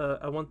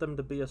them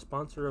to be a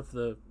sponsor of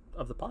the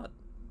pod.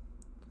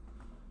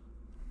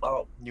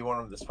 Oh, you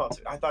want them to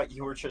sponsor? I thought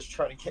you were just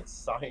trying to get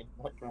signed,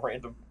 like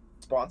random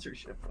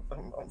sponsorship with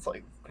them. I was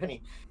like,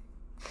 Penny,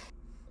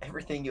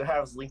 everything you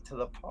have is linked to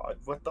the pod.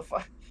 What the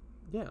fuck?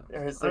 Yeah,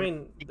 I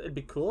mean, it'd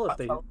be cool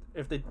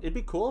it'd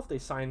be cool if they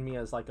signed me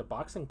as like a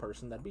boxing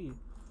person. That'd be.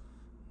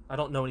 I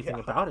don't know anything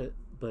about it,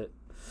 but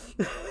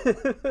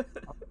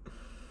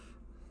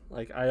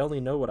like I only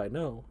know what I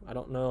know. I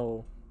don't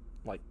know,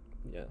 like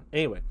yeah.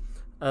 Anyway,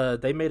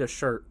 they made a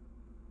shirt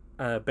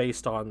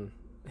based on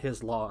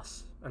his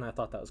loss, and I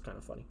thought that was kind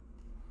of funny.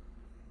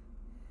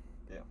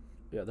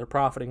 Yeah, they're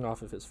profiting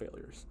off of his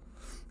failures.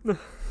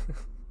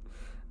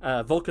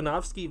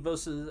 Volkanovski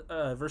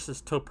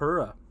versus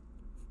Topura,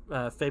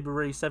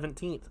 February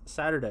 17th,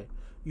 Saturday.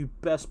 You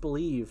best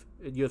believe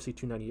at UFC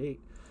 298.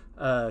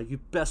 You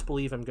best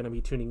believe I'm going to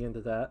be tuning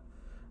into that.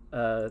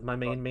 My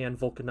main man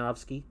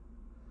Volkanovski.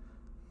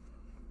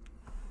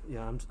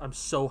 Yeah, I'm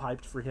so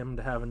hyped for him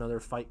to have another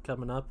fight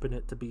coming up and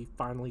it to be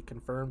finally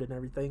confirmed and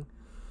everything.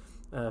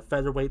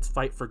 Featherweights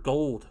fight for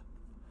gold.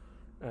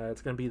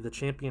 It's going to be the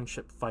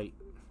championship fight.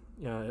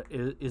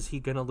 Is he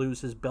going to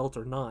lose his belt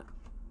or not?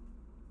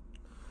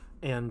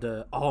 And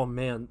oh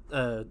man,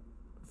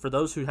 for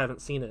those who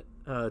haven't seen it,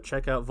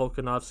 check out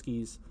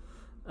Volkanovski's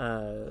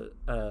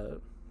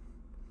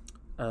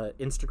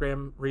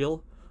Instagram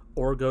reel,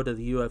 or go to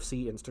the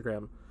UFC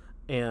Instagram,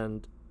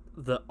 and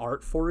the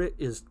art for it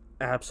is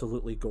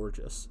absolutely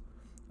gorgeous.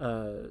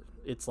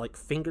 It's like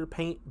finger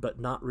paint, but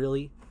not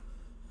really.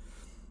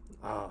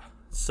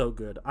 So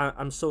good.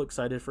 I'm so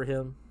excited for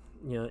him.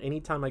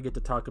 Anytime I get to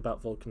talk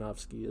about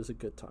Volkanovski is a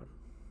good time.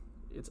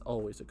 It's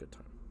always a good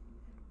time.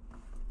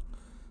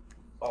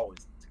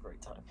 Always a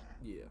great time.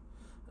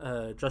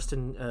 Yeah.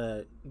 Justin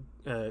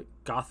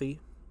Gaethje,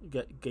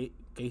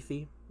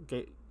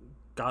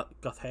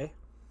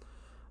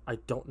 I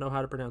don't know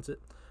how to pronounce it,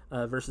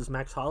 versus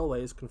Max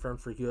Holloway is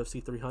confirmed for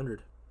UFC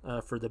 300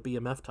 for the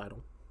BMF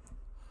title.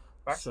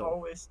 Max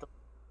Holloway still.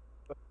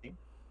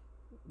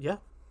 Yeah.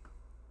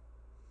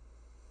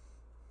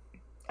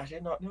 I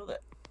did not know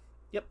that.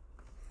 Yep.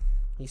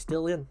 He's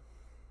still in.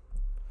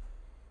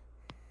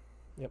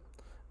 Yep.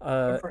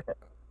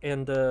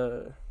 And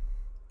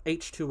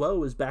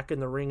H2O is back in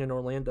the ring in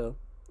Orlando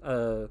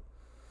for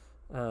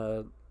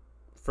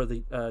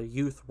the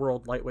Youth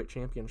World Lightweight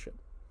Championship.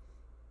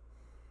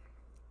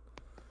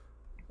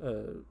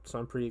 So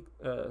I'm pretty...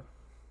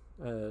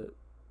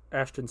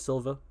 Ashton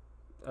Silva,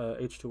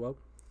 H2O.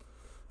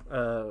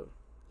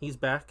 He's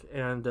back,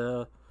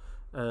 and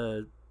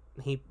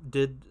he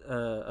did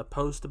a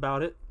post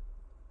about it.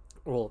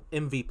 Well,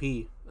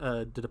 MVP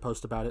did a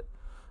post about it,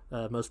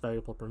 Most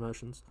Valuable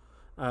Promotions,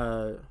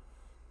 where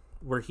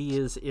he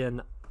is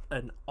in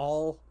an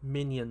all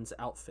Minions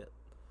outfit.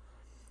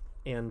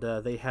 And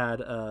they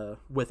had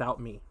Without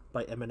Me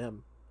by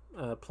Eminem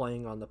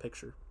playing on the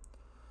picture.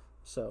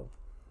 So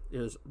it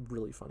was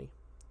really funny.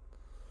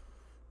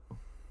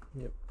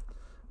 Yep.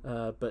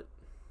 But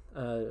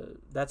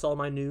that's all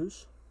my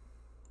news.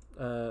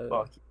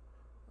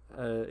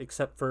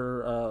 Except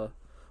for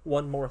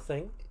one more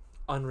thing,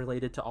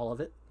 unrelated to all of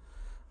it.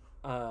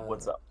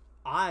 What's up?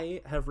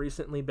 I have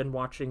recently been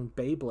watching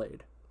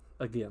Beyblade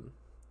again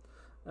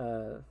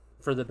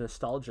for the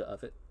nostalgia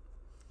of it.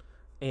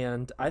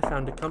 And I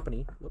found a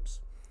company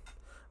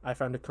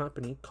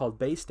called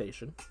Bay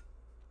Station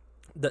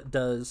that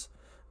does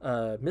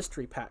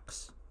mystery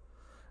packs.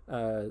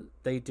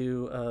 They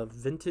do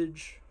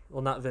vintage,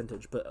 well, not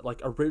vintage, but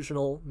like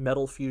original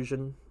Metal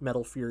Fusion,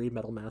 Metal Fury,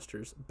 Metal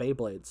Masters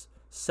Beyblades,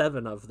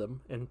 7 of them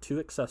and 2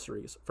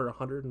 accessories for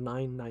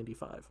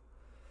 $109.95.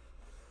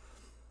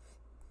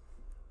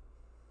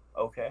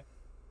 Okay.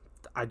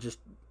 I just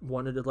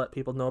wanted to let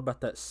people know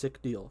about that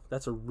sick deal.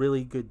 That's a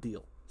really good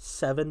deal.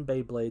 7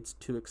 Beyblades,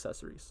 2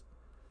 accessories.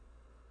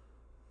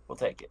 We'll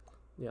take it.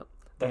 Yep.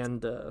 That's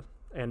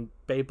And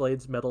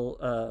Beyblade's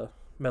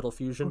Metal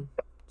Fusion,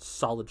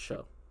 solid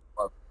show.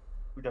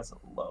 who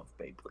doesn't love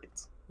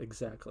Beyblades?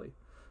 Exactly.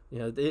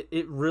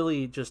 It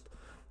really just,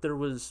 there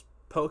was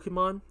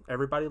Pokemon,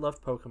 everybody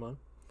loved Pokemon.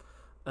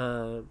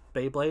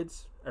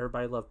 Beyblades,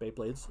 everybody loved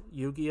Beyblades.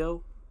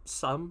 Yu-Gi-Oh,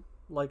 some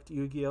liked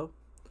Yu-Gi-Oh.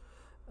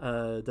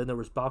 Then there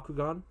was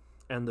Bakugan,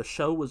 and the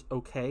show was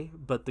okay,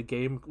 but the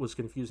game was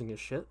confusing as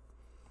shit.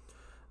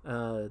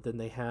 Then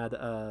they had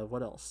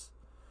what else?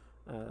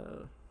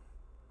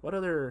 What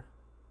other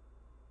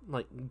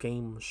like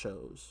game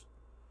shows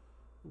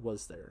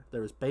was there?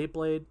 There was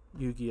Beyblade,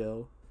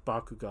 Yu-Gi-Oh,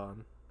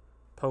 Bakugan,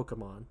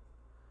 Pokemon.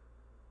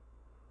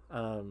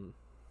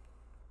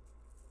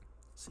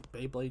 See,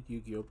 Beyblade,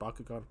 Yu-Gi-Oh,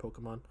 Bakugan,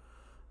 Pokemon.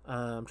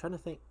 I'm trying to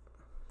think.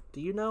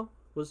 Do you know?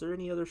 Was there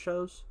any other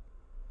shows?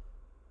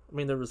 I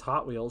mean, there was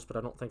Hot Wheels, but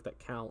I don't think that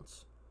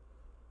counts.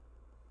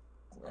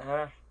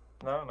 No,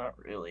 not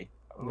really.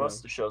 No. Most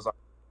of the shows on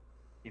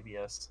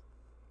PBS.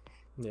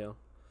 Yeah,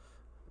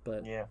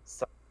 but Yeah.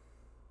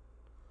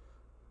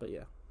 but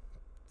yeah,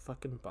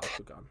 fucking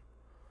Bakugan.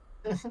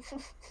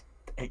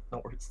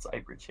 Ignore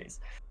Cyber Chase.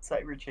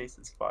 Cyber Chase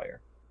is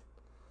fire.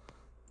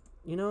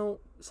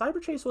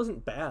 Cyber Chase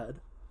wasn't bad.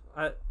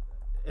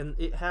 And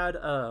it had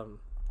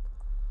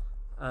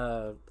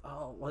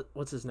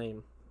what's his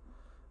name?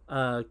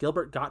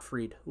 Gilbert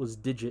Gottfried was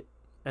Digit,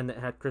 and it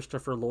had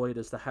Christopher Lloyd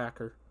as the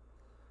hacker.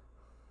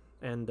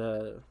 And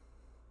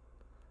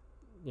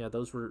yeah,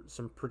 those were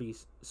some pretty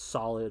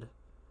solid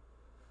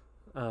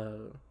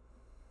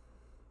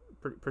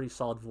pretty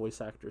solid voice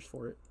actors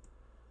for it.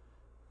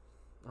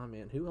 Oh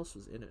man, who else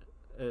was in it?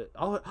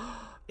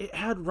 It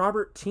had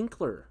Robert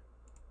Tinkler.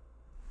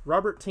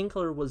 Robert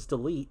Tinkler was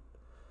Delete,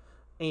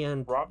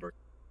 and Robert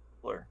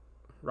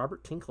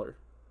Tinkler.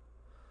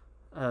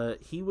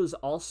 He was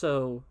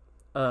also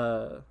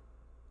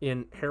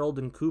in Harold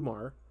and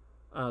Kumar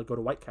Go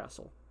to White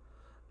Castle,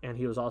 and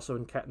he was also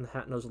in Cat in the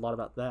Hat. Knows a lot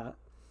about that,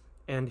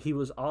 and he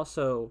was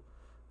also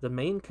the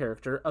main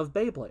character of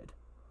Beyblade.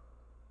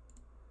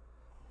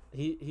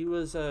 He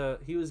was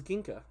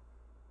Ginka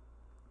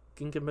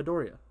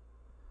Midoriya.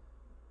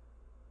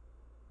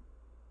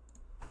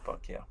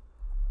 Fuck yeah.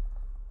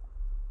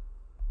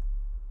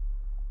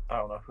 I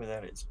don't know who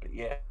that is, but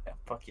yeah,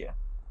 fuck yeah.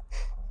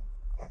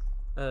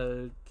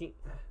 Not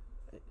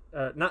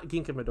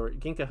Ginka Midori,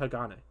 Ginka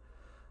Hagane.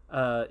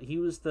 He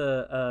was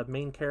the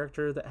main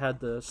character that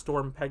had the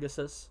Storm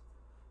Pegasus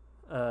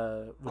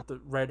with the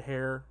red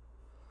hair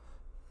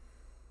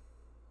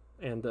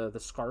and the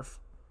scarf.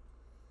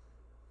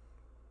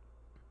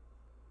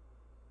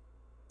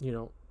 You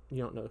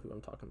don't know who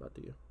I'm talking about,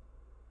 do you?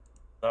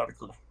 Not a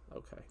clue.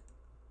 Okay.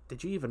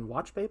 Did you even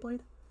watch Beyblade?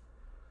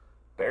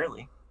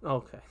 Barely.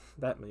 Okay,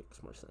 that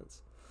makes more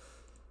sense.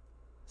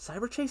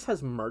 Cyber Chase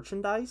has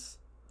merchandise?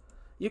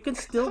 You can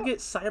still get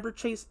Cyber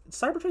Chase.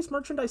 Cyber Chase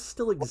merchandise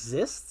still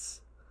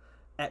exists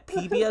at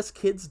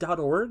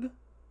pbskids.org?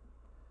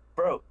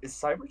 Bro, is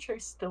Cyber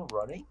Chase still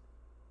running?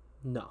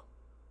 No.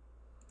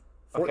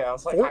 Okay, I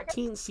was like,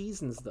 14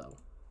 seasons, though.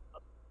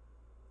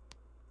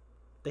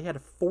 They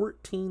had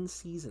 14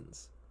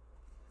 seasons.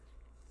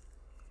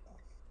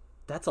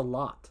 That's a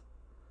lot.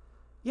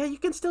 Yeah, you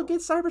can still get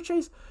Cyber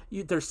Chase.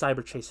 There's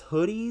Cyber Chase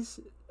hoodies,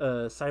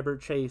 Cyber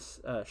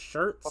Chase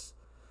shirts.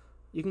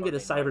 You can get a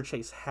Cyber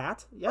Chase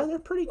hat. Yeah, they're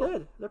pretty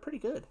good.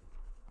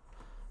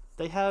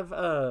 They have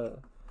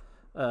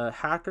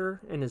Hacker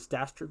and his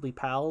Dastardly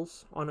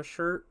Pals on a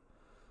shirt.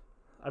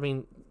 I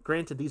mean,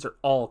 granted, these are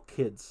all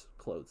kids'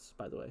 clothes,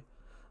 by the way.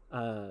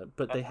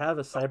 But they have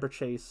a Cyber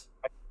Chase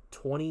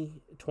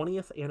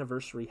 20th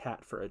anniversary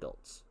hat for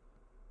adults.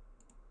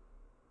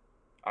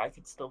 I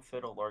could still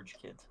fit a large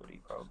kid's hoodie,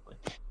 probably.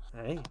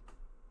 Hey,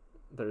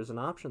 there's an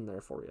option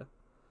there for you.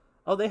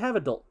 Oh, they have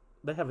adult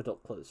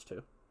clothes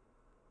too.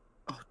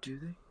 Oh, do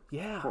they?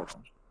 Yeah. Hold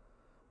on.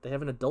 They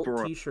have an adult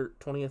T-shirt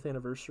 20th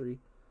anniversary.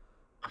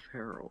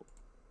 Apparel.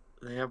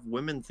 They have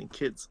women's and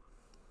kids.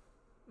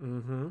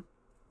 Mm-hmm.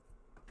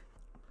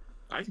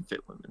 I can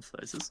fit women's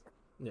sizes.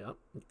 Yeah,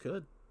 you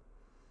could.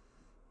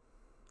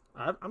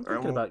 I'm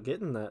thinking about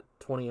getting that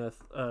 20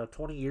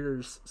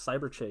 years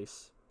Cyber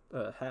Chase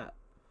hat.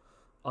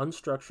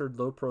 Unstructured,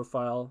 low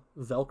profile,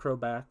 Velcro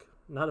back.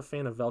 Not a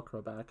fan of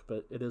Velcro back,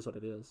 but it is what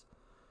it is.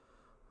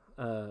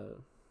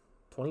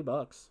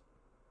 $20.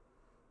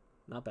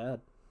 Not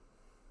bad.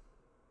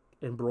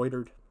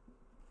 Embroidered.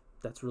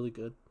 That's really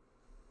good.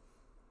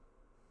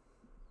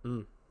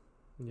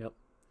 Yep.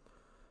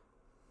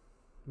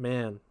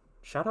 Man,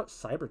 shout out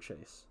Cyber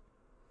Chase.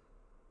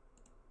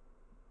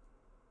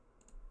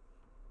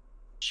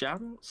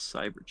 Shout out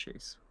Cyber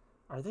Chase.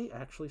 Are they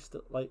actually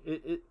still like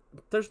it?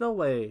 There's no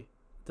way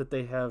that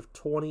they have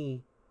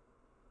 20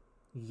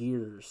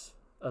 years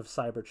of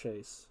Cyber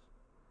Chase.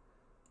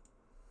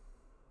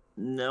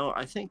 No,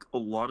 I think a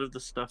lot of the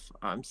stuff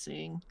I'm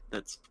seeing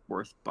that's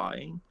worth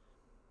buying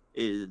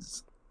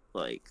is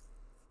like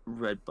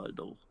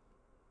Redbubble,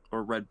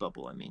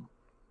 I mean.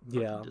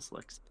 Yeah.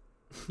 Dyslexic.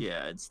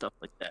 Yeah, and stuff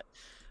like that.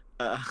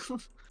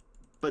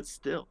 But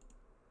still,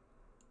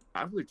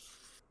 I would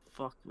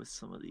fuck with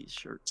some of these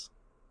shirts.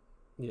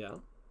 Yeah.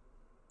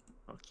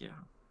 Fuck yeah.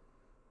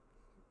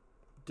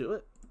 Do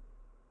it.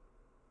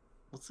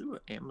 Let's see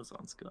what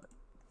Amazon's got.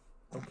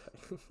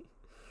 Okay.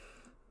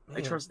 Man,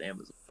 I trust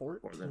Amazon 14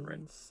 more than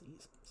Red.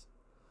 seasons.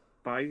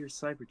 Buy your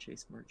Cyber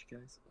Chase merch,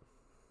 guys.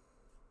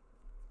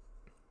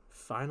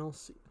 Final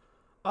season.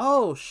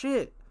 Oh,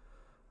 shit.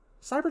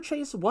 Cyber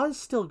Chase was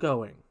still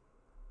going.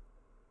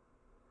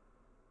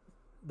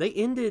 They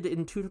ended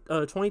in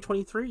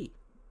 2023.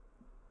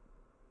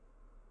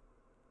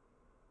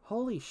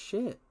 Holy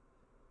shit.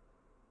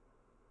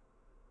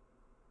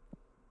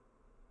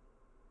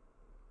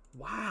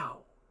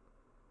 Wow.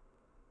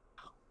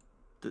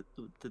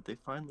 Did they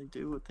finally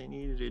do what they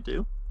needed to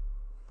do?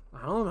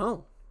 I don't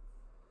know.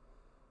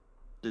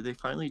 Did they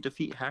finally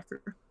defeat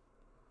Hacker?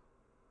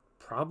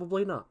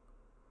 Probably not.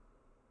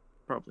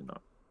 Probably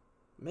not.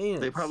 Man,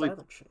 They probably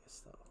Cyber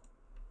Chase, though.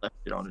 left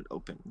it on an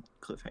open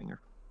cliffhanger.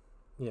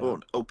 Yeah. Well,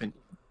 an open.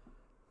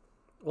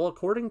 Well,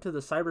 according to the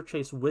Cyber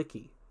Chase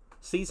wiki,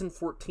 season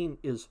 14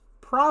 is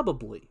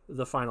probably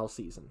the final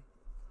season.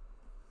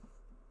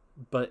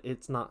 But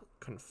it's not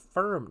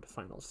confirmed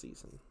final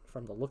season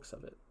from the looks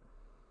of it.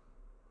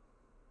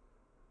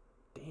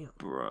 Damn.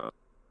 Bruh.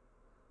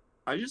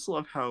 I just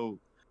love how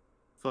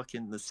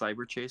fucking the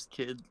Cyber Chase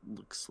kid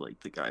looks like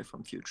the guy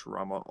from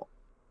Futurama,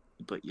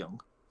 but young.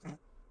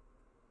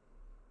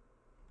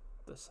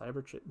 The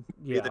Cyber Chase.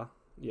 Yeah.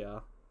 Yeah.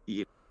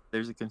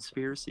 There's a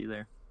conspiracy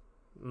there.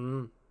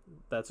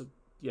 That's a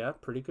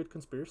pretty good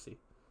conspiracy.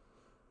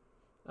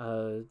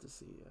 Let's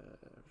see.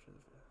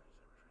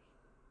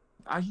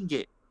 I can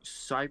get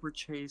Cyber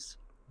Chase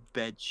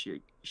bed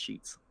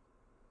sheets.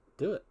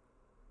 Do it.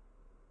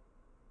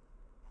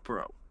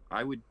 Bro,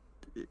 that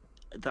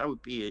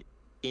would be an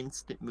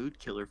instant mood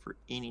killer for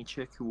any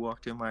chick who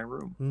walked in my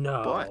room.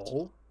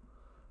 No.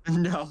 But,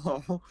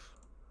 no.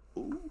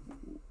 Ooh.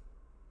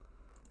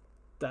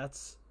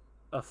 That's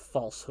a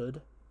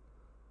falsehood.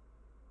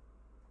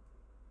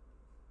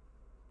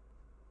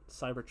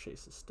 Cyber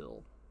Chase is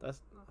still...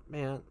 That's...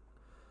 Man.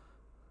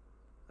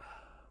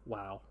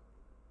 Wow.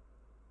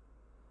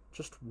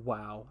 Just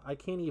wow. I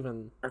can't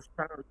even... I've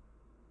found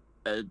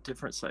a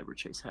different Cyber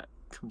Chase hat.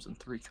 Comes in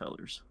 3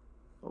 colors.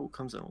 Oh, it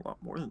comes in a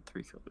lot more than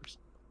 3 colors.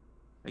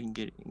 I can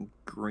get it in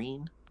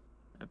green.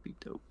 That'd be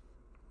dope.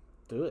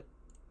 Do it.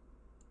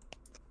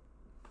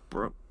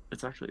 Bro,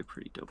 it's actually a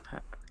pretty dope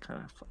hat.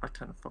 I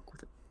kind of fuck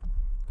with it.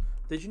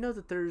 Did you know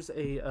that there's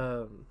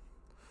a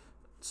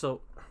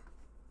so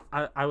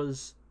I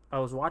was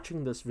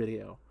watching this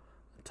video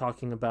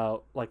talking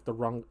about like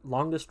the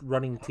longest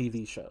running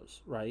TV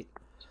shows, right?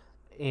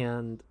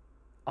 And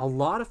a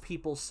lot of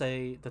people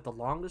say that the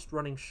longest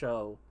running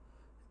show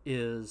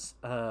is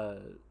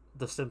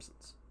The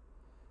Simpsons.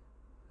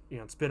 You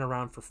know, it's been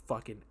around for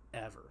fucking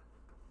ever.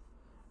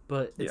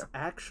 But it's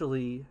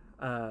actually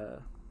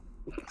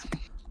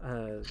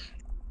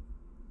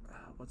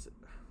what's it?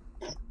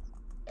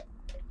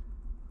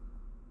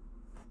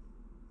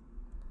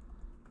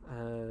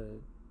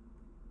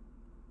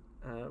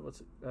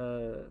 What's it?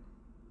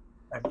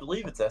 I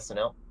believe it's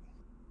SNL.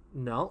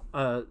 No.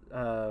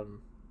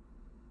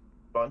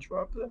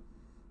 SpongeBob then?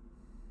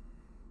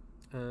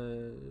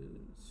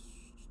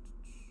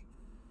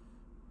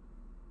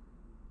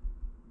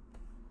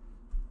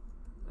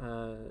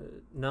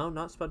 No,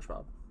 not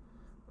SpongeBob.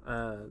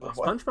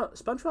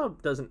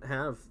 SpongeBob doesn't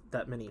have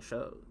that many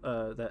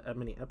that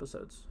many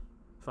episodes.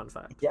 Fun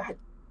fact. Yeah, it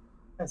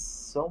has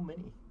so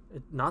many.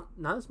 Not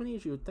as many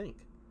as you would think.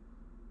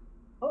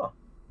 Huh.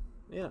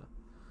 Yeah.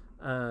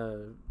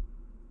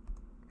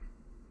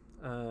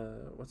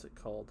 What's it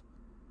called?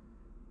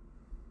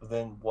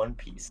 Then One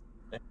Piece.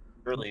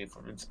 Really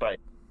inspired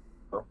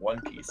for One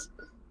Piece.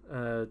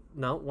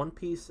 No, One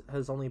Piece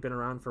has only been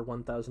around for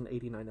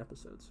 1,089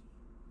 episodes.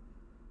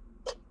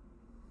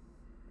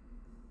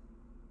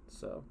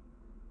 So,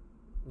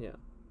 yeah.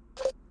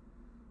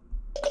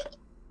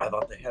 I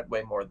thought they had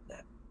way more than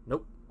that.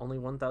 Nope, only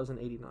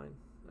 1,089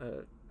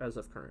 as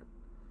of current.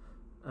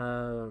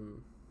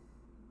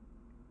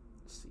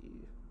 Let's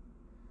see.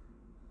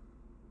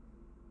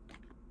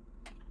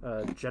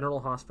 General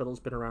Hospital's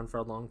been around for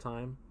a long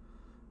time.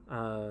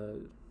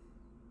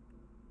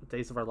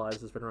 Days of Our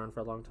Lives has been around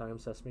for a long time.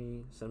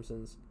 Sesame,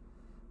 Simpsons,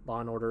 Law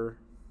and Order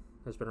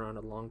has been around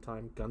a long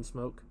time.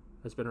 Gunsmoke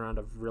has been around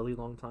a really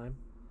long time.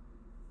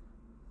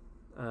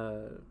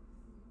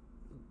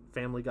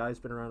 Family Guy's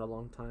been around a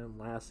long time.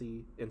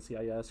 Lassie,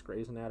 NCIS,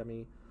 Grey's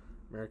Anatomy,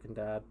 American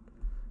Dad.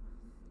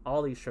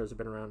 All these shows have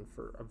been around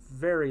for a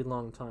very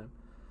long time.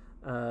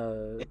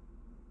 But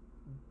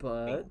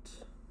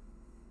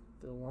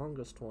the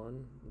longest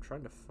one, I'm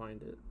trying to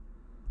find it.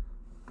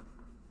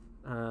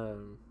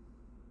 No,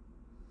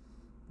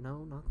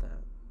 not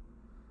that.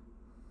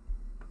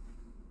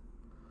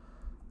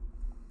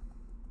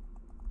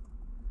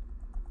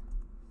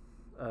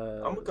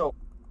 I'm gonna go.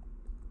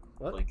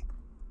 What? Like,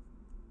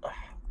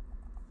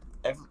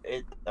 I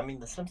mean,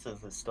 The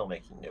Simpsons is still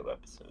making new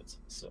episodes,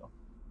 so.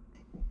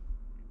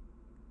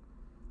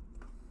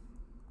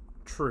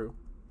 True.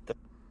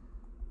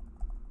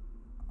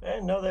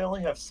 And no, they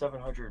only have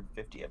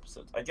 750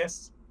 episodes. I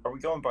guess, are we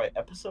going by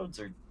episodes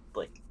or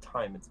like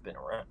time it's been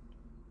around?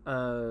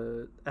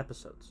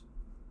 Episodes.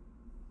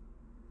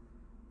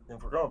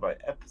 If we're going by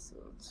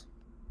episodes,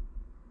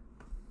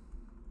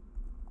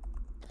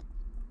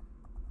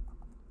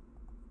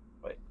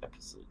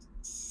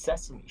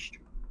 Sesame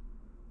Street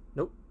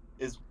Nope.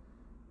 is.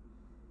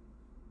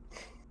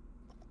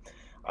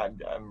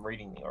 I'm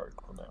reading the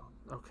article now,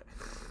 Okay.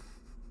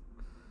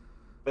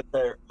 but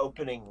their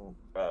opening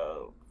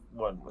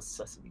one was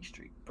Sesame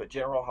Street. But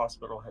General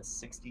Hospital has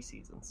 60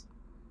 seasons.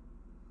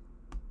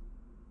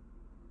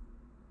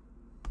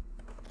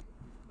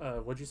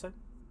 What'd you say?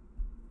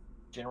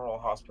 General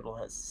Hospital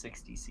has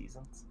 60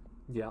 seasons.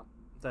 Yeah,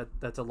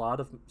 that's a lot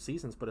of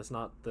seasons, but it's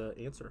not the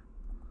answer.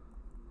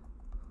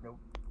 Nope.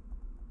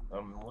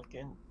 I'm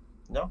looking.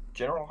 No,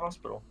 General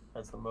Hospital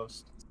has the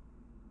most.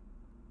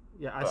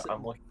 Yeah, But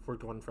I'm looking. we're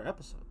going for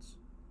episodes.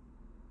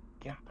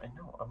 Yeah, I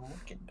know. I'm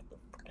looking, but the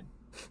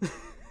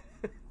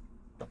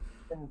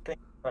freaking thing's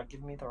not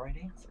giving me the right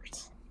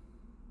answers.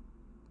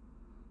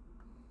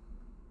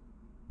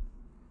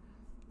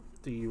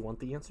 Do you want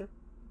the answer?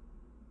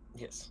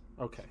 Yes.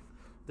 Okay.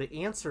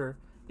 The answer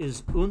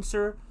is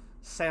Unser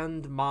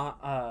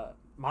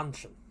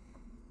Sandmansion.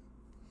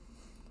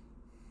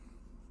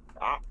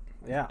 Ah.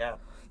 Yeah. Yeah.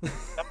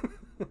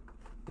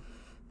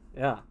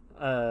 Yeah.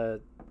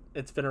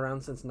 It's been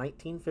around since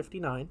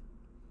 1959.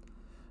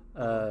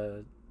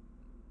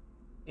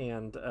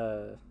 And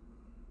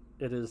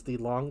it is the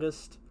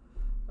longest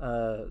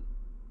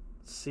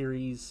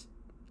series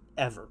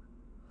ever.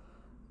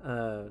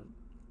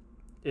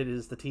 It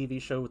is the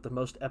TV show with the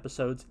most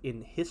episodes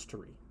in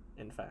history,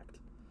 in fact.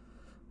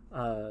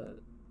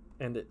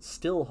 And it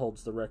still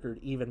holds the record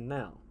even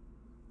now.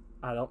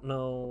 I don't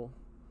know.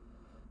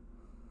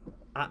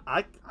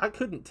 I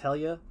couldn't tell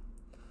you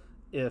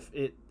if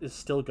it is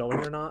still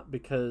going or not,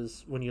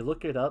 because when you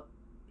look it up,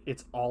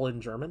 it's all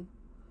in German.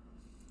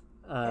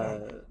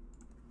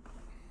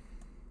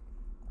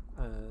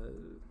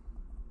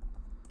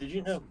 Did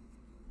you know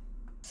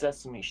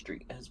Sesame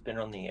Street has been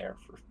on the air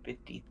for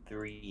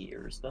 53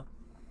 years, though?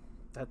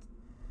 That's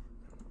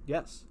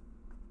yes.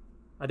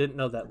 I didn't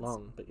know that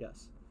long, but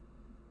yes.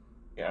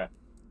 Yeah.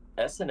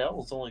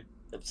 SNL is only.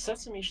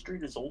 Sesame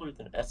Street is older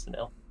than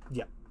SNL.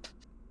 Yeah.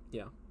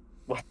 Yeah.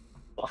 What?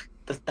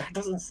 That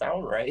doesn't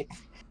sound right.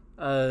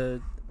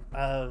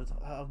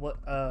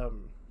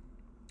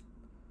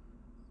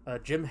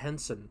 Jim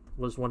Henson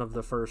was one of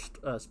the first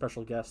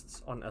special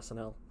guests on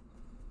SNL.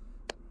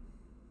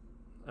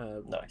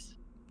 Nice.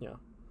 Yeah.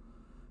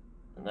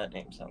 And that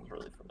name sounds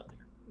really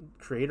familiar.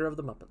 Creator of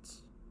the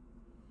Muppets.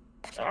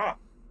 Ah,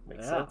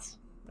 makes sense.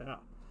 Yeah.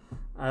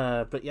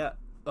 But yeah,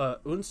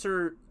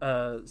 Unser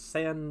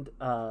Sand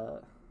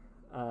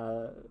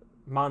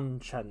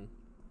Manchen.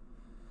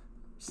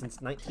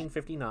 Since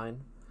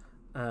 1959,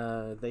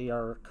 they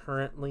are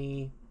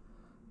currently.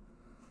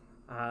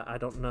 I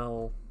don't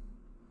know.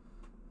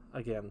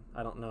 Again,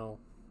 I don't know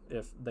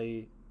if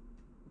they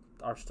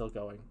are still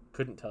going.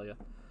 Couldn't tell you.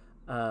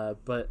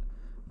 But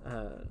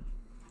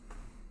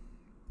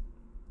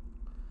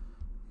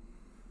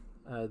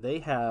they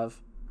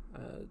have.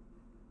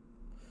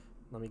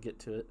 Let me get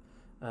to it.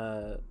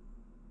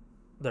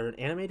 They're an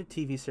animated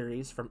TV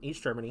series from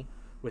East Germany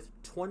with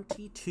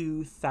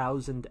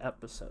 22,000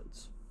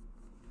 episodes.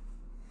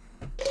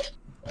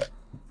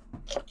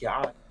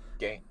 God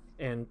dang.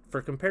 And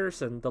for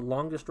comparison, the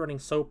longest running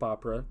soap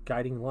opera,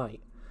 Guiding Light,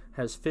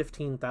 has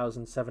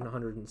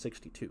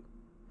 15,762.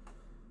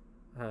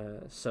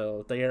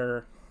 So they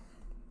are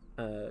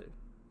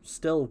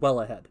still well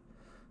ahead.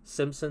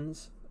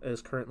 Simpsons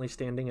is currently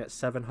standing at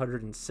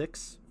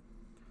 706.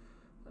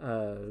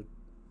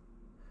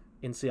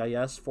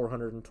 NCIS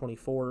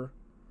 424.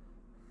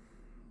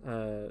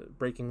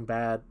 Breaking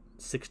Bad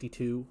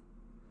 62.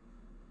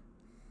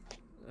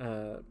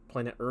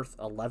 Planet Earth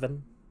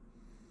 11.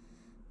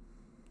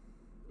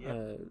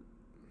 Yeah.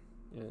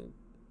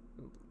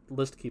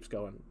 List keeps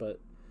going, but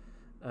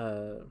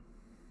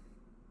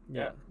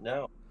Yeah.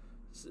 No.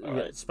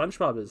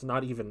 SpongeBob is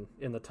not even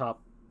in the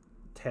top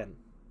 10.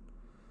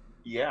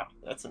 Yeah,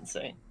 that's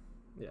insane.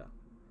 Yeah.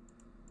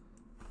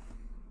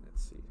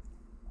 Let's see.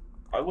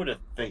 I would have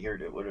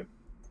figured it would have.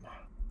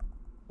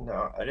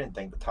 No, I didn't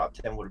think the top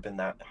 10 would have been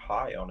that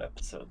high on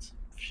episodes.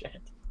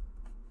 Shit.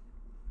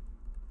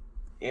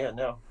 Yeah,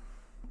 no.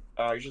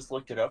 I just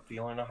looked it up. Do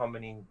you want to know how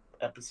many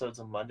episodes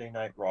of Monday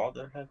Night Raw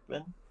there have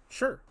been?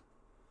 Sure.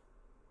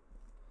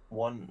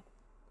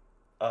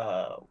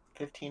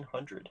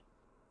 1,500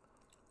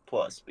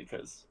 plus,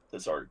 because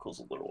this article's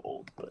a little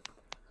old, but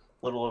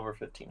a little over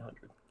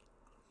 1,500.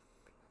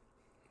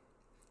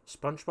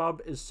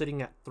 SpongeBob is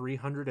sitting at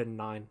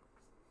 309.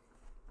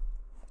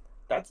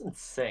 That's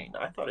insane.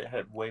 I thought it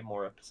had way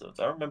more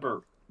episodes. I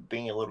remember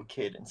being a little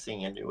kid and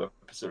seeing a new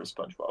episode of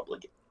SpongeBob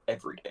like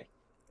every day.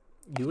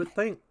 You would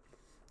think,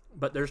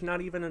 but there's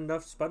not even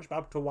enough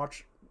SpongeBob to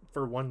watch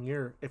for 1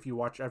 year if you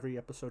watch every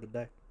episode a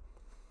day.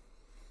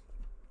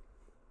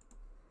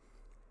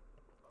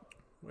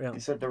 Yeah.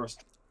 You said there was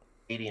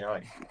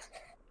 89.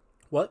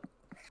 What?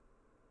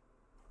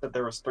 That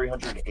there was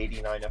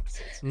 389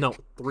 episodes. No,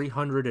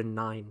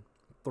 309.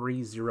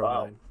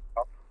 309.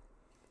 Wow.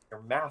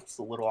 Your math's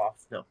a little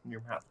off. No,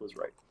 your math was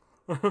right.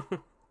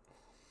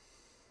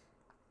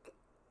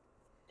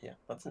 Yeah,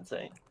 that's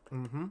insane.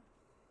 Mm-hmm.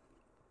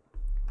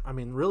 I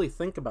mean, really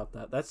think about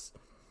that. That's,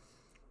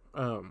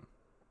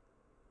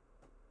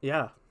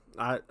 yeah,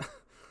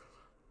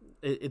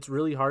 it's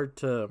really hard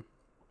to,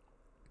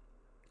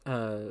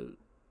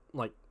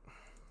 like,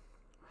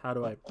 how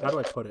do I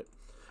put it?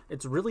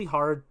 It's really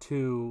hard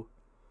to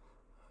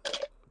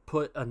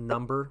put a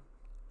number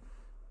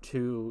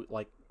to,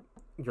 like,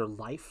 your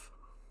life.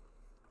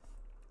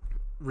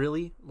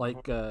 Really,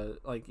 like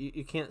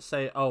you can't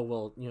say, oh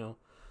well,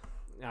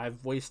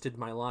 I've wasted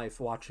my life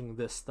watching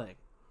this thing,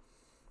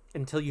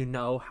 until you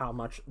know how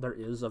much there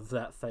is of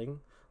that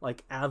thing.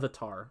 Like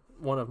Avatar,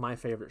 one of my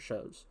favorite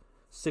shows,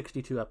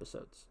 62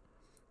 episodes.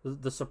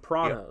 The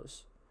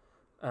Sopranos,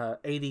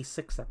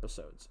 86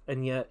 episodes,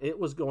 and yet it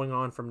was going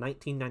on from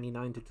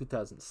 1999 to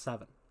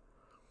 2007.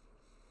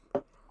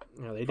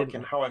 They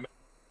didn't. How I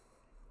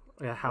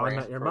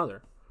Met Your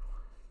Mother.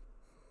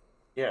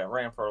 Yeah, it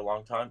ran for a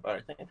long time, but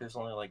I think there's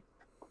only like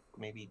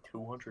maybe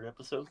 200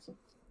 episodes.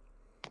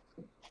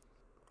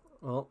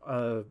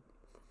 Well,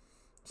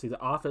 see, The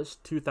Office,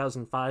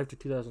 2005 to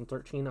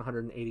 2013,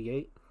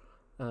 188.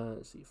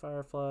 See,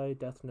 Firefly,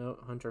 Death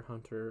Note, Hunter x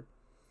Hunter.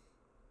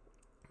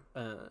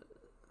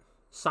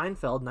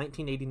 Seinfeld,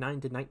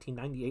 1989 to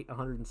 1998,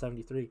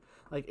 173.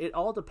 Like, it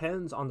all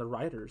depends on the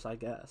writers, I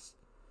guess,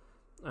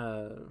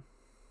 to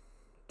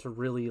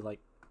really, like,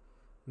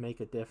 make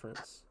a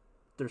difference.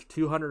 There's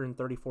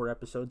 234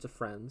 episodes of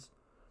Friends,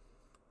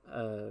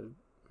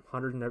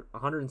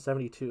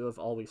 172 of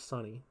Always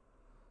Sunny,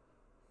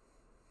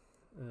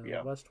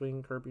 West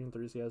Wing, Curb Your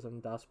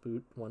Enthusiasm, Das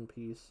Boot, One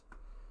Piece.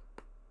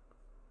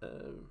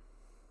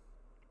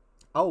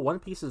 One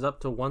Piece is up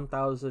to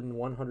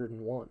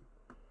 1,101.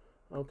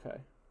 Okay.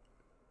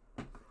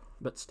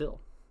 But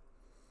still.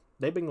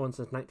 They've been going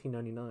since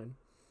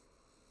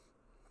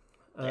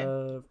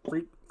 1999.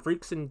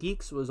 Freaks and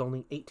Geeks was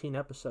only 18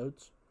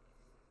 episodes.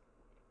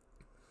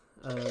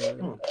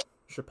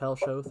 Chappelle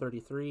Show,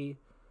 33.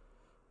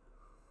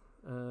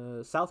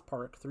 South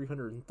Park,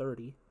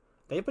 330.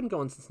 They've been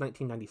going since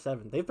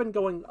 1997. They've been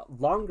going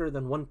longer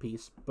than One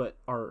Piece, but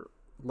are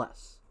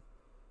less.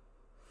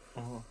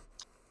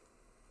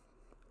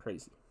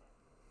 Crazy.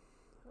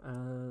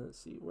 Let's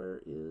see,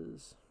 where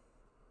is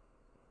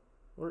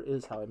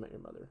How I Met Your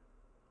Mother?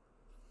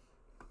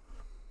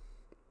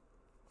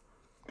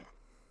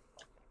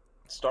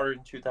 Started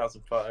in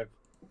 2005.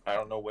 I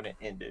don't know when it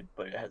ended,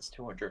 but it has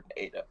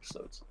 208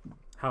 episodes.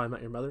 How I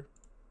Met Your Mother?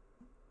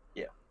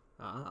 Yeah.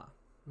 Ah,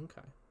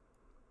 okay.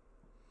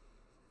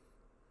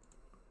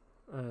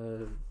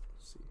 Let's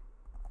see.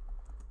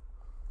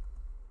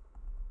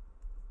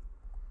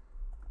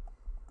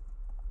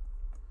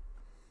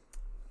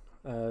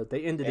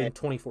 They ended in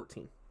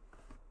 2014.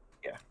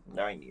 Yeah,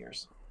 9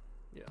 years.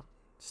 Yeah.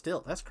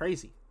 Still, that's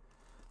crazy.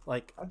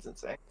 Like, that's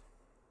insane.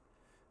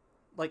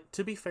 Like,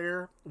 to be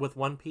fair, with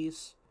One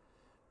Piece,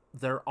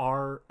 there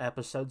are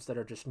episodes that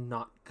are just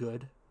not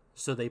good,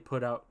 so they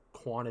put out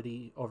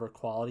quantity over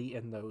quality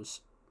in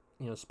those,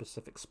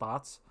 specific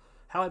spots.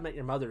 How I Met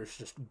Your Mother is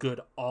just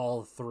good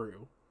all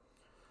through.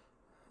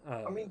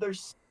 I mean,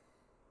 there's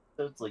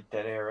like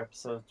dead air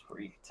episodes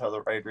where you can tell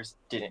the writers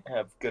didn't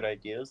have good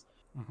ideas,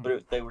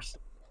 but they were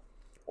still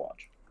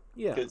watch.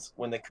 Yeah. Because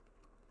when they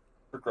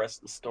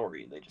progressed the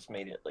story, they just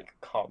made it like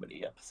a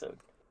comedy episode,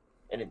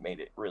 and it made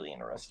it really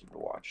interesting to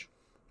watch.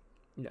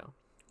 Yeah.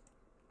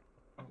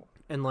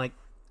 And like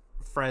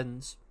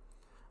Friends,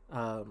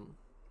 there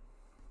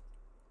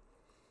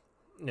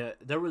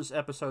was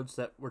episodes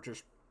that were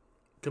just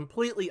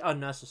completely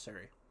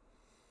unnecessary,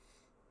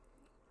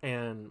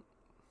 and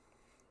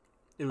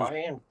it was.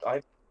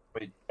 I've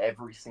enjoyed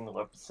every single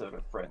episode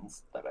of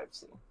Friends that I've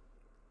seen.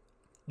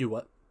 You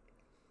what?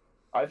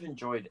 I've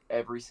enjoyed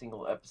every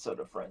single episode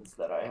of Friends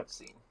that I have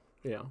seen.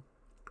 Yeah,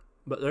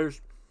 but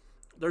there's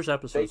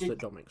episodes that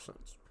don't make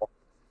sense.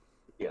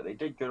 Yeah, they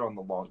did good on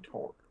the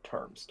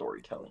long-term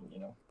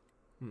storytelling,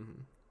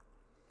 Mm-hmm.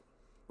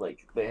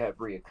 Like, they have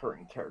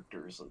reoccurring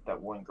characters. Like that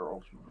one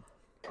girl who would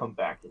come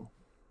back and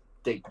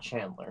date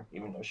Chandler,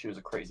 even though she was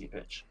a crazy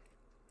bitch.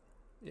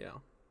 Yeah.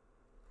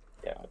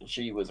 Yeah,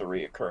 she was a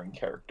reoccurring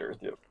character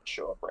that would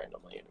show up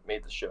randomly, and it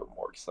made the show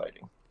more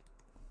exciting.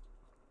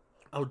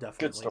 Oh,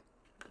 definitely. Good story.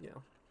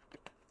 Yeah.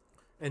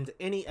 And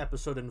any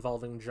episode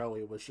involving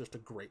Joey was just a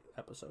great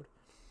episode.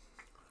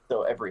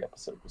 So every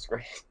episode was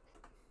great.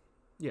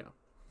 Yeah.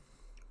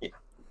 Yeah.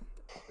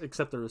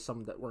 Except there was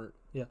some that weren't.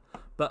 Yeah.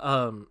 But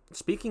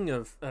speaking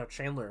of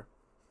Chandler,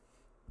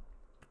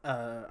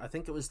 I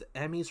think it was the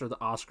Emmys or the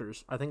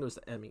Oscars. I think it was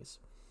the Emmys.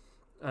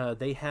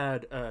 They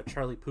had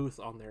Charlie Puth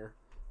on there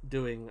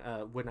doing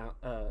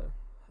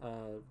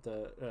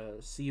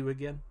See You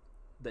Again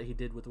that he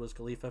did with Wiz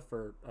Khalifa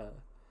for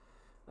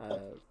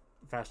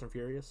Fast and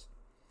Furious.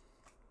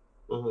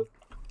 Mm-hmm.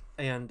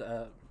 And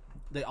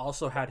they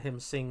also had him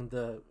sing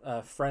the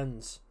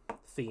Friends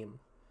theme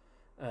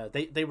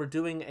They were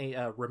doing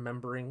a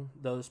remembering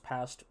those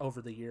passed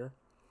over the year,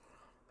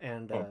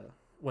 and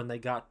when they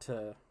got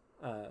to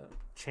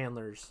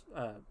Chandler's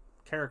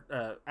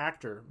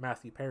actor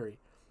Matthew Perry,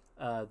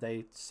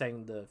 they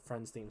sang the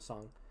Friends theme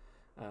song,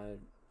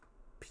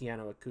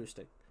 piano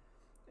acoustic,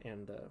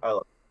 and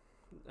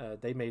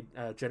they made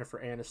Jennifer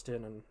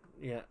Aniston and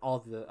all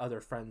the other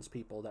Friends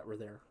people that were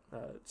there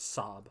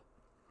sob.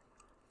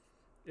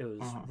 It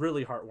was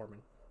really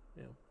heartwarming.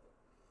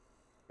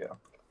 Yeah.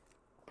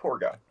 Poor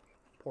guy.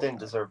 Didn't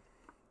deserve.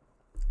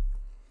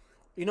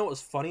 You know what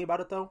was funny about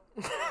it though?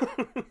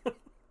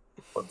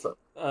 What's up?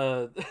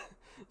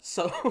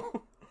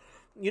 So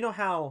you know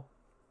how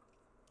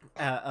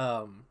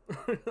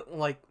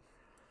like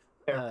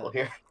Careful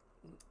here.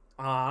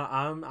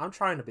 I'm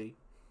trying to be.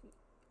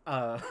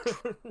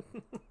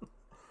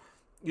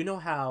 You know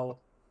how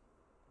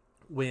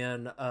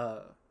when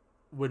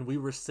we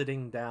were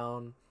sitting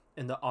down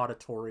in the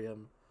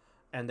auditorium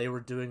and they were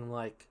doing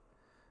like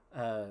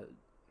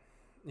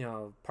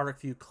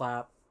Parkview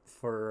clap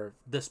for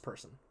this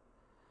person,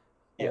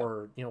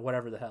 or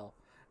whatever the hell,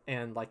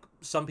 and like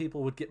some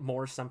people would get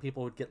more, some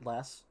people would get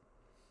less,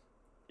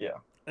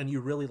 and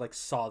you really like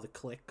saw the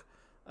click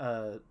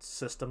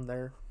system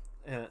there,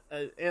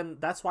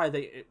 and that's why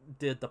they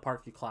did the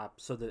Parkview clap,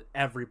 so that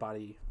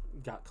everybody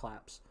got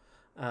claps,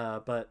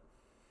 but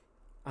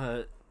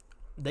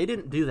they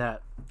didn't do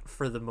that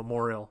for the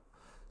memorial.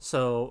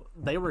 So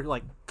they were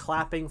like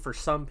clapping for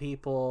some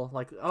people,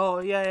 like, oh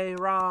yay,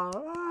 Ron,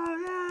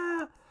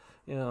 oh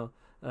yeah,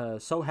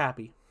 so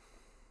happy.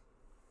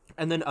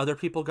 And then other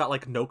people got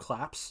like no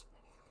claps,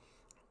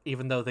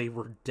 even though they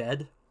were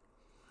dead.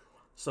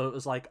 So it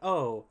was like,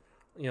 oh,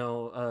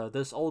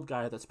 this old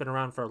guy that's been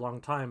around for a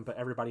long time, but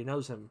everybody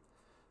knows him.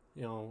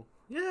 Yeah,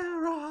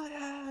 Ron,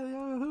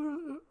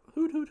 yeah,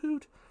 hoot hoot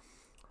hoot.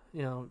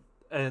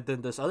 And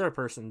then this other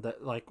person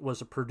that like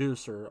was a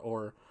producer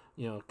or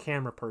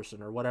camera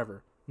person or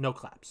whatever, no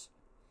claps.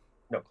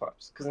 No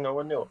claps, because no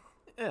one knew him.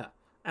 Yeah.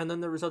 And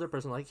then there was other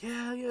person like,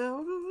 yeah,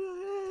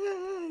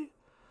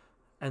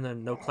 and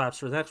then no claps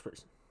for the next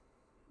person.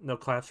 No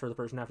claps for the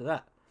person after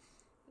that.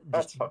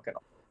 That's fucking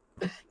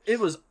awful. It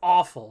was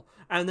awful.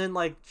 And then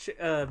like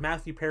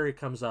Matthew Perry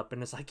comes up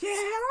and it's like, yeah,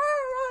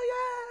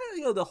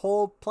 the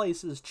whole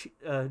place is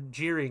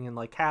jeering and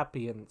like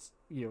happy, and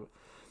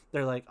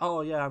they're like,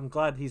 oh yeah, I'm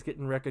glad he's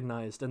getting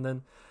recognized. And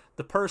then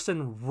the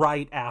person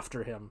right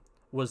after him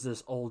was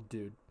this old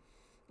dude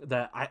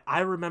that I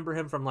remember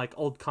him from like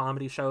old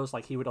comedy shows.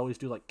 Like he would always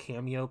do like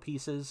cameo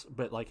pieces,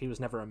 but like he was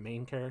never a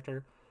main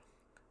character.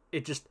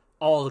 It just,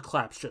 all the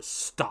claps just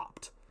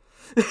stopped.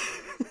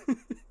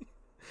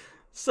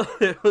 So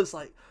it was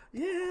like,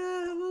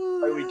 yeah.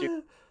 Why we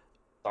do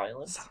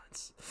silence?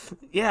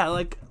 Yeah,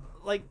 like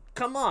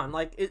come on,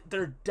 like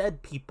they're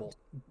dead people.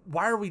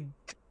 Why are we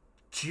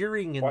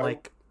jeering and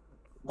like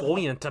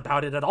buoyant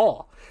about it at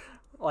all?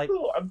 Like,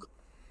 oh, I'm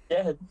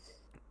dead.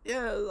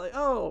 Yeah, like,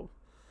 oh,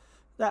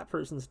 that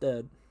person's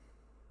dead.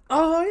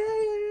 Oh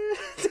yeah.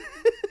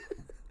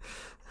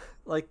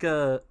 Like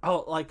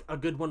like a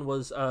good one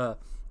was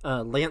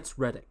Lance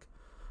Reddick.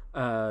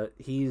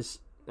 He's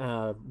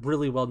a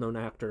really well-known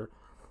actor.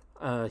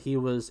 He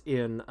was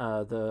in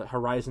the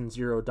Horizon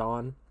Zero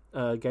Dawn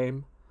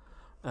game.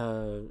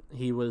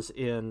 He was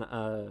in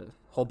a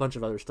whole bunch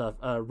of other stuff.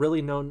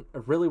 Really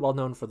well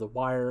known for The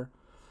Wire.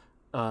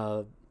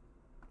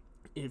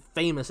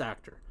 Famous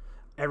actor.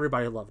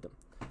 Everybody loved him.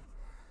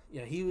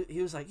 Yeah,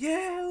 he was like,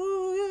 yeah,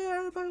 ooh, yeah.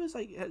 Everybody was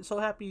like so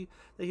happy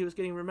that he was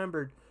getting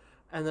remembered.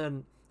 And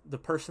then the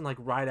person like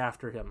right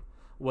after him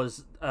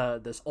was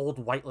this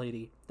old white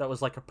lady that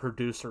was like a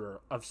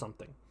producer of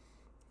something.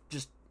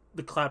 Just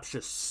the claps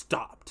just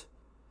stopped,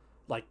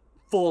 like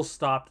full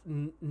stopped.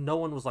 No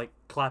one was like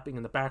clapping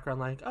in the background,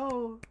 like,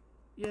 oh,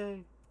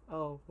 yay,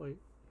 oh wait,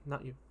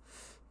 not you,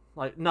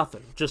 like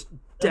nothing, just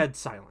dead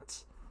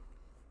silence.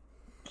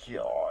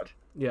 God.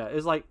 Yeah,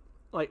 it's like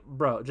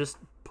bro, just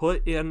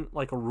put in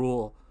like a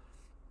rule.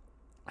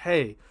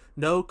 Hey,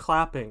 no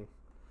clapping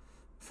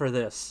for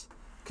this,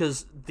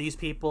 because these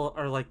people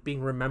are like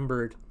being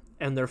remembered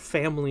and their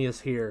family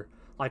is here,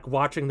 like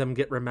watching them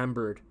get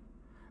remembered,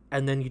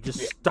 and then you just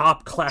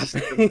stop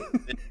clapping.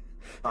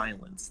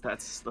 Silence.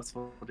 That's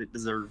what it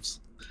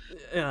deserves.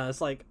 Yeah,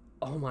 it's like,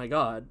 oh my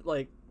god,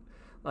 like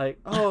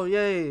oh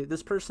yay,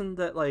 this person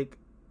that like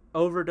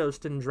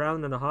overdosed and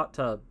drowned in a hot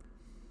tub.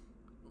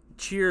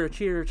 Cheer,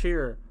 cheer,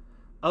 cheer.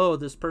 Oh,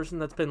 this person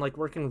that's been like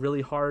working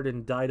really hard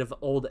and died of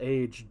old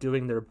age,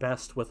 doing their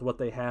best with what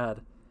they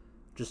had.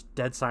 Just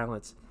dead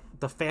silence.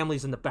 The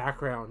family's in the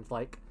background,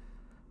 like,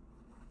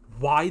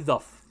 why the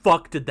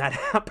fuck did that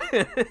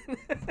happen?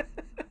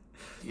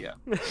 Yeah.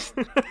 It's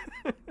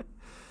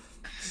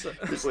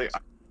like,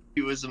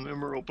 he was a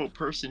memorable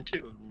person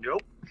too.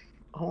 Nope.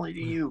 Only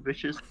to you,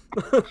 bitches.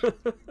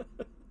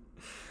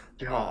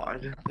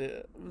 God.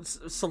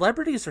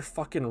 Celebrities are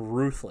fucking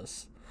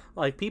ruthless.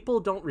 Like, people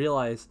don't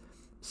realize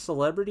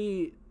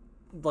celebrity,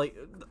 like,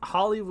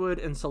 Hollywood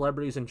and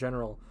celebrities in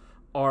general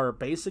are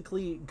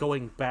basically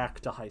going back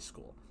to high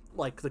school.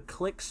 Like, the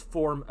cliques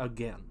form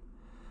again.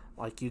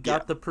 Like, you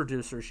got the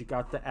producers, you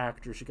got the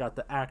actors, you got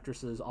the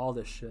actresses, all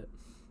this shit.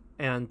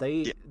 And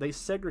they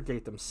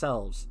segregate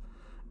themselves.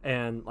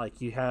 And,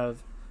 like, you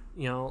have,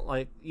 you know,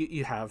 like,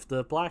 you have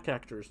the black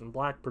actors and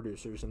black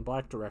producers and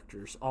black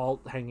directors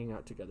all hanging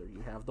out together. You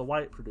have the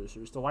white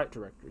producers, the white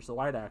directors, the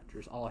white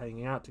actors all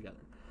hanging out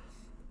together.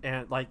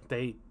 And, like,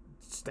 they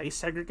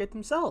segregate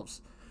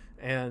themselves.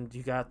 And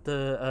you got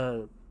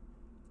the,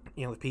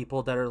 you know, the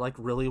people that are, like,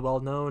 really well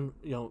known,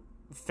 you know,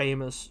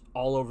 famous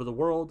all over the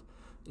world.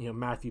 You know,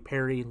 Matthew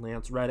Perry,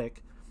 Lance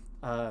Reddick,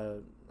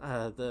 the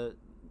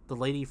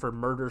lady for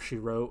Murder, She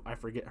Wrote, I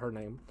forget her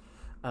name,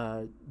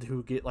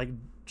 who get, like,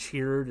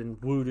 cheered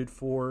and wooted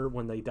for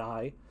when they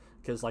die,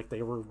 because, like,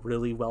 they were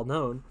really well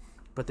known.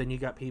 But then you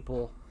got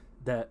people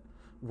that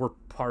were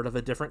part of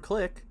a different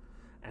clique,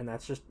 and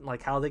that's just,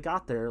 like, how they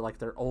got there. Like,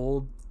 they're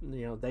old,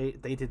 you know,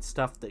 they did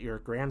stuff that your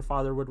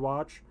grandfather would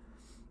watch,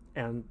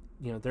 and,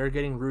 you know, they're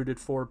getting rooted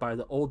for by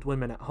the old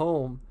women at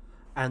home,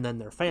 and then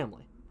their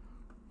family.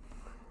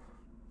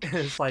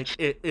 It's like,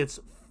 it's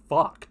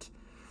fucked.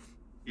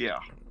 Yeah.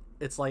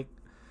 It's like,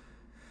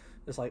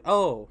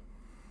 oh,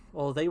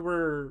 well, they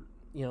were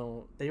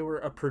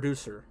a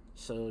producer,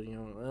 so, you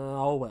know,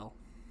 oh well.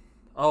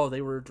 Oh,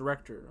 they were a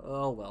director,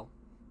 oh well.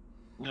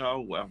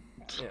 Oh well.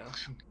 Yeah.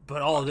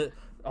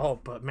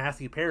 But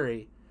Matthew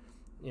Perry,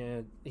 you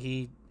know,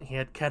 he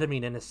had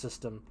ketamine in his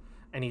system,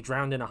 and he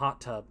drowned in a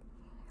hot tub.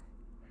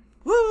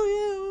 Woo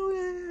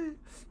yeah.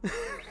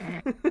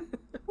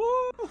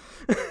 Woo!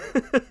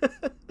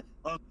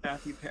 Love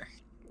Matthew Perry.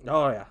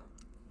 Oh yeah.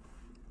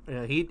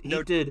 Yeah, he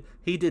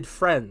did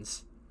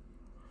Friends.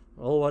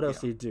 Well, what else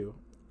did he do?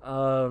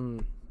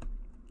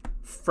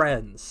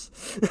 Friends.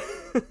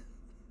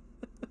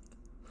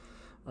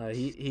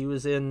 He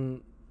was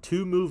in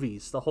 2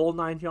 movies, The Whole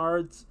 9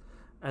 Yards,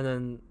 and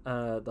then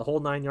The Whole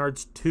 9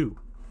 Yards 2.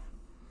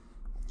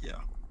 Yeah.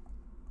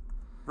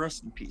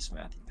 Rest in peace,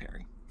 Matthew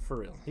Perry. For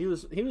real. He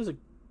was a,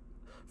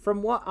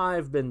 from what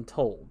I've been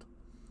told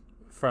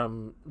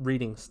from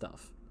reading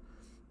stuff,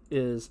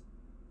 is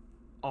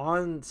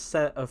on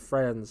set of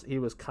Friends, he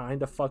was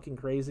kind of fucking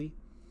crazy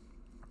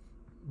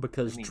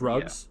because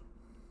drugs.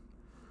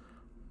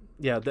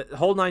 Yeah, the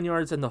Whole 9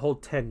 Yards and The Whole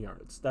 10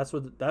 Yards. That's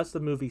the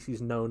movies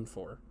he's known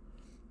for.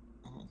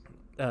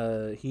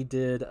 He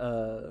did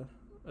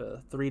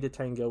 3 to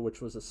Tango,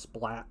 which was a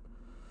splat.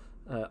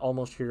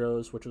 Almost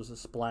Heroes, which was a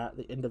splat.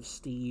 The End of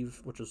Steve,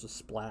 which was a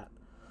splat.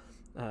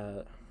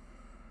 The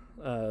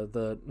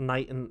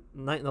Night in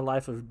the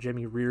Life of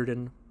Jimmy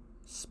Reardon,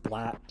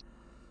 splat.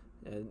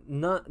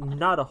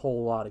 Not a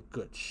whole lot of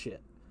good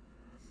shit.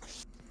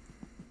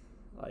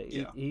 Like,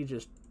 he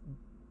just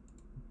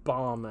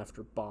bomb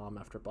after bomb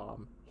after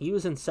bomb. He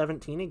was in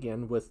 17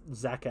 again with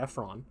Zac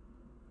Efron.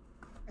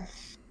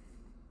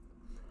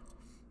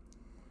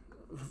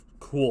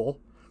 Cool.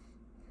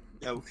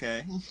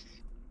 Okay.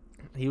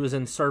 He was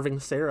in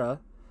Serving Sarah.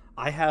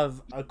 I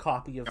have a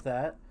copy of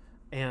that,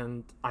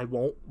 and I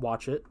won't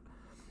watch it.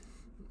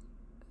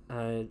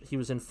 He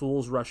was in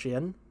Fools Rush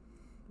In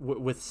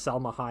with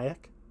Salma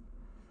Hayek.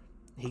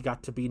 He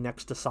got to be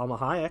next to Salma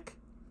Hayek.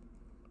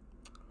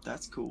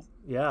 That's cool.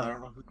 Yeah. I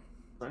don't know who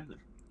either.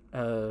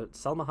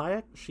 Salma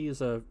Hayek, she is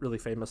a really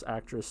famous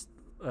actress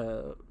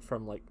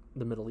from, like,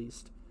 the Middle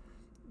East.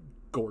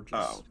 Gorgeous.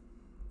 Oh.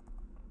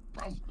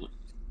 Probably.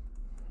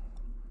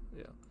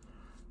 Yeah.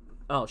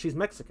 Oh, she's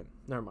Mexican.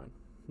 Never mind.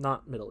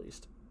 Not Middle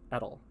East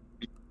at all.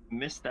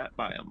 Missed that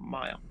by a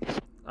mile.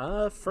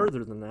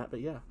 Further than that,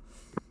 but yeah.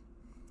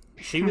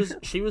 She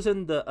was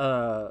in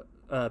the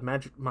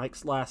Magic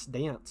Mike's Last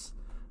Dance,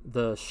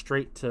 the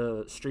straight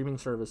to streaming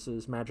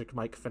services Magic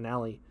Mike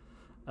finale,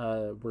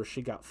 where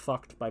she got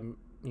fucked by,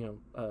 you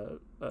know,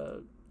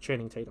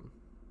 Channing Tatum.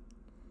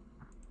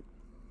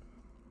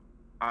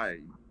 I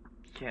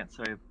can't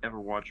say I've ever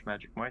watched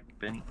Magic Mike,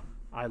 Benny.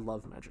 I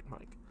love Magic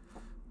Mike.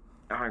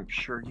 I'm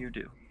sure you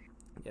do.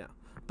 Yeah,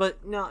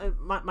 but no,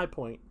 my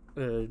point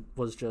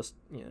was just,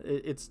 you know,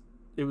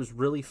 it was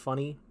really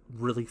funny,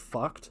 really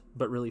fucked,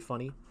 but really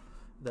funny,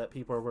 that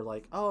people were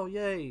like, oh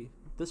yay,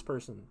 this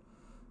person.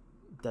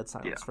 Dead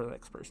silence for the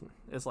next person.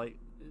 It's like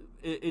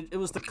it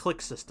was the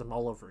click system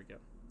all over again.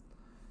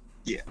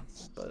 Yeah.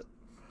 But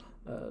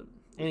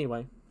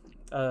anyway,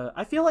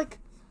 I feel like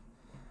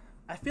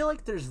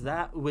there's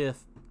that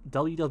with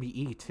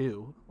WWE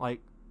too.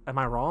 Like, am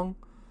I wrong?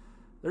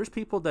 There's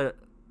people that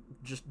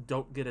just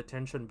don't get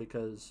attention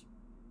because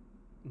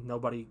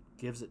nobody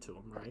gives it to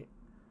them, right?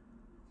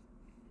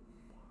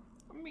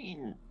 I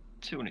mean,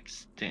 to an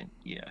extent,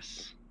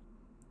 yes.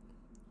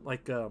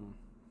 Like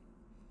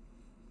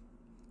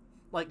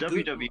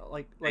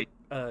WWE,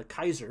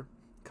 Kaiser.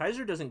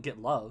 Kaiser doesn't get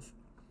love.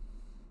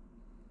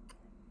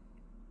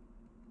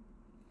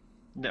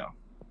 No,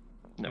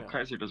 yeah.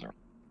 Kaiser doesn't.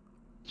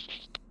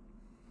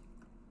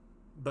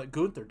 But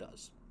Gunther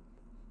does.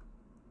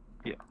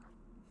 Yeah.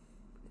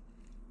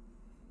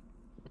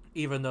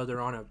 Even though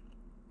they're on a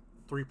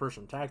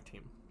 3-person tag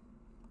team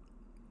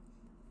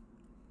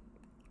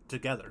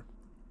together.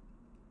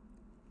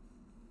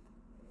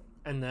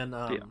 And then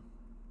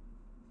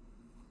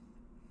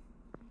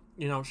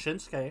you know,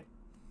 Shinsuke,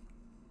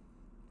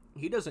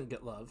 He doesn't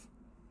get love.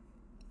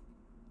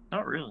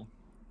 Not really.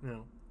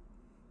 No.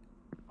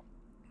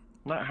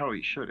 Not how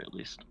he should, at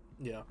least.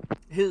 Yeah.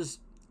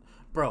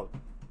 Bro,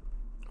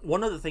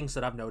 one of the things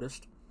that I've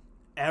noticed,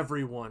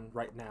 everyone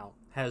right now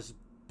has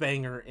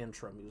banger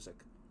intro music.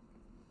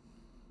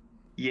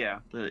 Yeah,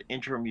 the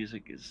intro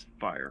music is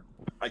fire.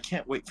 I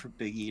can't wait for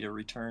Big E to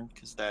return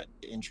because that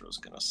intro is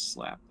gonna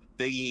slap.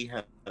 Big E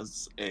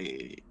has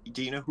a.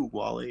 Do you know who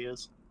Wale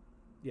is?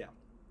 Yeah.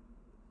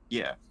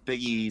 Yeah,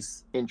 Big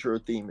E's intro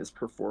theme is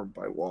performed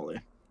by Wale.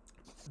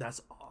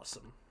 That's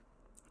awesome.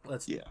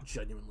 That's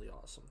genuinely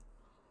awesome.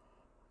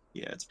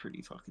 Yeah, it's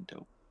pretty fucking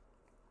dope.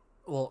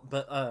 Well,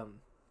 but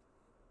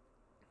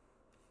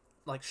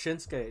like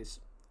Shinsuke's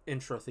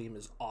intro theme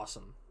is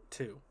awesome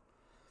too,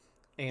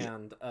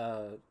 and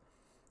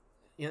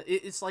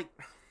it's like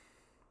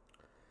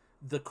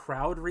the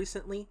crowd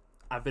recently.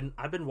 I've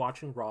been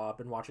watching Raw, I've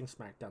been watching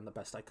SmackDown the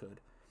best I could.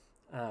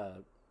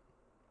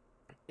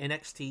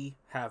 NXT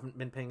haven't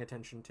been paying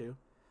attention to,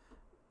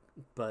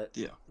 but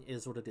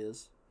is what it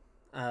is.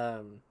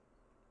 The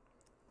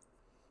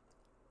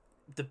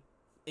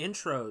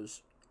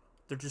intros,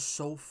 they're just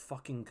so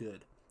fucking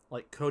good.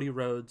 Like Cody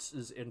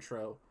Rhodes'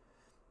 intro.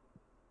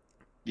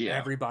 Yeah.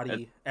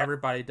 Everybody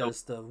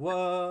does the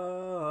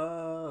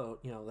whoa,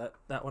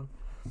 that one.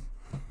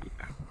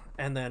 Yeah.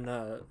 And then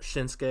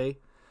Shinsuke,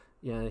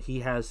 he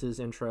has his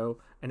intro,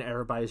 and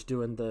everybody's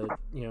doing the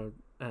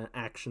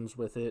actions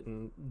with it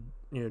and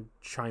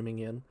chiming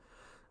in.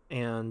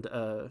 And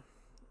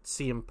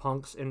CM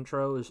Punk's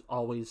intro is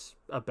always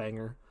a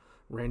banger.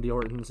 Randy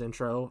Orton's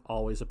intro,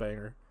 always a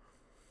banger.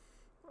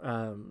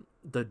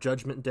 The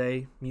Judgment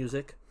Day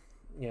music,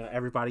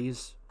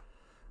 everybody's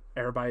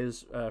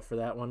for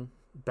that one,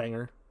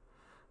 banger.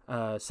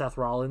 Seth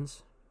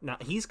Rollins, now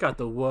he's got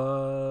the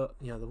whoa,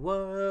 the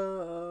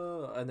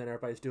whoa, and then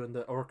everybody's doing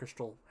the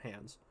orchestral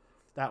hands.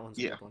 That one's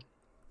a good one.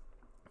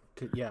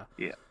 Yeah.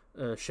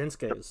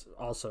 Shinsuke is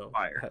also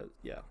fire.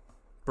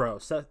 Bro,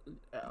 Seth.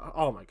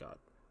 Oh my god,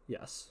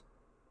 yes,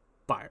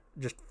 fire,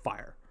 just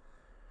fire.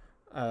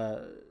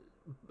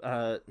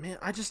 Man,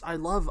 I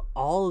love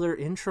all their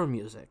intro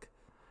music,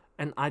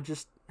 and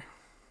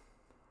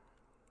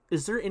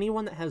is there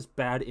anyone that has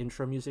bad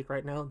intro music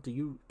right now?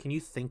 Can you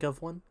think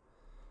of one?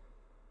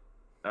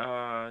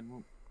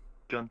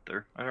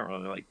 Gunther. I don't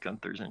really like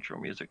Gunther's intro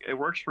music. It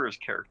works for his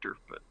character,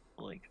 but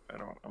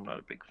I'm not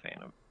a big fan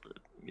of the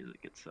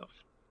music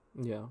itself.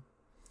 Yeah,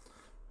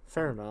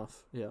 fair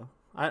enough. Yeah,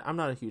 I'm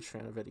not a huge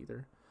fan of it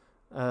either.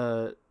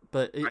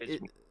 But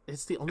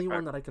it's the only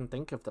one that I can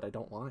think of that I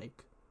don't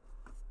like.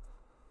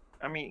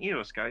 I mean,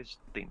 Io Sky's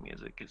theme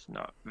music is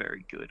not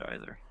very good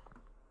either.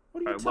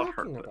 What are you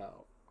talking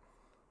about?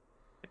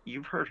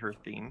 You've heard her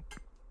theme.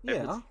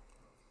 Yeah.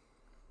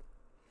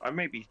 I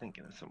may be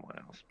thinking of someone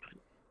else, but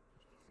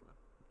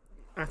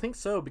I think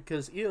so,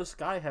 because Io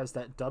Sky has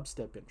that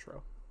dubstep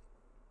intro.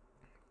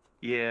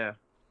 Yeah,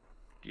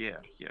 she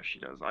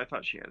does. I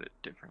thought she had a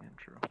different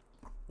intro.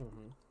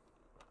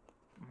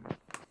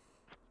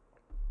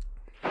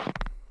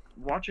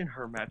 Watching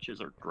her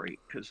matches are great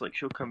because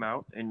she'll come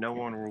out and no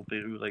one will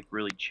be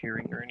really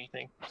cheering or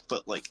anything,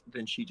 but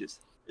then she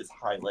just is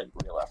highlight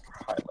reel after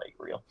highlight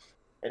reel,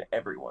 and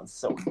everyone's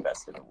so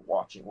invested in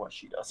watching what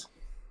she does.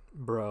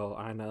 Bro,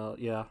 I know.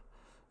 Yeah,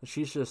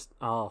 she's just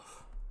her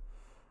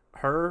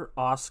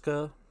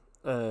Asuka.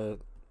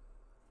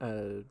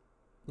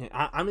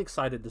 I'm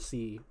excited to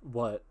see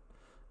what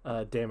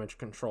Damage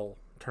Control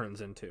turns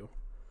into.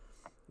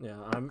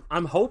 Yeah,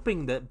 I'm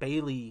hoping that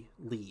Bayley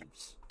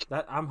leaves.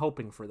 I'm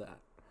hoping for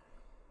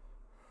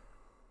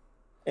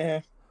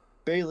that.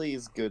 Bayley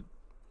is good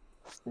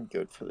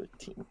for the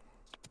team.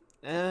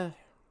 I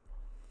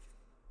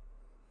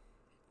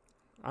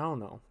don't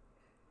know.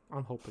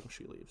 I'm hoping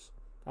she leaves.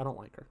 I don't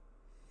like her.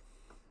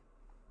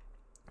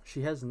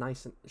 She has a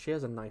nice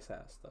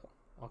ass though.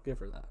 I'll give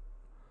her that.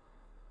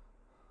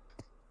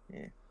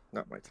 Yeah,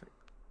 not my type.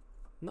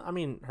 No, I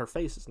mean her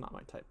face is not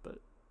my type, but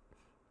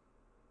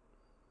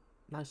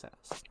nice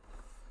ass.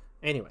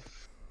 Anyway,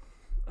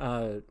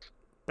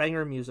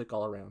 banger music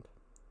all around.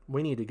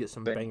 We need to get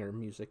some banger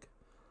music.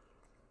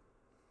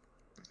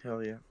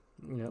 Hell yeah.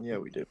 Yep. Yeah,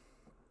 we do.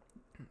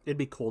 It'd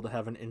be cool to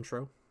have an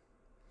intro.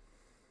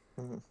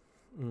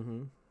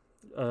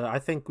 I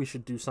think we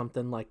should do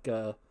something like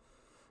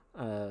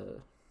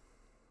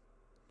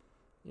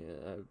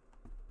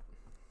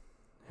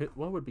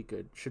what would be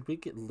good? Should we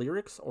get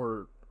lyrics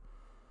or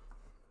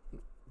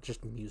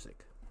just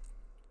music?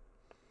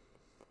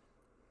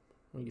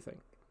 What do you think?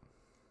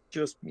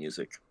 Just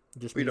music.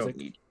 We don't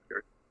need.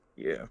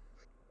 Yeah.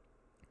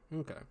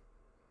 Okay.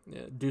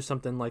 Yeah. Do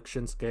something like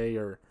Shinsuke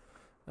or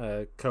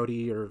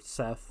Cody or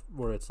Seth,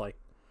 where it's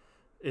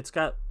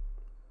got,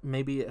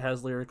 maybe it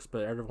has lyrics,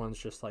 but everyone's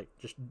just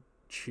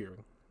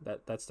cheering.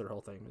 That's their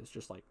whole thing. It's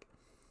just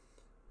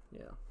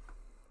yeah.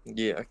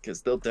 Yeah,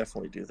 because they'll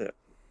definitely do that.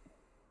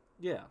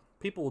 Yeah,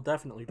 people will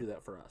definitely do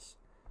that for us.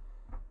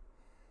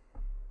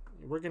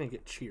 We're gonna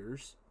get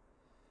cheers.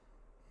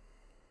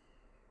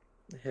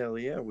 Hell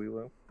yeah, we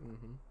will.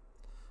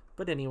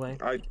 But anyway,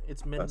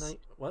 it's midnight.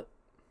 What?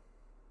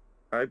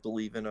 I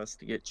believe in us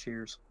to get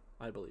cheers.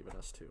 I believe in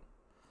us too.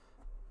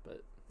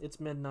 But it's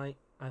midnight.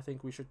 I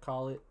think we should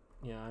call it.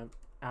 Yeah, I'm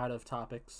out of topics.